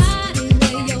everybody,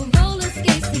 wear your roller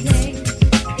skates today.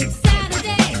 It's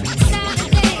Saturday,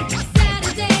 Saturday,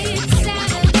 Saturday, it's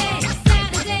Saturday,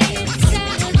 Saturday, it's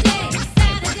Saturday,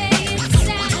 Saturday, it's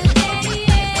Saturday,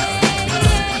 yeah.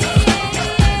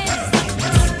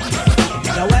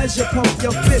 Now as you pump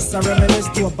your fists, I reminisce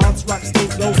to a bounce rock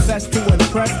state, go fest to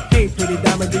impress. Hey pretty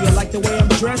diamond, do you like the way I'm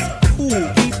dressed? Cool,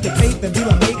 keep the faith and be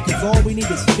my mate, cause all we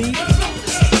need is feet.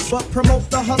 But promote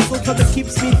the hustle cause it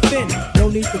keeps me thin. No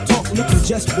need to talk, look who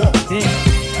just walked in.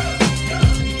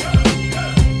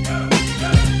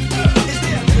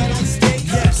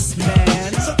 Yes,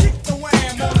 man. So kick the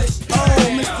wham on this. Oh,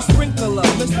 Mr. Sprinkler,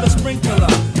 Mr.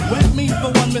 Sprinkler. Wet me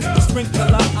for one, Mr.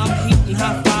 Sprinkler. I'm heating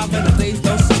high five and the days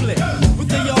don't split. With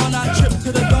the yawn, I trip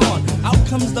to the dawn. Out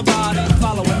comes the body,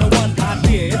 following the one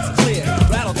idea. It's clear,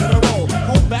 rattle to the roll.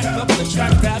 Hold back up the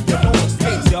track, grab your roller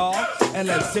skates, y'all. And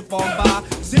let's zip on by.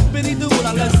 Zippity doo,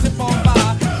 now let's zip on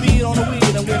by. Feed on the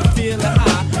weed and we're feeling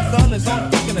high. Sun is on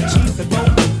thick and the cheese is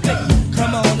golden thick.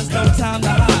 Come on, there's no time to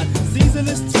hide. Season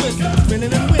is twisting,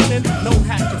 spinning and winning. No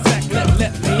hack and sack,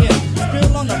 let me in.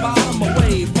 Spill on the bottom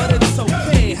away, but it's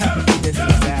okay. Happy this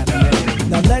is Saturday.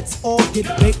 Now let's all get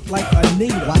baked like a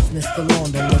needle. Watch Mr.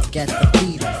 Lawn, don't look at the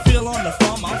beat. Feel on the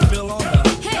farm, I feel on the.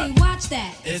 Hey, watch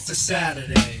that. It's a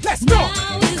Saturday. Let's go.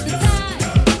 Now is the time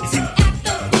to act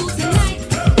the fool tonight.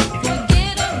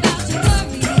 Forget about your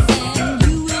worries and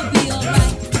you will be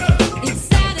alright. It's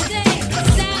Saturday,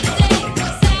 Saturday,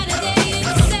 Saturday,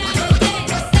 it's Saturday,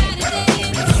 Saturday,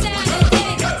 it's Saturday, Saturday,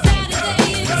 it's Saturday,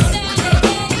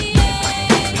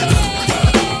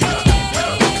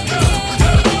 yeah.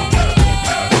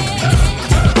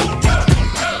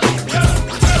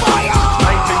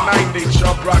 1990,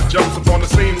 Chubb Rock jumps upon the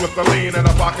scene with a lean and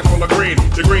a pocket full of green.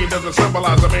 The green doesn't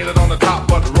symbolize I made it on the top,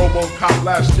 but RoboCop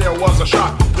last year was a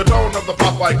shock. The tone of the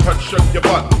Popeye cut shook your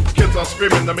butt. Kids are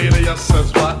screaming, the media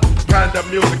says what? Kind of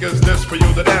music is this for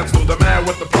you to dance to? The man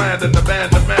with the plan and the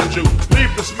band demands you.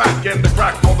 Leave the smack and the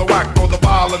crack for the whack, for the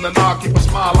ball and the knock, keep a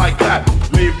smile like that.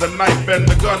 Leave the knife and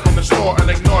the gun in the store and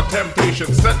ignore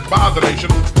temptation set by the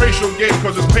nation. Racial game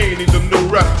cause it's pain needs a new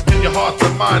rep. In your hearts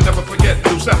and mind, never forget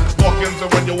new set. Walk-ins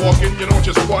and when you're walking, you don't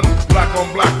just one. Black on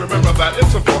black, remember that,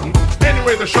 it's important.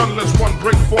 Anyway, the shunless one,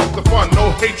 bring forth the fun.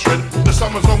 No hatred, the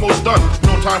summer's almost done.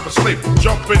 No time for sleep,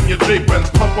 jump in your Jeep and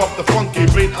pump up the funky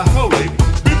beat. Holy,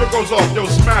 beaver goes off, yo,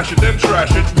 smash it, then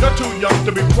trash it. You're too young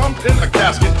to be plumped in a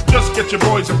casket. Just get your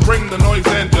boys and bring the noise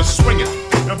and just swing it.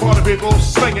 And party people,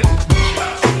 sing it.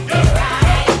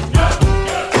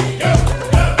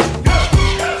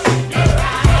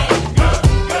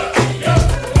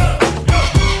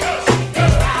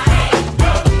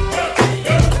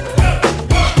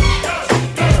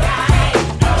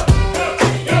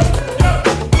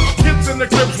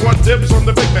 Dibs on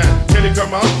the big man. Can he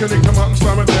come out? Can he come out and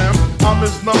slam it down? I'm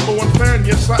his #1 fan,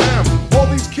 yes I am. All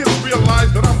these kids realize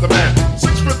that I'm the man.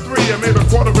 6'3" and maybe a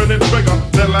quarter of an inch bigger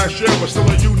than last year, but still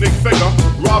a unique figure.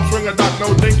 Rob Stringer, Doc, no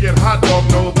dinky and hot dog,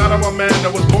 know that I'm a man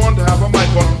that was born to have a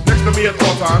mic on next to me at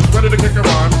all times, ready to kick a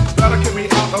rhyme. That'll get me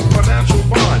out of financial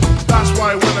bind. That's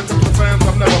why when I come to fans,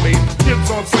 I'm never mean. Kids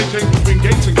on stage change between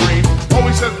Gates and Green.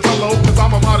 Always says hello, cause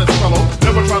I'm a modest fellow.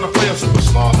 Never trying to play a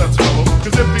superstar that's mellow.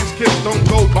 Cause if these kids don't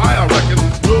go buy our records,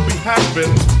 we'll be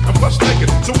has-beens and plus naked.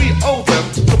 So we owe them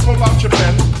to pull out your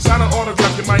pen, sign an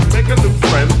autograph, you might make a new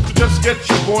friend. So just get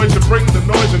your boys and bring the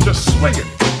noise and just swing it.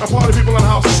 And party people in the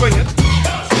house sing it.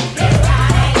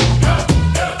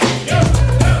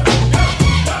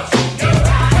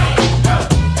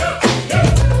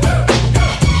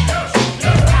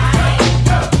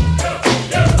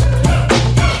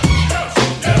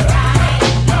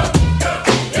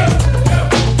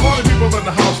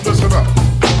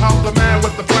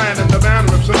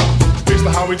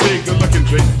 We dig good looking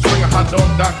G. Swing a hot dog,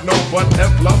 Doc, no but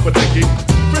F love for Dickie.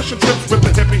 Fish and chips with the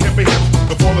hippie hip.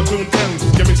 Before the tune ends,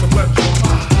 give me some lips.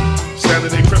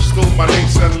 Saturday Crystal, my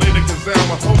niece, and Lady Kazam,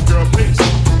 my homegirl piece.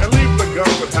 And leave the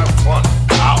guns and have fun.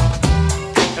 Out.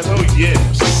 And oh yeah,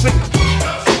 sing it.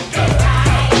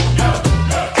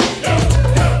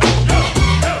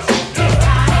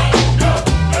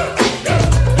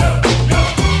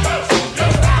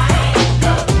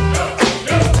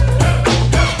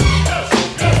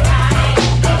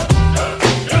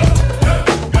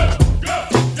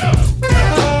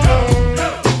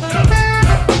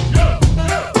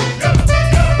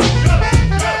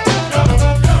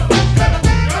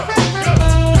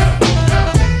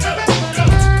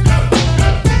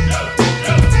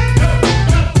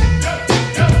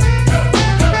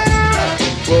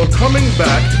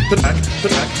 Nowhere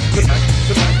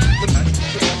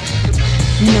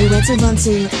to run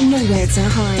to, nowhere to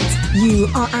hide. You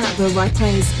are at the right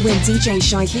place when DJ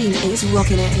Shyeim is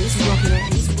rocking it.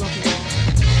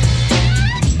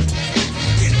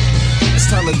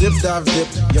 Time to dip, dive, dip.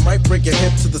 You might break your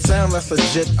hip to the sound that's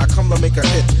legit. I come to make a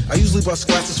hit. I usually bust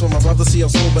scratches for my brother CL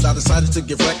Soul, but I decided to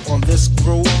get wrecked on this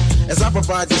groove. As I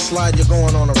provide your slide, you're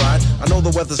going on a ride. I know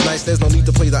the weather's nice, there's no need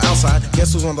to play the outside.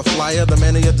 Guess who's on the flyer? The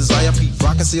man of your desire. Pete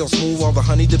Rock and CL Smooth, all the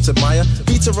honey dips admire.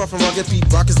 Beats are rough and rugged, Pete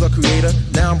Rock is the creator.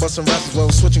 Now I'm busting raps as well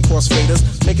as switching cross faders.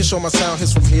 Making sure my sound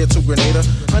hits from here to Grenada.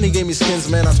 Honey gave me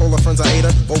skins, man, I told her friends I ate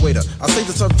her. But wait, I'll save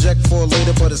the subject for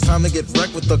later, but it's time to get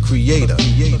wrecked with the creator.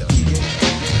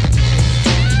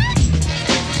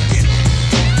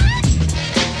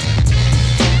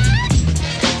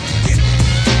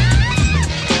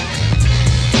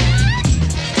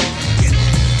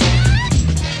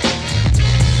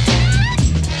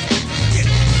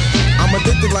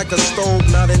 Addicted like a stove,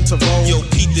 not into vogue. Yo,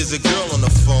 Pete, there's a girl on the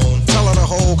phone. Tell her to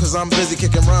hold, cause I'm busy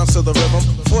kicking rhymes to the rhythm.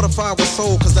 Fortified with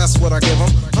soul, cause that's what I give them.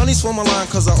 Honey swim a line,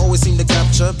 cause I always seem to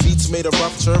capture. Beats made a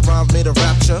rupture, rhymes made a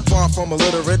rapture. Far from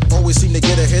illiterate, always seem to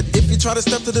get a hit. If you try to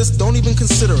step to this, don't even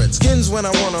consider it. Skins when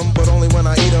I want them, but only when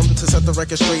I eat them. To set the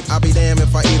record straight, I'll be damned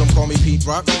if I eat them. Call me Pete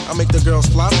Rock, I make the girls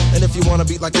flop. And if you want a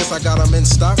beat like this, I got them in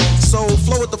stock. So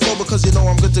flow with the flow, because you know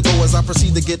I'm good to go as I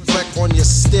proceed to get wrecked on your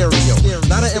stereo.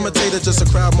 Not an imitator, just a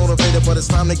crowd motivator, but it's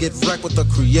time to get wrecked with the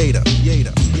creator.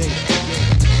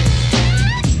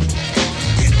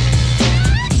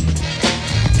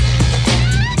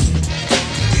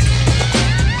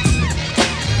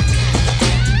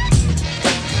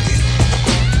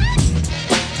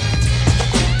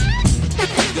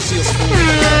 You see a school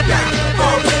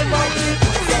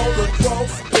all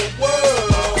across the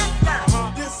world.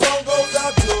 This song goes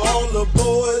out to all the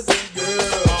boys and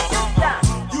girls.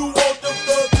 You want the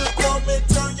girls to come and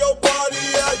turn your body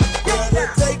out. You better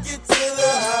take it to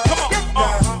the house. Come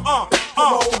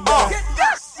on now.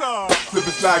 Yes, sir. Slip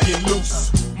and slide, get loose.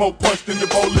 More punch than your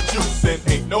bowl of juice. And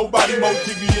ain't nobody more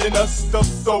jiggy than us. Stuff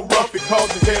so rough it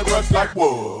causes head rush like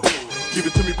whoa. Give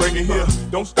it to me, bring it here.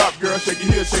 Don't stop, girl, shake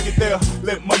it here, shake it there.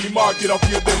 Let Money Mark get off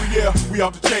here, there we are. We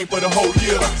off the chain for the whole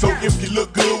year. So if you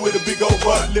look good with a big old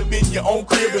butt, live in your own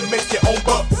crib and make your own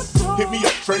bucks. Hit me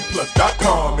up,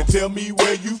 TradePlus.com and tell me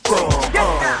where you from.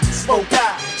 Smoke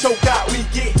out, choke out, we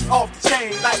get off the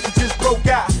chain like we just broke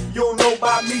out. You don't know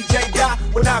about me, J-Dot.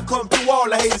 When I come through, all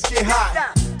the haters get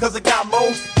hot. Cause I got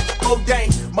more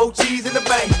dang, more cheese in the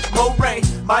bank, more rain.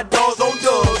 My dogs on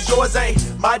dubs, yours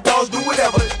ain't. My dogs do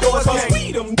whatever, yours can't.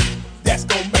 We them that's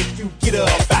gonna make you get up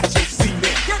out your seat.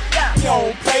 We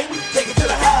don't play, we take it to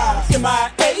the house.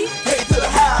 MIA, take it to the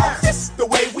house. This the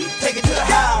way we take it to the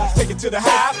house. Take it to the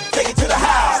house, take it to the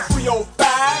house.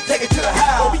 305, take it to the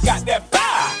house. Oh, we got that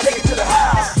fire, take it to the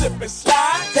house. Slip and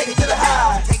slide, take it to the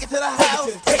house. Take it to the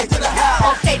house, take it to the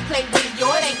house. Okay, play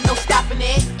radio, it ain't no stopping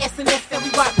it. SNS and we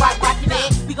rockin'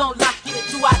 it. We gon' lock it and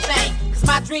do our thing. Cause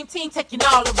my dream team taking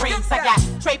all the rings. I got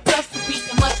Trade Plus to beat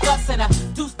and much guts and a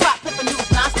deuce pop, pimpin'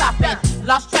 news non-stoppin'.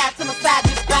 Lost track to my side,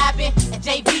 just vibing. And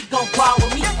JV gon' brawl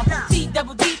with me. I'm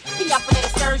T-double-D, he up in an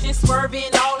excursion.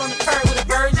 Swerving all on the curb with a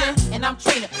virgin. And I'm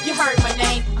Trina, you heard my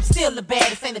name. I'm still the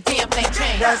baddest, ain't a damn thing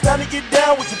changed. Now it's time to get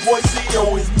down with your boy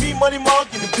CEO. It's me, Money Mark,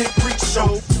 and the Big Freak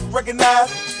Show. Recognize,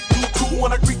 you too,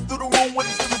 when I creep through the room with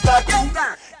the sisters like you.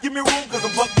 Give me room, cause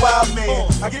I'm buck wild man.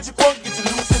 I get you funk, get you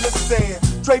loose in the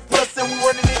sand. Trade Plus and we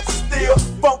running it still.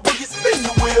 Funk will you spin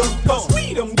the wheel. Cause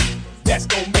we them that's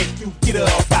gonna make you get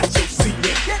up out your seat.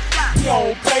 We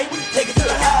don't play, we take it to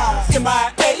the house.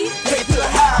 MIA, take it to the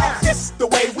house. This the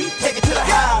way we take it to the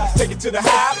house. Take it to the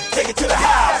house, take it to the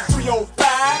house.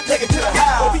 305, take it to the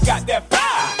house. Oh, we got that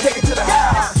fire, take it to the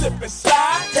house. Slip and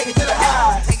slide, take it to the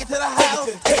house. Take it to the house,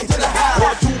 take it to the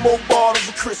house. 1 or 2 more bottles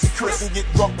of Chris and get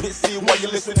drunk pissy while you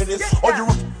listen to this. Or you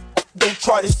don't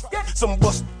try this. Some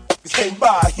bust came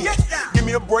by here. Give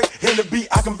me a break and the beat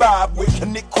I can vibe with. A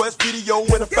Nick Quest video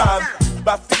with a 5.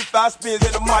 About 55 spins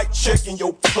at a mic check and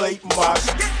your plate mark.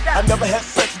 I never had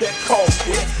sex that cost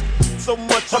it. So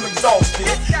much I'm exhausted.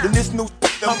 And this new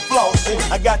I'm flossing.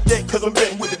 I got that cause I'm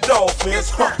betting with the Dolphins.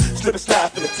 Slip and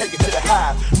slide finna take it to the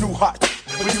high. New hot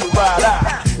when you ride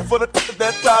out. And for the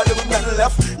that time there was nothing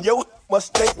left. Yo,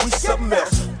 must think we something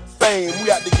else. Fame,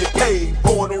 we out to get paid.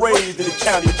 Born and raised in the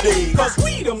county of Dade. Cause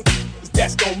we them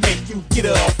that's gonna make you get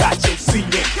up out your seat.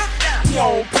 We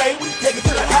don't play, we take it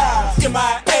to the house.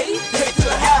 MIA, take it to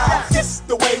the house. This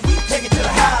the way we take it to the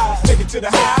house. Take it to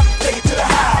the house, take it to the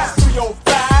house.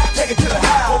 305, take it to the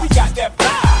house. Oh, we got that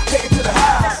fire, take it to the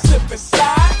house. Slip and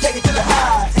slide, take it to the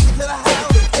house. Take it to the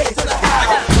house, take it to the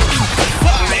house.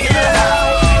 Take it to the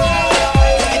house.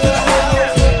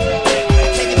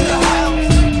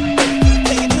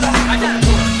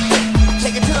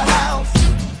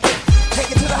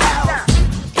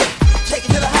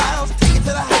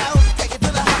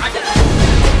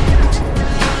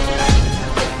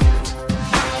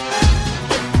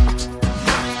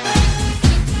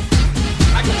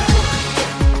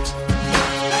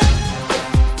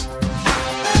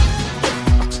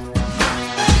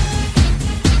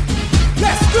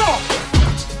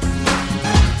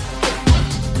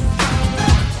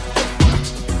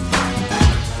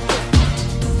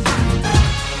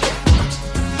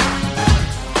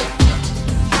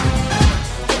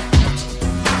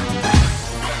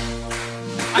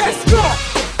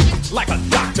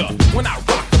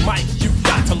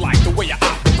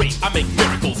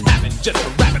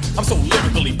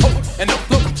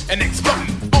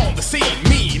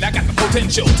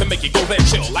 make it go then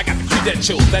chill. I got the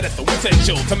credentials, that is the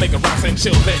essential to make a rap and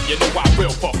chill. Then you know I will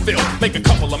fulfill. Make a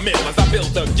couple of mil as I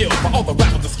build a guild for all the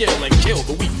rappers to skill and kill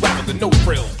the weak rappers with no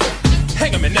frill.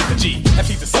 Hang him in effigy, if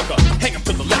he's a sucker. Hang him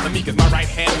to the left of me, cause my right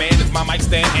hand man is my mic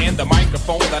stand and the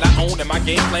microphone that I own. And my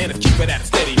game plan is keep it at a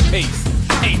steady pace.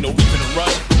 Ain't no reason to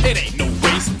rush, it ain't no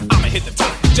race. I'ma hit the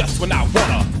top just when I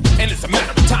wanna. And it's a matter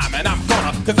of time, and I'm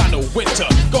gonna, cause I know when to.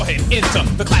 Go ahead, enter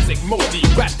the classic Modi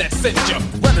rap that sent you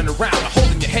running around,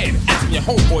 holding your head, asking your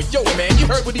homeboy, yo man, you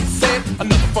heard what he said?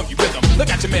 Another funky rhythm. Look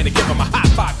at your man and give him a high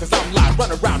five, cause I'm live,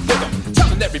 running around with him.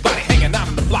 Telling everybody hanging out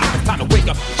on the block, it's time to wake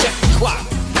up, check the clock.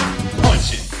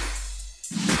 Punch it.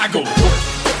 I go to work.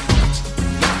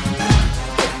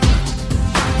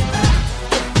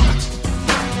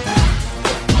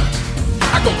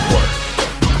 I go to work.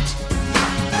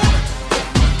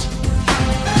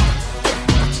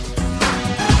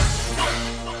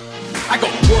 I go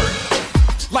to work.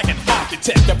 Like an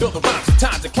architect, I build the rhymes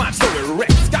sometimes and climb so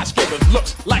erect. Skyscrapers look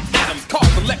like atoms,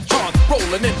 cars, electrons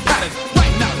rolling in patterns.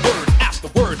 Writing out word after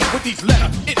word with each letter,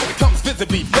 it becomes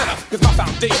visibly better. Cause my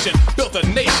foundation built a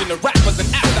nation of rappers, and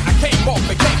after I came off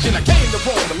vacation, I came to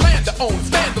roam the land to own,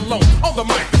 stand alone on the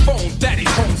microphone.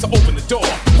 Daddy's home, so open the door.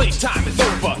 Playtime is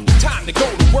over. Time to go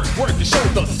to work, work to show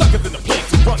the suckers in the place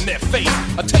who run their face.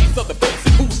 A taste of the bass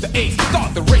and who's the ace.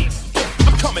 Start the race.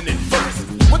 I'm coming in first.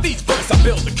 With each verse I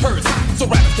build a curse, so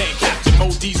rappers can't capture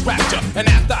Modi's rapture. And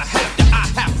after I have you, I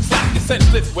have to slap you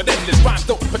senseless with endless rhymes.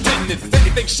 Don't pretend this is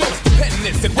anything, show us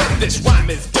dependence. And when this rhyme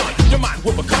is done, your mind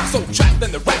will become so trapped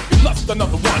in the rap you lust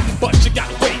another one. But you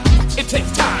gotta wait, it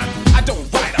takes time. I don't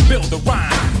write, I build a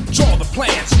rhyme. Draw the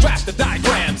plans, draft the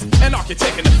diagrams. An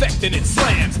architect in effect and it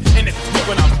slams. And if it's weak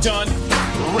when I'm done,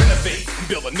 renovate and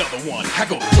build another one. I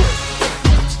go to work.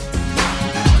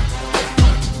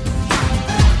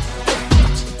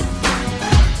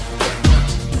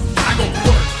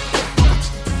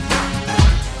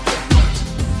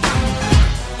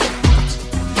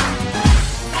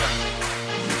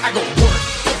 I go to work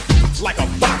like a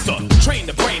boxer, train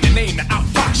the brain and aim to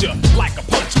outbox you. Like a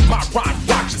punch, my rhyme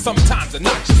rocks you. Sometimes it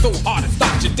knocks you so hard it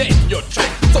stops you dead in your track.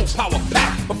 So power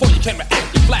packed, before you can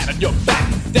react, you're flat on your back.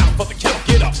 Down for the count,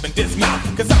 get up and dismount.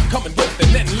 Cause I'm coming with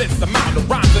an endless amount of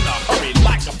rhymes in a hurry,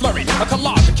 like a flurry. A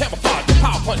collage, a camouflage, a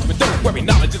power punch, but don't worry,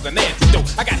 knowledge is an antidote.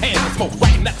 I got hands of smoke,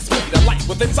 writing at the speed of light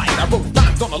with insight. I wrote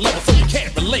rhymes on a level so you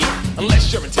can't relate,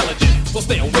 unless you're intelligent, so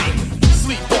stay away.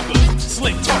 Sleepwalkers,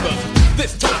 slick talkers,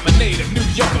 this time a native New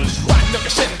Yorkers, riding a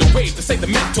crescendo wave to say the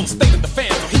mental state of the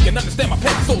fan so he can understand my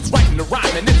pencils, writing the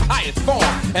rhyme in its highest form.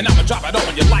 And I'ma drop it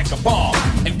on you like a bomb,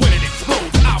 and when it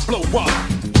explodes, I'll blow up.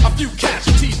 A few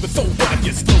casualties, but so what if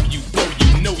you slow, you blow,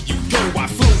 you know you go. I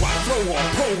flow, I throw on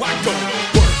pro, I go to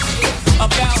work.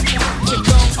 About to go down,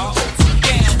 it's about to go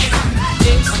down,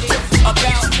 it's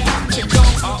about to go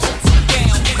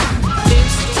down,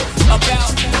 it's about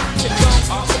to go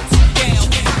down.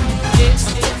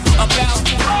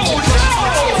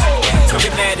 Don't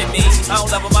get mad at me, I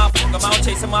don't love him, I fuck him, I don't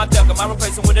chase him, I duck him, I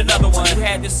replace him with another one. You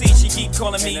had to see, she keep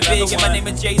calling me big, and my name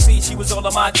is Jay-Z, she was all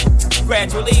of my.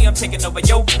 Gradually, I'm taking over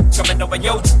yo, coming over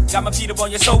yo. Got my feet up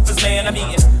on your sofas, man, I'm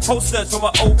eating posters from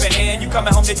an open hand. You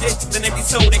coming home to this, then empty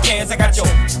soda cans. I got your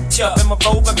up in my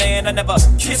rover, man. I never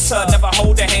kiss her, never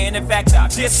hold her hand. In fact, I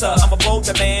diss her. I'm a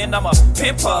bolder man, I'm a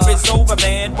pimp her. It's over,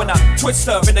 man. When I twist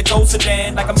her in the ghost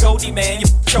sedan, like I'm Goldie, man. You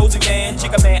chosen man,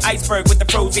 chicken man, iceberg with the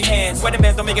frozen hands. Wedding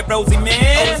bands don't make it rosy, man.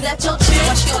 Oh, is that your chick?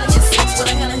 Why she on his six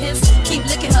with a hand on his? Keep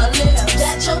licking her lips.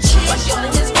 That your chick? Why she on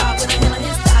his vibe with a hand on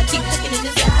his thigh? Keep licking in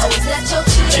his eye. Oh, is that your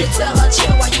chick? Tell her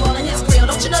chill while you all in his grill.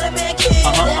 Don't you know that man can?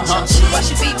 That your chick? Why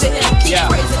she beeping him? Keep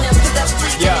praising him, cause that's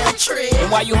freaking him trick.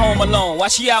 And why you home alone? Why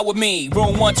she out with me?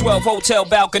 Room 112, hotel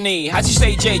balcony. How she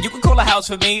say, Jay, you can call a house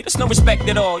for me. There's no respect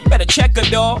at all. You better check her,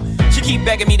 dawg. She keep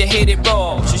begging me to hit it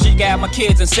raw. She got my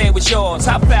kids and say it was yours.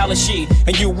 How foul is she?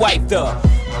 And you wiped her.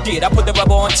 Did I put the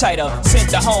rubber on tighter?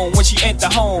 Sent her home when she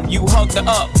entered home. You hugged her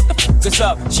up. What the fuck is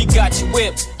up? She got you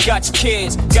whipped, got your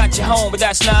kids, got you home, but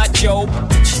that's not Joe.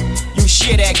 You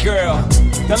shit that girl.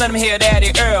 Don't let him hear that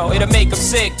at Earl. It'll make him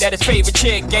sick that his favorite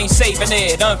chick ain't saving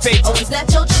it. Unfaithful. Oh, is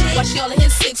that your chick? Why she all in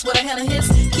his six with a hand on his?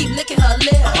 Keep licking her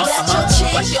lip. Is that your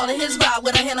chick? Why she all in his ride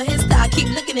with a hand on his thigh? Keep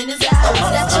looking in his eye. Oh,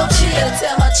 is that your chick? Better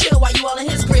tell her chill while you all in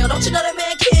his grill. Don't you know that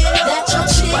man can? That your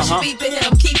chick? Why she beeping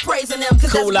him? Keep praising him,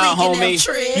 cause cool that's out, homie.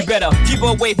 You better keep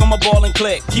her away from a ball and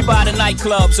click. Keep her out of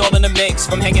nightclubs, all in the mix.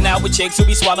 From hanging out with chicks who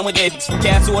be swallowing dicks. From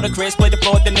Castle or the Chris, play the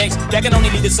floor at the Knicks. That can only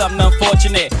lead to something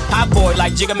unfortunate. High boy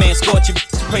like Jigga Man, scorch you,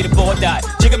 pray the boy die.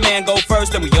 Jigga Man go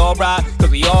first, then we all ride, cause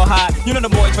we all high. You know the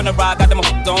boys from the rock, got them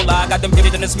don't lie, got them giddy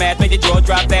in the smash, make the jaw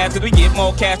drop fast, cause we get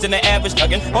more cash than the average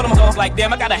thuggin'. All them hoes like,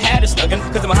 damn, I gotta have this thuggin',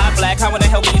 cause I'm a hot black, how in the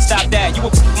hell can you stop that? You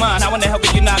a mine, how in the hell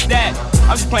can you knock that?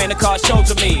 I'm just playing the card show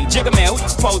to me. Jigga Man, who you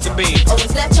supposed to be? Oh,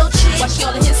 is that your chick? Why she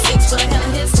all in his six with a hand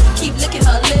on his? Keep licking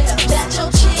her lip. That your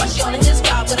chick? Why she all in his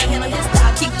ride with a hand on his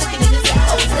thigh? Keep licking in his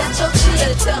eye. Oh, is that your chick?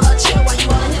 Better tell her chill while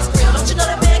you all in his grill. Don't you know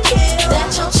that man kill?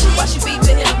 That your chick? Why she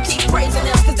beeping him? Keep praising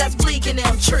him, cause that's bleak in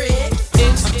them trick.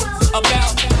 It's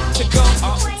about to go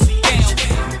down.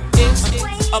 It's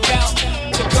about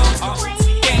to go down.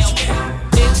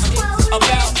 It's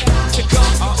about to go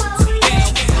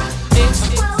down. It's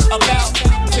about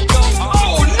to go down.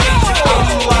 Oh no! I'm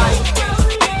like,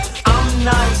 I'm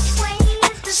nice,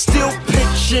 still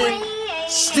pitching,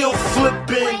 still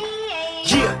flipping.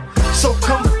 Yeah, so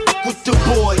come with the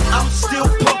boy. I'm still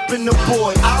pumping the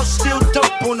boy. I'll still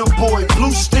dump on the boy.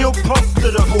 Blue still pump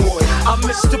to the boy. I'm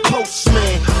Mr.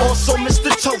 Postman, also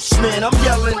Mr. Toastman. I'm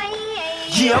yelling,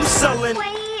 yeah, I'm selling.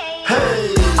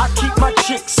 Hey, I keep my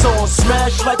chicks on,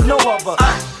 smash like no other.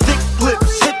 Thick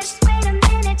lips, hips,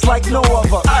 like no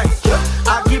other. I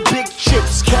get big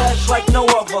chips, cash like no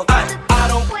other. I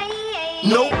don't,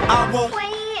 nope, I won't.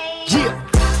 Yeah,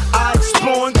 I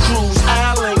explore and cruise,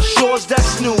 island shores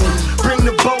that's new. Bring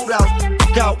the boat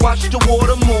out, watch the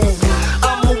water move.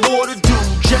 I'm a water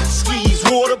dude, jet skis,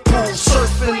 water pool,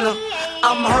 surfing her.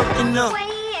 I'm hurting her.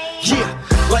 Yeah,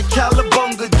 like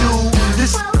Calabunga dude.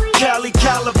 This Cali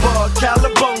Caliber,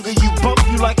 Calabunga, you bump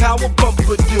you like how a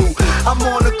bumper do. I'm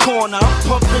on the corner, I'm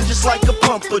pumping just like a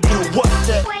pumper do. What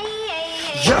that?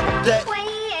 Yup, that.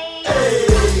 Hey,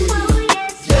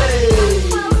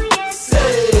 yeah,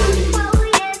 say.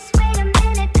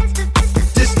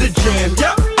 This the jam,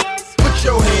 yup. Put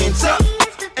your hands up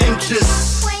and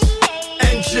just.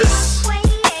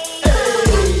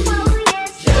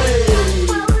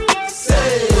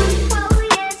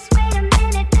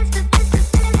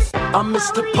 I'm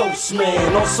Mr.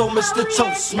 Postman, also Mr.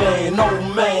 Toastman. Oh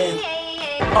man,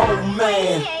 oh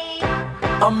man.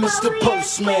 I'm Mr.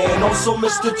 Postman, also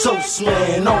Mr.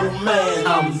 Toastman. Oh man,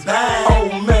 I'm back. Oh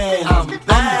man, I'm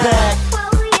back.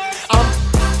 I'm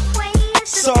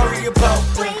sorry about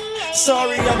that.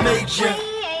 Sorry I made you.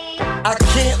 I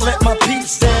can't let my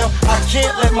peeps down. I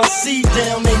can't let my seed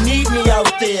down. They need me out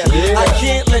there. Yeah. I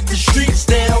can't let the streets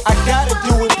down. I gotta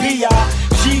do it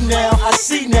B.I.G. now. I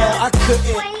see now. I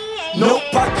couldn't. Nope,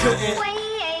 I couldn't.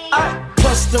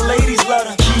 Plus the ladies love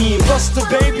her. Yeah. Plus the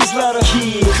babies love her.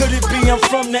 Yeah. Could it be I'm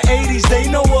from the 80s? They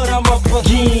know what I'm up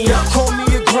against. Yeah. Call me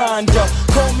a grinder.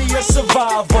 Call me a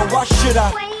survivor. Why should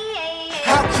I?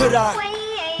 How could I?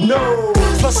 No.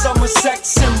 Plus I'm a sex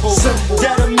symbol.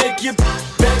 That'll make your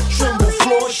bed tremble.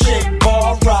 Floor shake,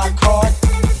 bar rock hard.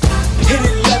 Hit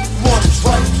it left once,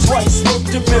 right twice. Smoke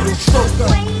the middle, stroke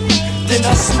her. Then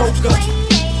I smoke her.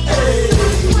 Hey.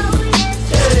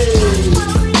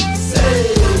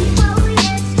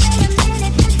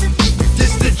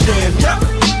 This the jam, yeah.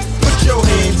 Put your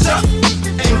hands up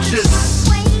and just,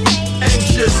 hey,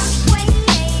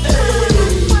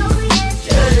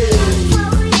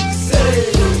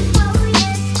 say.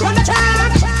 Run the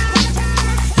track.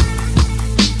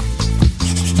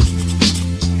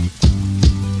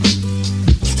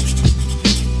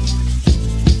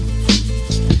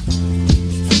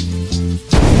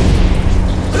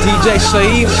 DJ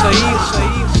Shyeim.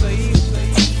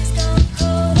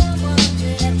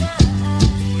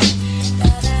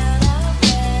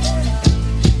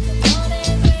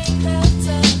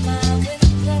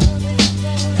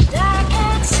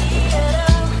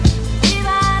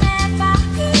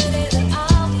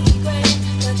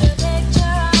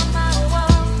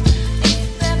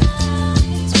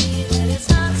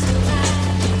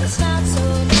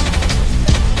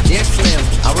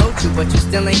 But you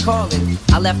still ain't calling.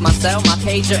 I left my cell, my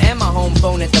pager, and my home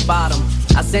phone at the bottom.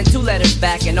 I sent 2 letters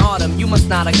back in autumn, you must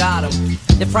not have got them.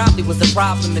 There probably was a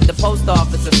problem at the post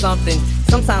office or something.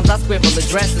 Sometimes I scribble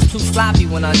addresses too sloppy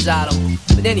when I jot them.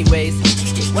 But anyways,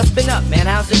 what's been up, man?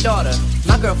 How's your daughter?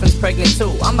 My girlfriend's pregnant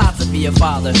too, I'm about to be a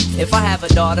father. If I have a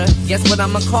daughter, guess what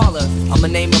I'ma call her? I'ma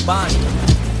name her Bonnie.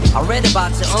 I read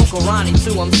about your Uncle Ronnie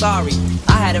too, I'm sorry.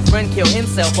 I had a friend kill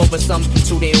himself over something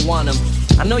too, they didn't want him.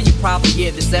 I know you probably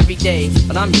hear this every day,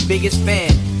 but I'm your biggest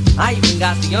fan. I even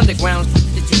got the underground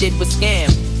that you did with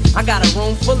Scam. I got a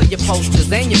room full of your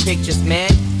posters and your pictures, man.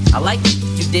 I like what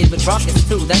you did with Ruckus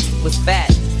too, that was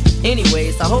fat.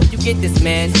 Anyways, I hope you get this,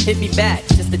 man. Hit me back,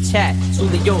 just a chat.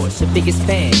 Truly yours, your biggest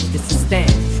fan. This is Stan.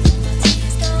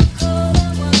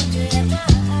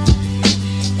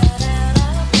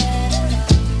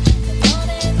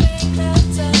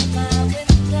 My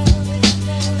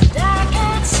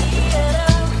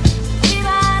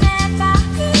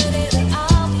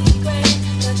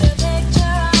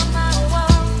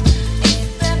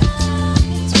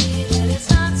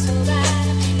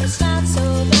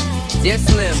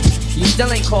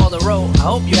still ain't called a roll. I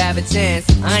hope you have a chance.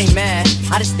 I ain't mad,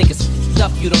 I just think it's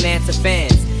up you don't answer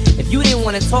fans. If you didn't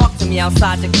want to talk to me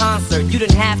outside the concert, you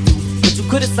didn't have to. But you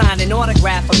could have signed an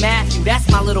autograph for Matthew. That's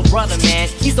my little brother, man.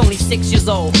 He's only 6 years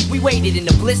old. We waited in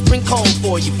the blistering cold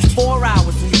for you for 4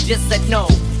 hours and you just said no.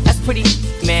 That's pretty,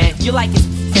 man. You're like his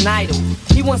f***ing idol.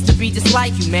 He wants to be just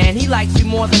like you, man. He likes you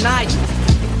more than I do.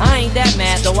 I ain't that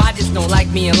mad, though I just don't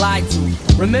like being lied to.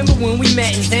 Remember when we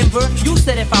met in Denver? You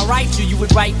said if I write you, you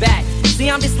would write back. See,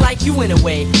 I'm just like you in a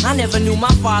way. I never knew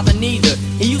my father neither.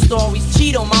 He used to always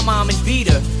cheat on my mom and beat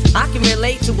her. I can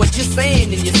relate to what you're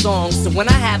saying in your songs. So when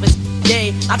I have a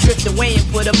day, I drift away and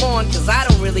put them on. Cause I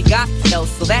don't really got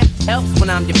else, so that helps when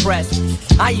I'm depressed.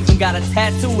 I even got a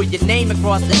tattoo with your name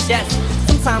across the chest.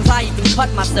 Sometimes I even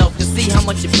cut myself to see how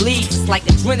much it bleeds. It's like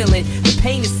adrenaline. The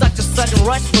pain is such a sudden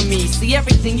rush for me. See,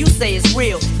 everything you say is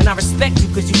real, and I respect you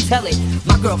cause you tell it.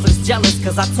 My girlfriend's jealous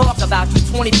cause I talk about you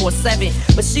 24/7.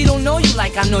 But she don't know you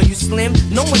like I know you, Slim.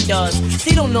 No one does.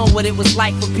 She don't know what it was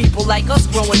like for people like us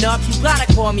growing up. You gotta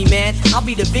call me, man. I'll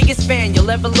be the biggest fan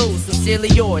you'll ever lose. Sincerely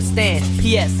yours, Stan.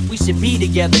 P.S. We should be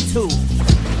together too.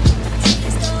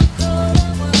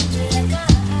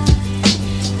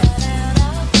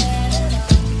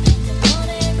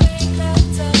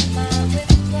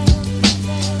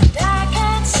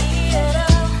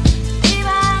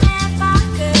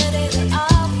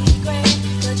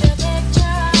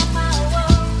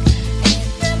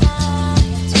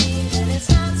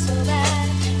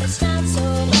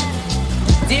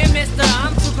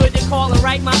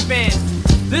 Write my fans.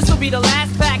 This will be the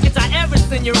last package I ever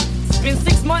send you. It's been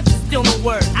 6 months and still no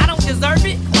word. I don't deserve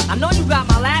it. I know you got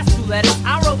my last 2 letters.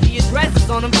 I wrote the addresses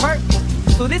on them perfect.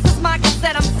 So this is my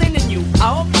cassette I'm sending you. I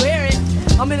hope you hear it.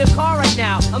 I'm in the car right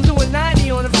now. I'm doing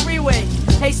 90 on the freeway.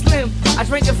 Hey Slim, I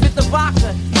drank a 5th of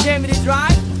vodka. You dare me to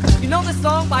drive? You know the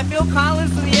song by Phil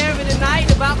Collins in the air of the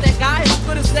night about that guy who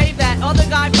could have saved that other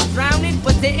guy from drowning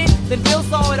but didn't? Then Phil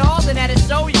saw it all and at a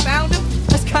show he found him.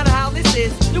 That's kinda how this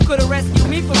is. You could've rescued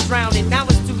me from drowning. Now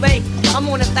it's too late. I'm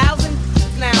on 1,000.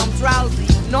 Now I'm drowsy.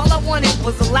 And all I wanted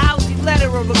was a lousy letter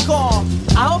or a call.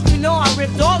 I hope you know I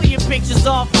ripped all of your pictures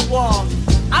off the wall.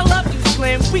 I love you,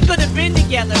 Slim. We could have been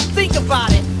together. Think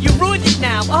about it. You ruined it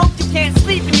now. I hope you can't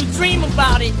sleep and you dream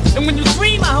about it. And when you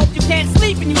dream, I hope you can't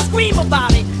sleep and you scream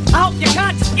about it. I hope your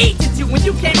conscience eats at you when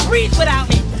you can't breathe without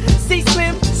me. See,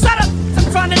 Slim? Shut up.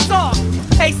 I'm trying to talk.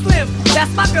 Hey, Slim.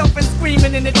 That's my girlfriend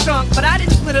screaming in the trunk. But I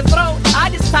didn't slit her throat. I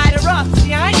just tied her up.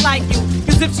 See, I ain't like you.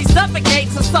 Cause if she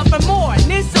suffocates, she'll suffer more. And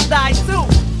then she'll die too.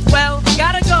 Well,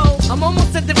 gotta go. I'm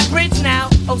almost at the bridge now.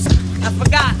 Oh, I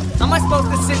forgot. How am I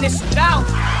supposed to send this shit out?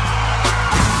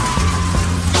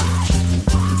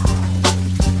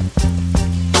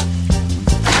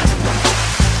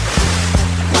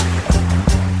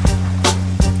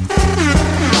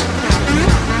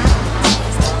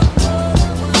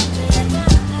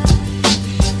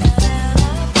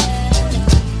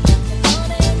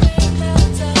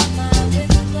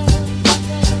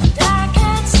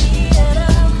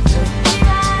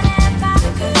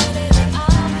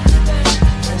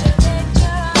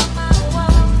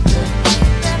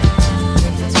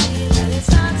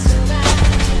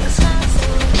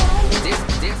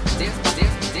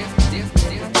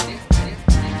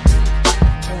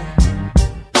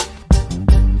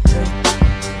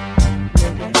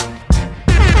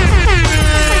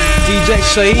 DJ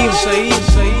Shyeim.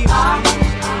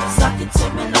 Suck it to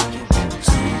me like you want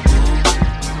to.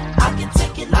 I can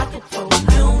take it like a pro,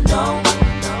 you know.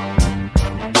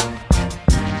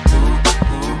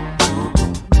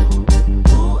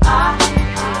 Ooh, I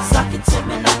suck it to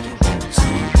me like you want to.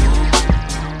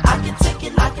 I can take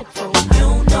it like a pro, you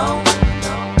know.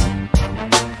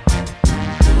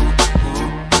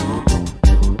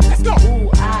 Let's go. Ooh,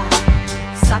 I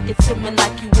suck it to me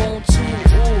like you want to.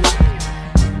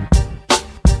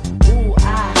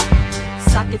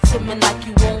 Suck it to me like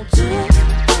you want to.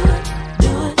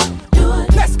 Do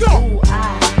it. Let's go. Ooh, I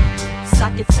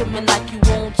suck it to me like you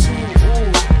want to.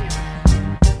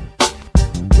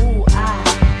 Ooh, I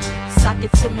suck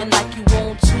it to me like you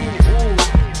want to. Ooh.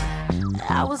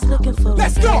 I was looking for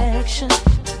affection,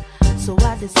 so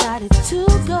I decided to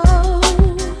go.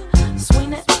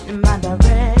 Swing it in my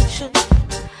direction.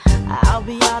 I'll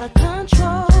be out of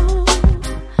control.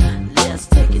 Let's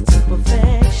take it to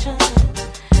perfection.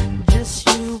 Just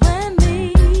you and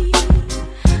me.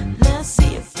 Let's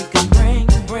see if you can bring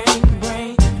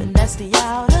the nasty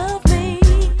out of me.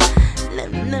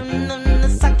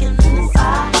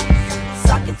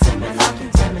 Suck it to me like you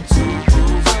tell me to.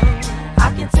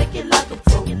 I can take it like a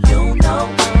pro, you know.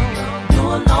 Do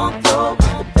a long throw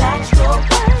with the backstroke.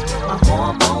 My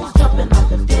hormones jumping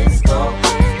like a disco.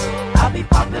 I'll be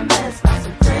popping mess like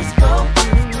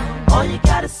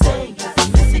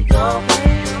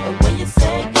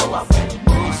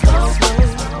move slow.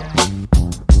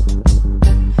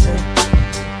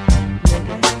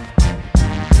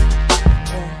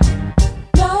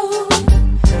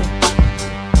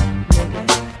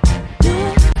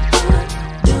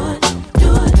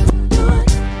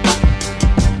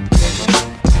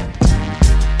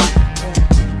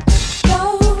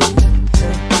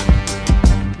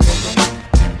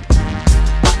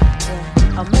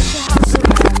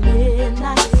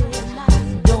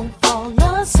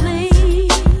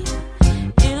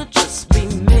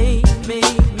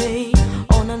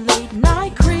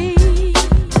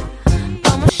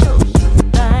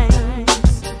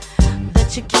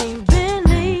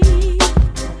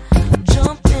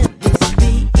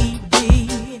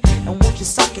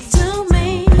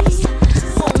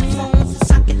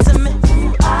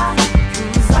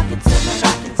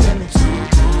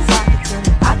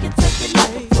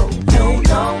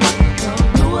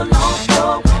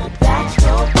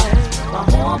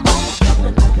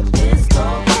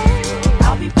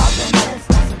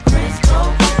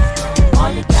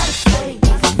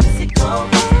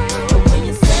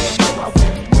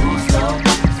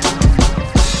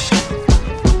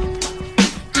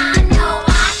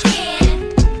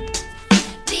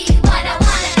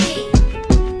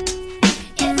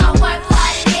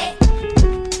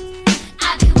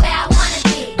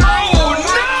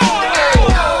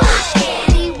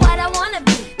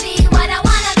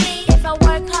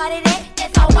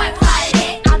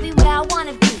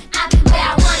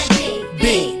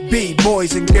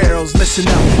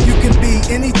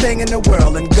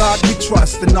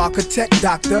 Architect,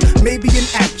 doctor, maybe an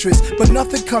actress, but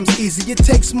nothing comes easy, it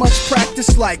takes much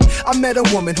practice. Like, I met a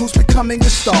woman who's becoming a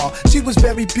star. She was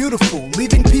very beautiful,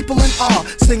 leaving people in awe,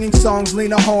 singing songs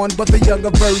Lena Horne, but the younger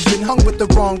version hung with the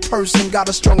wrong person, got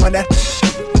her strung on that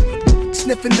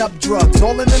sniffing up drugs,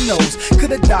 all in the nose.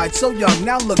 Could've died so young,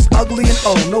 now looks ugly and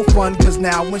old. No fun, cause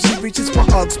now when she reaches for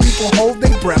hugs, people hold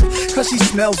their breath, cause she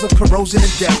smells of corrosion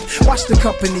and death. Watch the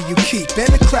company you keep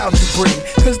and the crowd you bring,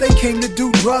 cause they came to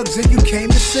do drugs and you came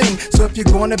to sing. So if you're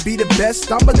gonna be the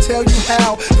best, I'ma tell you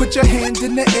how. Put your hand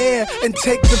in the air and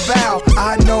take the vow.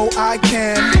 I know I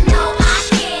can,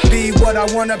 be what I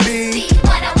wanna be.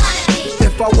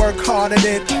 If I work hard at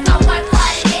it,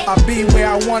 I'll be where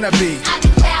I wanna be.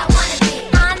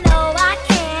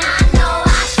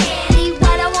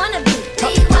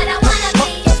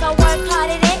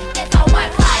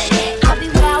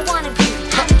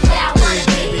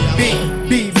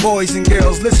 Boys and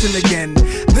girls, listen again.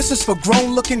 This is for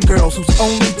grown-looking girls who's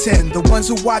only 10. The ones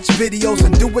who watch videos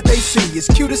and do what they see. As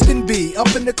cute as can be,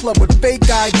 up in the club with fake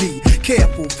ID.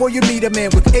 Careful, before you meet a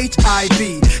man with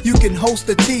HIV. You can host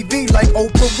a TV like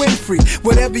Oprah Winfrey.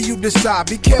 Whatever you decide,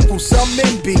 be careful, some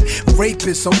men be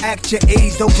rapists. So act your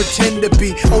age, don't pretend to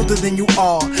be older than you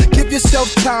are. Give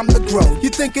yourself time to grow.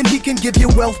 You're thinking he can give you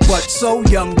wealth, but so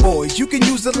young boys, you can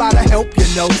use a lot of help, you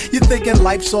know. You're thinking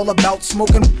life's all about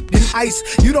smoking and ice.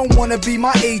 You don't wanna be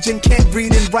my age and can't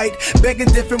read and write, begging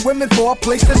different women for a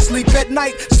place to sleep at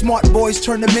night. Smart boys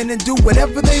turn them in and do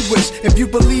whatever they wish. If you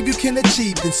believe you can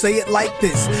achieve, then say it like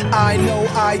this: I know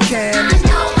I can,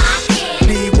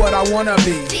 be what I wanna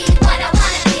be.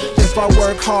 If I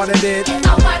work hard at it,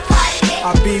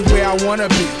 I'll be where I wanna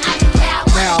be.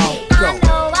 Now go.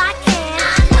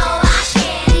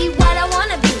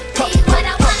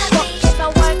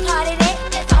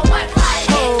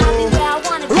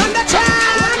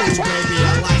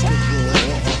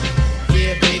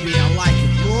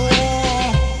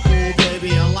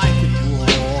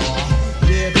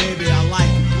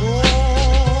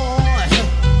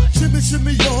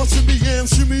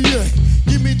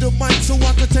 So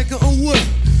I can take her away.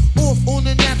 Off on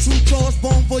the natural charge,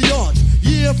 bon voyage.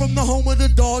 Yeah, from the home of the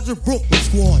Dodger Brooklyn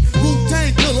squad.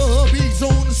 Wu-Tang Killer, hubby's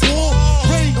on the swarm.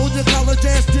 Rain on your college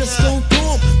ass disco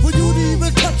dorm. For you to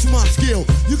even touch my skill,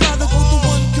 you gotta go to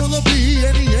one killer B,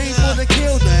 and he ain't gonna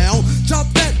kill now.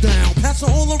 Chop that down, pass it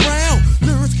all around.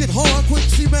 Lyrics get hard, quick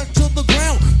cement to the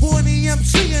ground. For an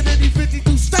EMC in any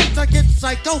 52 states, I get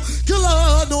psycho.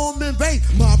 Killer, Norman Bates,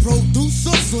 my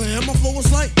producer, slam. My flow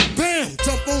is like bam,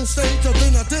 jump on stage, and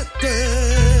then I did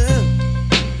that.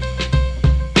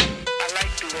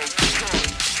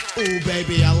 Ooh,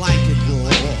 baby, I like it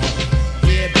raw.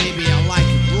 Yeah, baby, I like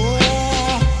it raw.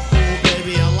 Ooh,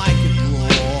 baby, I like it raw.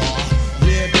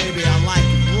 Yeah, baby, I like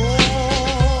it raw.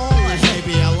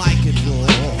 Baby, I like it raw.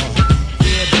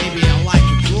 Yeah, baby, I like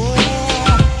it raw.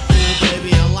 Ooh,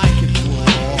 baby, I like it raw.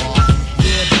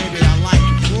 Yeah, baby, I like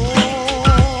it raw.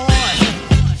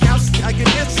 I can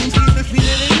get some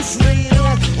feeling in this way, you know.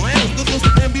 I am the most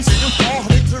ambitious.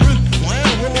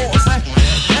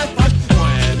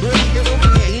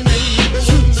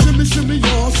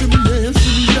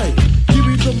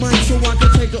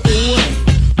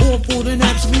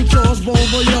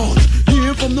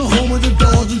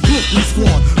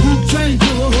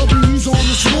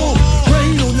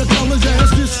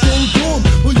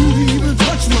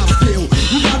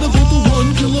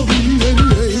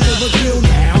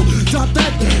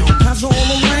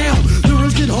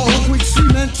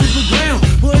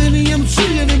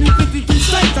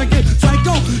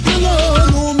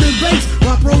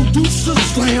 producer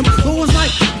slam. It was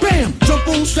like bam, jump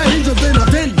on stage and then I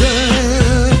did that.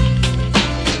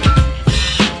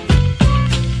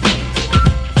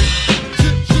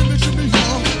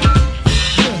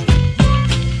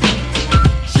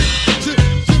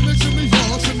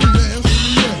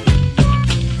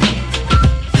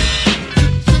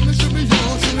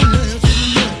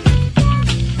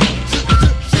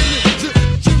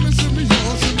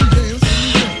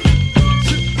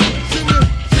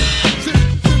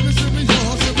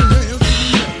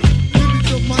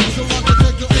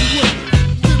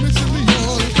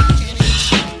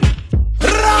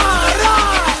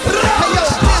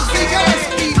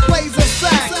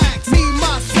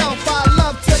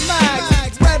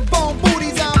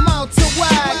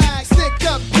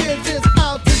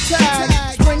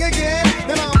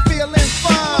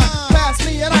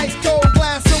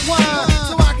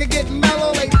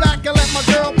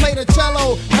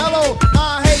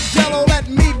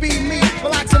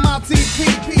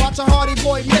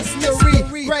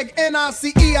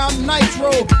 I'm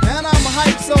Nitro, and I'm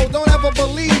hype, so don't ever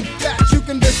believe that you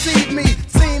can deceive me.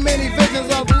 Seen many visions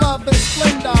of love and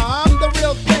splendor. I'm the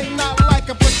real thing, not like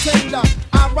a pretender.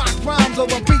 I rock rhymes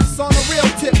over beats on a real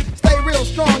tip. Stay real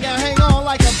strong and hang on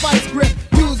like a vice grip.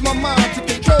 Use my mind to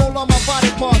control all my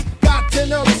body parts. Got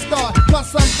an early start,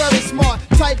 plus I'm very smart.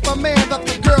 Type of man that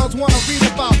the girls wanna read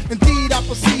about. Indeed, I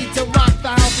proceed to rock the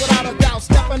house without a doubt.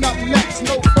 Stepping up next,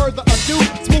 no further ado.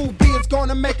 Smooth B is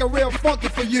gonna make it real funky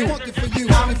for you. Funky for you.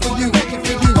 Funky for you. Funky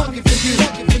for you. Funky for you.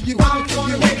 Funky for you. Funky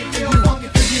for you. Funky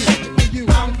for you. Funky for you.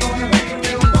 I'm gonna make it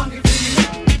real funky for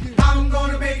you. I'm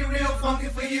gonna make it real funky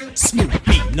for you. Smooth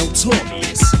B,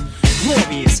 notorious,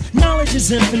 glorious. Knowledge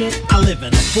is infinite. I live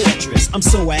in a fortress. I'm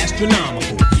so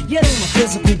astronomical. Yet on a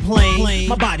physical plane,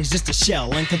 my body's just a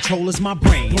shell and control is my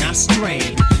brain. I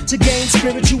strain to gain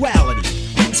spirituality,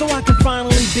 so I can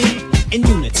finally be in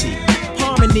unity,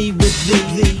 harmony with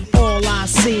thee. All I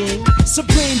seeing,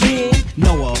 supreme being,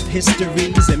 know of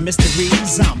histories and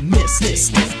mysteries. I'm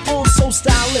mystic, also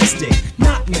stylistic,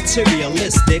 not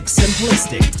materialistic,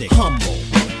 simplistic, humble,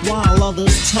 while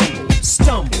others tumble,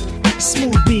 stumble.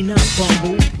 Smooth B, not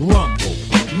bumble, rumble.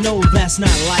 No, that's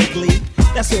not likely.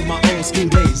 That's what my old school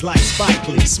days like Spike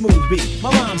Lee. Smooth B, my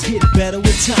rhymes get better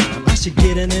with time. I should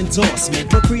get an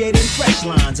endorsement for creating fresh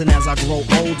lines. And as I grow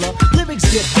older,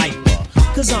 lyrics get hyper,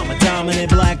 cause I'm a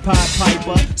dominant black pied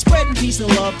piper, spreading peace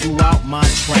and love throughout my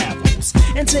travels.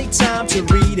 And take time to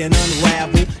read and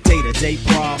unravel day-to-day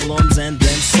problems and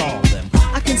then solve them.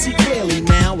 I can see clearly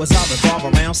now as I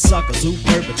revolve around suckers who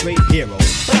perpetrate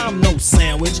heroes. But I'm no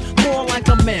sandwich, more like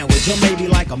a manwich, or maybe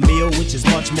like a meal, which is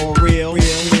much more real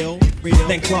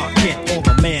than Clark Kent or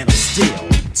the Man of Steel.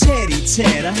 Teddy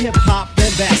Ted, a hip-hop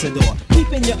ambassador,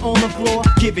 keeping you on the floor,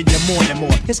 giving you more and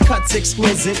more. His cut's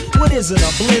exquisite. What is it,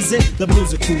 a blizzard? The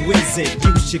musical wizard,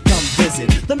 you should come visit.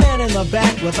 The man in the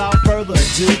back, without further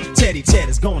ado, Teddy Ted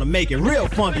is gonna make it real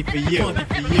funky for you. Funky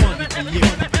for you, funky for you,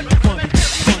 funky for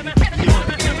you.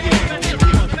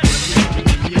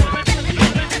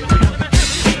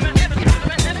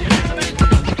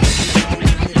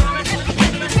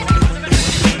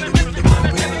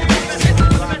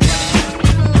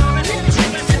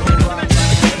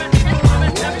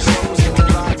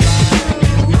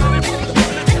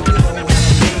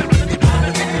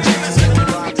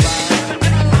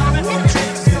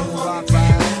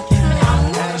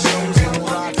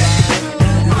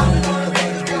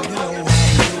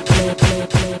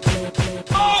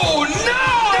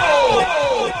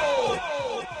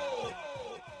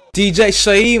 DJ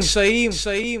Shyeim.